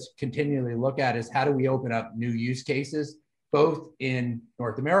will see us continually look at is how do we open up new use cases, both in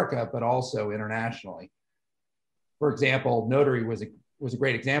North America, but also internationally. For example, notary was a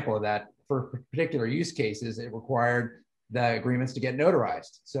great example of that. For particular use cases, it required the agreements to get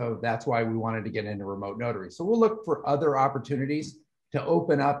notarized. So that's why we wanted to get into remote notary. So we'll look for other opportunities to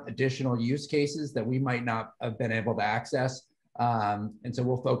open up additional use cases that we might not have been able to access. And so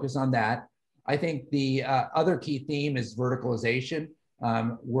we'll focus on that. I think the other key theme is verticalization.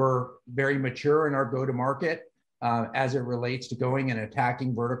 We're very mature in our go-to-market as it relates to going and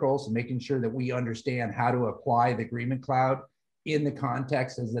attacking verticals and making sure that we understand how to apply the Agreement Cloud in the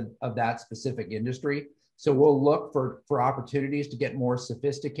context of that specific industry. So we'll look for opportunities to get more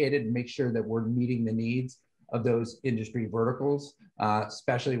sophisticated and make sure that we're meeting the needs of those industry verticals,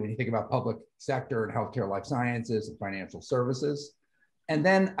 especially when you think about public sector and healthcare, life sciences, and financial services. And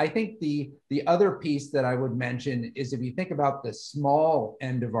then I think the other piece that I would mention is if you think about the small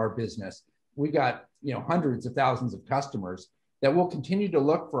end of our business, we got hundreds of thousands of customers that will continue to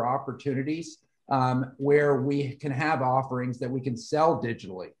look for opportunities where we can have offerings that we can sell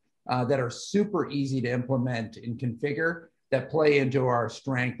digitally. That are super easy to implement and configure that play into our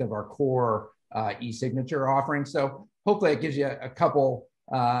strength of our core e-signature offering. So hopefully it gives you a couple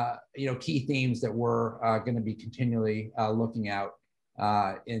key themes that we're going to be continually looking out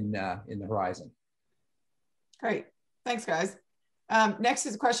in the horizon. Great. Thanks, guys. Next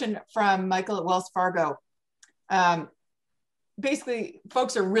is a question from Michael at Wells Fargo. Basically,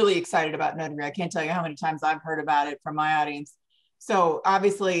 folks are really excited about Notary. I can't tell you how many times I've heard about it from my audience. So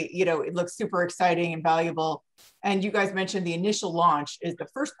obviously, it looks super exciting and valuable. And you guys mentioned the initial launch is the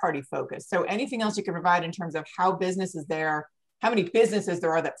first party focus. So anything else you can provide in terms of how businesses there, how many businesses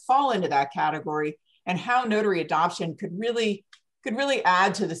there are that fall into that category, and how notary adoption could really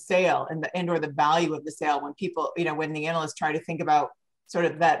add to the sale and or the value of the sale when people, when the analysts try to think about sort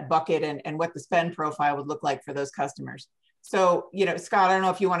of that bucket and what the spend profile would look like for those customers. So, Scott, I don't know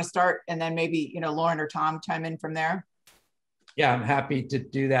if you want to start and then maybe, Lauren or Tom chime in from there. Yeah, I'm happy to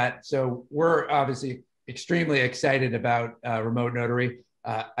do that. So we're obviously extremely excited about remote notary.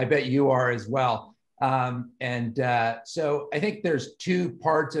 I bet you are as well. So I think there's two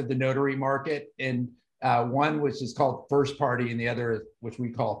parts of the notary market, and one which is called first party and the other which we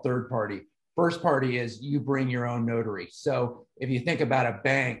call third party. First party is you bring your own notary. So if you think about a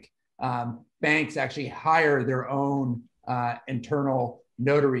bank, banks actually hire their own internal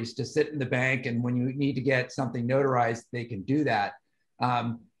notaries to sit in the bank, and when you need to get something notarized, they can do that.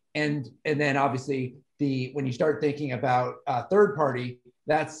 And then obviously when you start thinking about third party,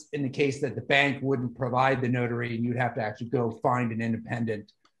 that's in the case that the bank wouldn't provide the notary, and you'd have to actually go find an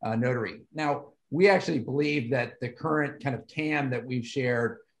independent notary. Now, we actually believe that the current kind of TAM that we've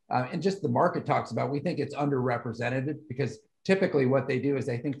shared and just the market talks about, we think it's underrepresented because typically what they do is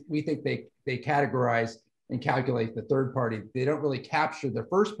we think they categorize and calculate the third party. They don't really capture the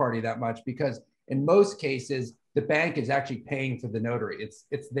first party that much because in most cases, the bank is actually paying for the notary.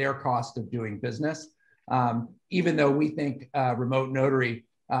 It's their cost of doing business. Even though we think remote notary,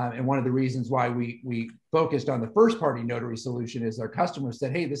 and one of the reasons why we focused on the first party notary solution is our customers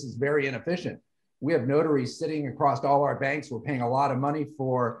said, hey, this is very inefficient. We have notaries sitting across all our banks. We're paying a lot of money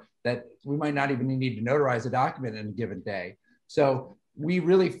for that. We might not even need to notarize a document in a given day. So we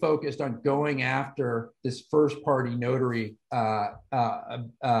really focused on going after this first party notary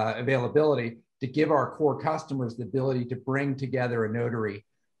availability to give our core customers the ability to bring together a notary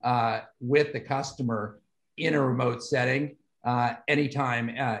with the customer in a remote setting, anytime,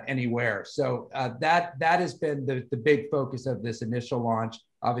 anywhere. So that has been the big focus of this initial launch.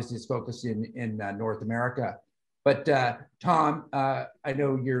 Obviously, it's focused in North America. But Tom, I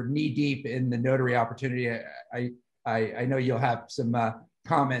know you're knee deep in the notary opportunity. I know you'll have some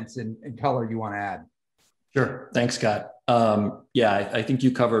comments and color you want to add. Sure. Thanks, Scott. Yeah, I think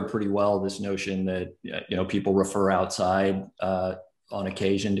you covered pretty well this notion that people refer outside on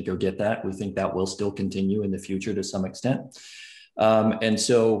occasion to go get that. We think that will still continue in the future to some extent. And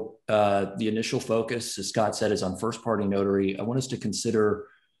so the initial focus, as Scott said, is on first-party notary. I want us to consider,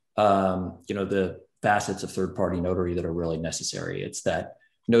 the facets of third-party notary that are really necessary. It's that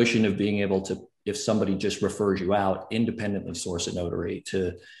notion of being able to, if somebody just refers you out, independently source a notary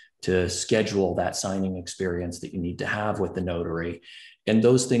to schedule that signing experience that you need to have with the notary. And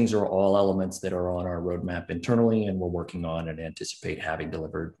those things are all elements that are on our roadmap internally, and we're working on and anticipate having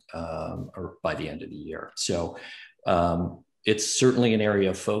delivered or by the end of the year. So it's certainly an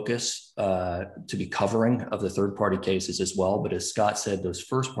area of focus to be covering of the third-party cases as well. But as Scott said, those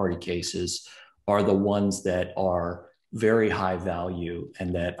first-party cases are the ones that are very high value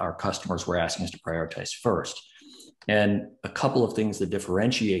and that our customers were asking us to prioritize first. And a couple of things that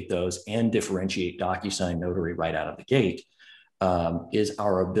differentiate those and differentiate Docusign Notary right out of the gate is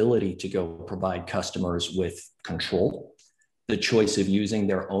our ability to go provide customers with control, the choice of using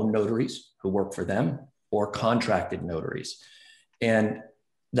their own notaries who work for them or contracted notaries. And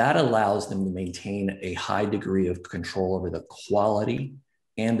that allows them to maintain a high degree of control over the quality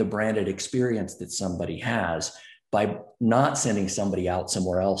and the branded experience that somebody has by not sending somebody out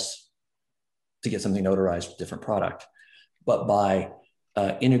somewhere else to get something notarized with a different product, but by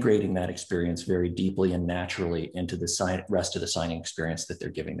integrating that experience very deeply and naturally into the rest of the signing experience that they're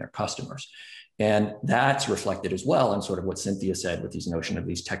giving their customers. And that's reflected as well in sort of what Cynthia said with these notion of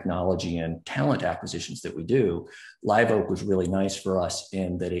these technology and talent acquisitions that we do. Live Oak was really nice for us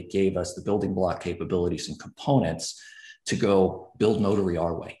in that it gave us the building block capabilities and components to go build notary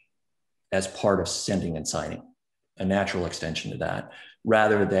our way as part of sending and signing, a natural extension to that,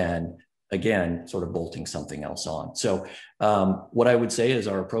 rather than, again, sort of bolting something else on. So what I would say is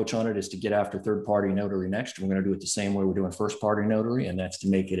our approach on it is to get after third-party notary next. We're going to do it the same way we're doing first-party notary, and that's to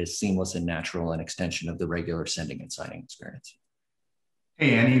make it as seamless and natural an extension of the regular sending and signing experience.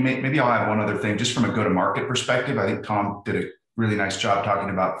 Hey, Andy, maybe I'll add one other thing, just from a go-to-market perspective. I think Tom did a really nice job talking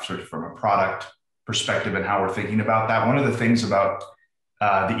about sort of from a product perspective and how we're thinking about that. One of the things about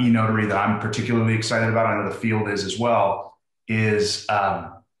the e-notary that I'm particularly excited about, I know the field is as well, is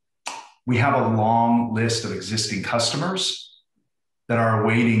we have a long list of existing customers that are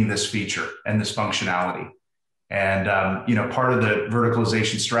awaiting this feature and this functionality. And, part of the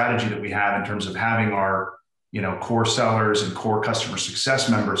verticalization strategy that we have in terms of having our, core sellers and core customer success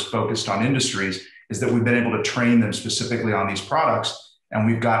members focused on industries is that we've been able to train them specifically on these products. And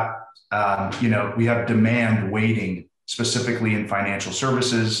we've got, we have demand waiting specifically in financial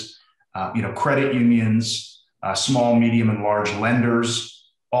services, credit unions, small, medium, and large lenders,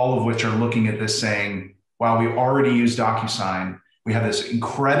 all of which are looking at this saying, while we already use Docusign, we have this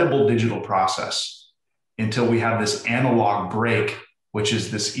incredible digital process until we have this analog break, which is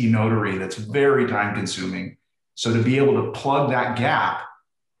this e-notary that's very time consuming. So to be able to plug that gap,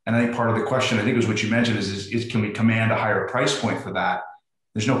 and I think part of the question, I think was what you mentioned is can we command a higher price point for that?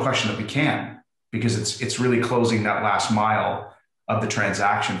 There's no question that we can, because it's really closing that last mile of the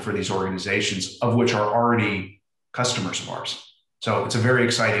transaction for these organizations, of which are already customers of ours. So it's a very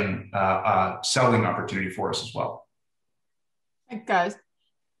exciting selling opportunity for us as well. Thanks, guys.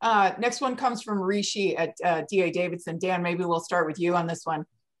 Next one comes from Rishi at D.A. Davidson. Dan, maybe we'll start with you on this one.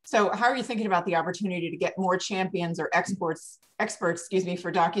 So how are you thinking about the opportunity to get more champions or experts, for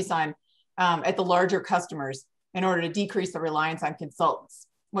Docusign at the larger customers in order to decrease the reliance on consultants?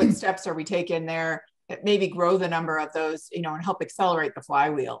 What steps are we taking there that maybe grow the number of those, and help accelerate the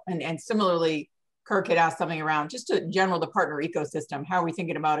flywheel? And similarly, Kirk had asked something around just in general, the partner ecosystem. How are we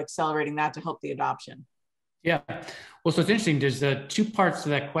thinking about accelerating that to help the adoption? Yeah. Well, so it's interesting. There's two parts to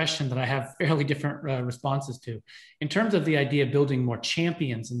that question that I have fairly different responses to. In terms of the idea of building more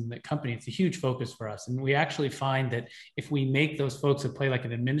champions in the company, it's a huge focus for us. And we actually find that if we make those folks that play like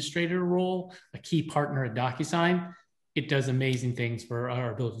an administrator role, a key partner at Docusign, it does amazing things for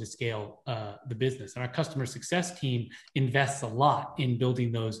our ability to scale the business. And our customer success team invests a lot in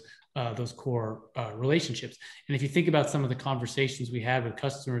building those core relationships. And if you think about some of the conversations we had with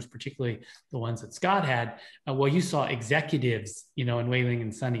customers, particularly the ones that Scott had, you saw executives, in Wailing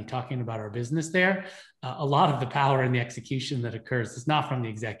and Sunny talking about our business there. A lot of the power and the execution that occurs is not from the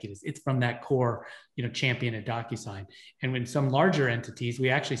executives. It's from that core, champion at Docusign. And when some larger entities, we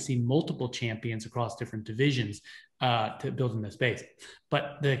actually see multiple champions across different divisions to build in the space.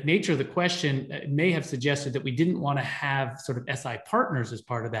 But the nature of the question may have suggested that we didn't want to have sort of SI partners as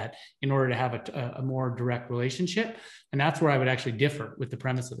part of that in order to have a more direct relationship. And that's where I would actually differ with the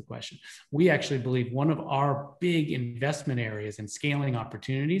premise of the question. We actually believe one of our big investment areas and scaling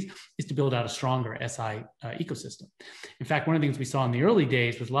opportunities is to build out a stronger SI ecosystem. In fact, one of the things we saw in the early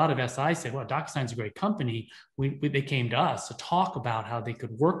days was a lot of SI said, well, DocuSign's a great company. They came to us to talk about how they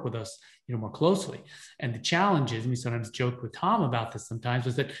could work with us more closely. And the challenges, and we sometimes joke with Tom about this sometimes,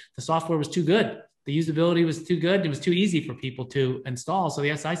 was that the software was too good. The usability was too good. It was too easy for people to install. So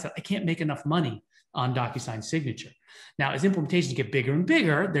the SI said, I can't make enough money on DocuSign signature. Now, as implementations get bigger and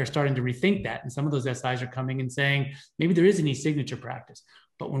bigger, they're starting to rethink that. And some of those SIs are coming and saying, maybe there is an e-signature practice.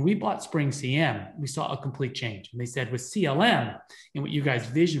 But when we bought Spring CM, we saw a complete change. And they said with CLM and what you guys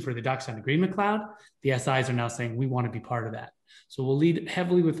vision for the DocuSign Agreement Cloud, the SIs are now saying, we want to be part of that. So we'll lead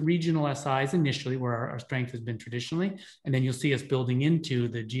heavily with regional SIs initially, where our strength has been traditionally, and then you'll see us building into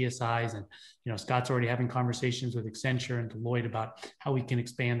the GSIs. And Scott's already having conversations with Accenture and Deloitte about how we can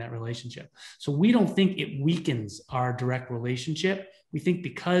expand that relationship. So we don't think it weakens our direct relationship. We think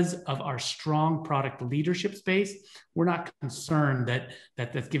because of our strong product leadership space, we're not concerned that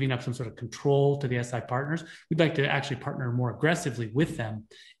that's giving up some sort of control to the SI partners. We'd like to actually partner more aggressively with them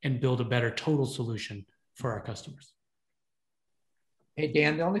and build a better total solution for our customers. Hey,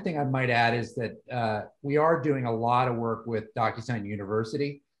 Dan, the only thing I might add is that we are doing a lot of work with DocuSign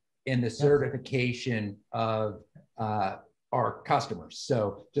University in the certification of our customers.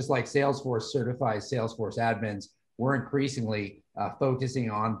 So just like Salesforce certifies Salesforce admins, we're increasingly focusing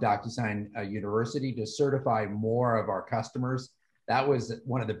on DocuSign University to certify more of our customers. That was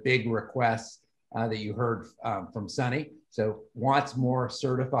one of the big requests that you heard from Sunny. So wants more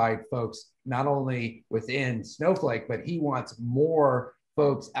certified folks, not only within Snowflake, but he wants more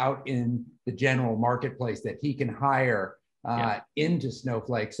folks out in the general marketplace that he can hire into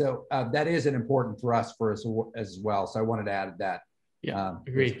Snowflake. So that is an important thrust for us as well. So I wanted to add that. Yeah,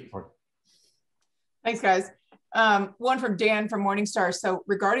 agreed. Thanks, guys. One from Dan from Morningstar. So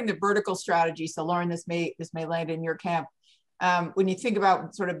regarding the vertical strategy, so Lauren, this may land in your camp. When you think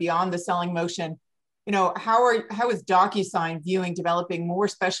about sort of beyond the selling motion, how is DocuSign viewing developing more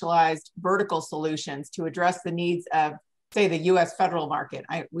specialized vertical solutions to address the needs of, say, the U.S. federal market?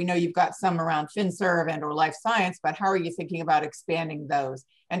 We know you've got some around FinServ and or life science, but how are you thinking about expanding those?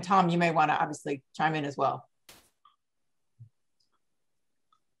 And Tom, you may want to obviously chime in as well.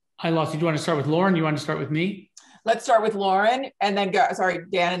 I lost you. Do you want to start with Lauren? You want to start with me? Let's start with Lauren and then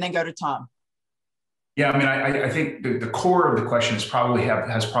Dan, and then go to Tom. Yeah, I mean, I think the core of the question is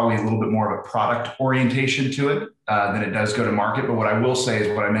has probably a little bit more of a product orientation to it than it does go to market. But what I will say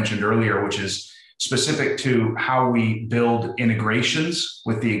is what I mentioned earlier, which is specific to how we build integrations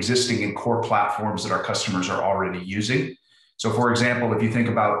with the existing and core platforms that our customers are already using. So, for example, if you think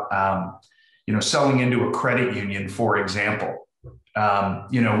about selling into a credit union, for example,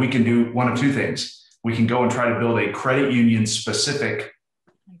 we can do one of two things. We can go and try to build a credit union specific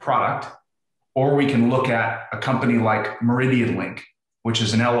product, or we can look at a company like MeridianLink, which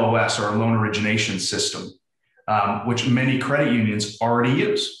is an LOS or a loan origination system, which many credit unions already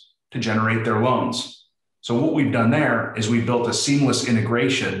use to generate their loans. So what we've done there is we built a seamless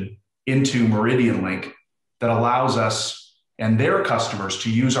integration into MeridianLink that allows us and their customers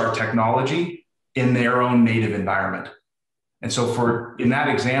to use our technology in their own native environment. And so in that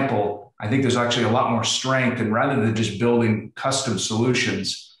example, I think there's actually a lot more strength, and rather than just building custom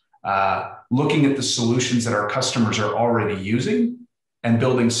solutions, looking at the solutions that our customers are already using and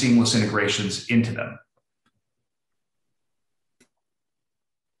building seamless integrations into them.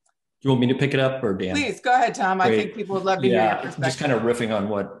 Do you want me to pick it up, or Dan? Please, go ahead, Tom. Great. I think people would love to hear your perspective. Just kind of riffing on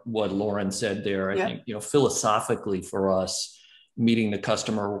what Lauren said there. I think, philosophically for us, meeting the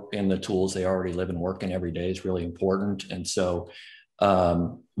customer in the tools they already live and work in every day is really important. And so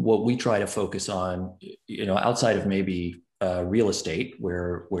what we try to focus on, outside of maybe real estate,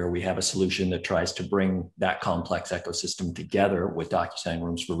 where we have a solution that tries to bring that complex ecosystem together with DocuSign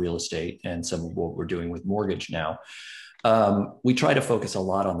Rooms for Real Estate and some of what we're doing with mortgage now. We try to focus a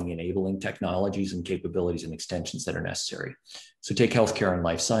lot on the enabling technologies and capabilities and extensions that are necessary. So take healthcare and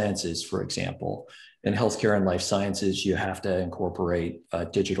life sciences, for example. In healthcare and life sciences, you have to incorporate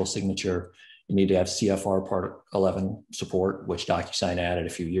digital signature. You need to have CFR Part 11 support, which DocuSign added a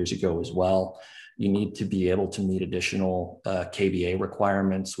few years ago as well. You need to be able to meet additional KBA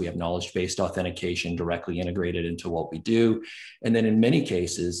requirements. We have knowledge-based authentication directly integrated into what we do. And then in many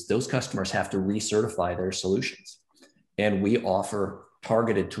cases, those customers have to recertify their solutions. And we offer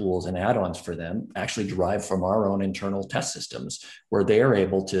targeted tools and add-ons for them actually derive from our own internal test systems, where they are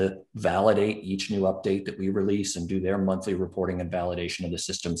able to validate each new update that we release and do their monthly reporting and validation of the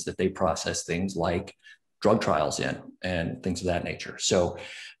systems that they process things like drug trials in and things of that nature. So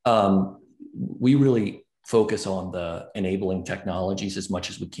we really focus on the enabling technologies as much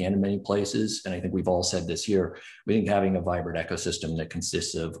as we can in many places. And I think we've all said this here, we think having a vibrant ecosystem that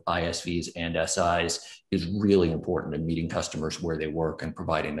consists of ISVs and SIs is really important in meeting customers where they work and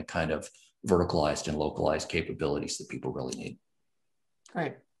providing the kind of verticalized and localized capabilities that people really need.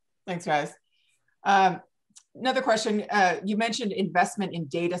 Great. Thanks, guys. Another question, you mentioned investment in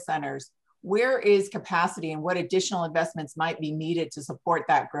data centers. Where is capacity and what additional investments might be needed to support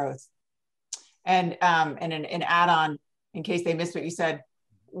that growth? And an add-on, in case they missed what you said,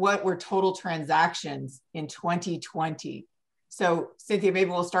 what were total transactions in 2020? So Cynthia, maybe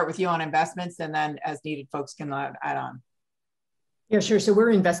we'll start with you on investments, and then as needed, folks can add on. Yeah, sure. So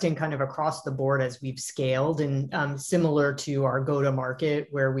we're investing kind of across the board as we've scaled, and similar to our go-to-market,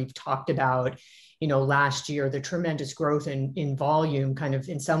 where we've talked about, last year, the tremendous growth in volume, kind of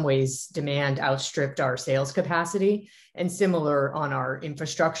in some ways, demand outstripped our sales capacity, and similar on our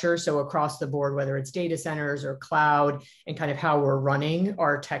infrastructure. So across the board, whether it's data centers or cloud, and kind of how we're running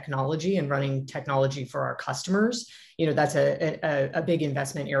our technology and running technology for our customers, that's a big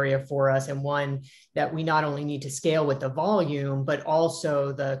investment area for us, and one that we not only need to scale with the volume, but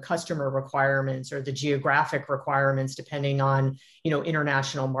also the customer requirements or the geographic requirements, depending on,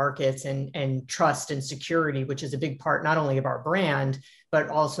 international markets and trust and security, which is a big part not only of our brand, but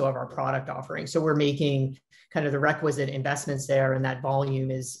also of our product offering. So we're making kind of the requisite investments there, and that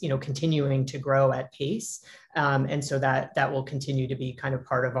volume is, continuing to grow at pace. And so that will continue to be kind of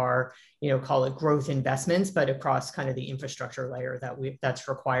part of our, call it growth investments, but across kind of the infrastructure layer that's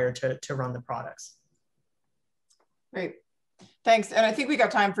required to run the products. Great, thanks. And I think we got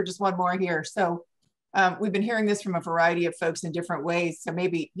time for just one more here. So we've been hearing this from a variety of folks in different ways. So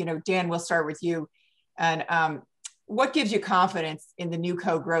maybe, Dan, we'll start with you. And what gives you confidence in the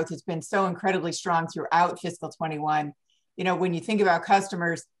NewCo growth? It's been so incredibly strong throughout fiscal 21. When you think about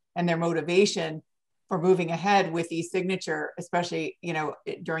customers and their motivation for moving ahead with e-signature, especially,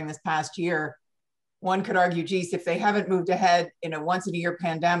 during this past year, one could argue, geez, if they haven't moved ahead in a once in a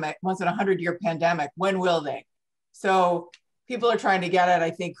 100-year pandemic, when will they? So people are trying to get at,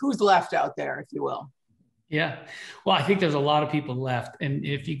 I think, who's left out there, if you will. Yeah, well, I think there's a lot of people left. And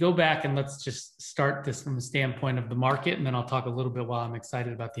if you go back and let's just start this from the standpoint of the market, and then I'll talk a little bit why I'm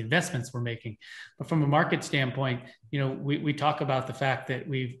excited about the investments we're making. But from a market standpoint, we talk about the fact that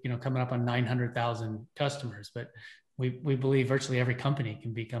we've, coming up on 900,000 customers, but we believe virtually every company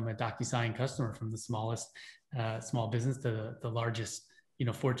can become a Docusign customer, from the smallest small business to the largest,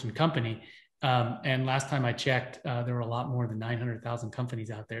 Fortune company. And last time I checked, there were a lot more than 900,000 companies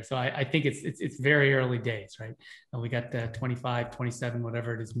out there. So I think it's very early days, right? And we got 25, 27,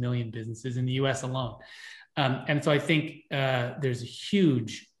 whatever it is, million businesses in the US alone. And so I think there's a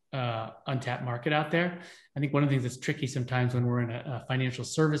huge untapped market out there. I think one of the things that's tricky sometimes when we're in a financial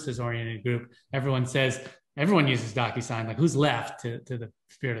services oriented group, everyone says, everyone uses Docusign, like who's left, to the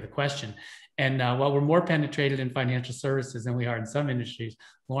spirit of the question. And while we're more penetrated in financial services than we are in some industries,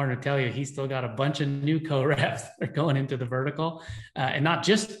 Lauren will tell you he's still got a bunch of NewCo reps that are going into the vertical, and not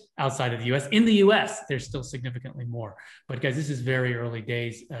just outside of the US. In the US, there's still significantly more. But guys, this is very early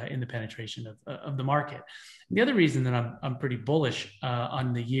days in the penetration of the market. And the other reason that I'm pretty bullish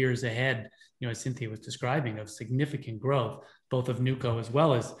on the years ahead, as Cynthia was describing, of significant growth, both of NewCo as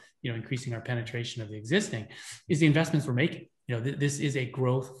well as increasing our penetration of the existing, is the investments we're making. This is a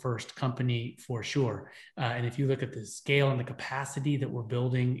growth first company for sure. And if you look at the scale and the capacity that we're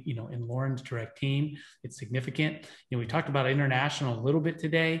building, in Lauren's direct team, it's significant. We talked about international a little bit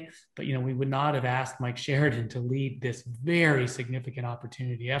today, but, we would not have asked Mike Sheridan to lead this very significant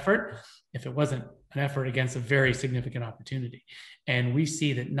opportunity effort if it wasn't an effort against a very significant opportunity. And we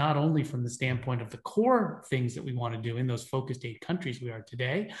see that not only from the standpoint of the core things that we want to do in those focused 8 countries we are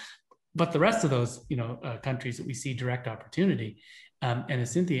today, but the rest of those, countries that we see direct opportunity. And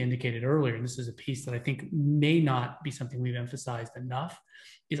as Cynthia indicated earlier, and this is a piece that I think may not be something we've emphasized enough,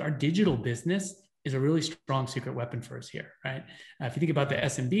 is our digital business is a really strong secret weapon for us here, right? If you think about the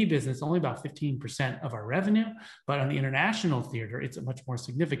SMB business, only about 15% of our revenue, but on the international theater, it's a much more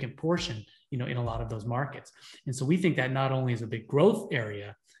significant portion, in a lot of those markets. And so we think that not only is a big growth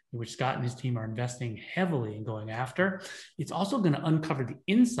area, which Scott and his team are investing heavily in going after, it's also going to uncover the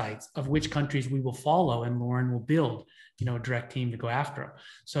insights of which countries we will follow, and Lauren will build, a direct team to go after.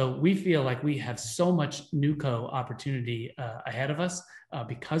 So we feel like we have so much NewCo opportunity ahead of us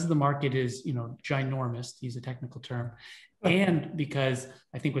because the market is, ginormous, to use a technical term, And because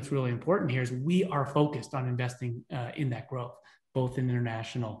I think what's really important here is we are focused on investing in that growth, both in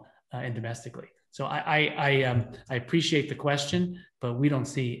international and domestically. So I appreciate the question, but we don't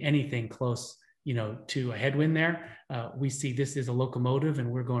see anything close, to a headwind there. We see this as a locomotive,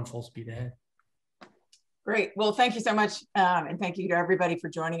 and we're going full speed ahead. Great. Well, thank you so much. And thank you to everybody for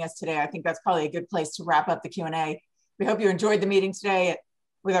joining us today. I think that's probably a good place to wrap up the Q&A. We hope you enjoyed the meeting today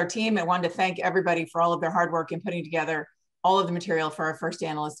with our team. I wanted to thank everybody for all of their hard work in putting together all of the material for our first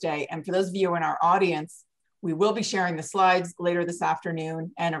Analyst Day. And for those of you in our audience, we will be sharing the slides later this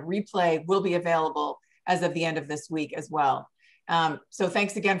afternoon, and a replay will be available as of the end of this week as well. So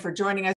thanks again for joining us.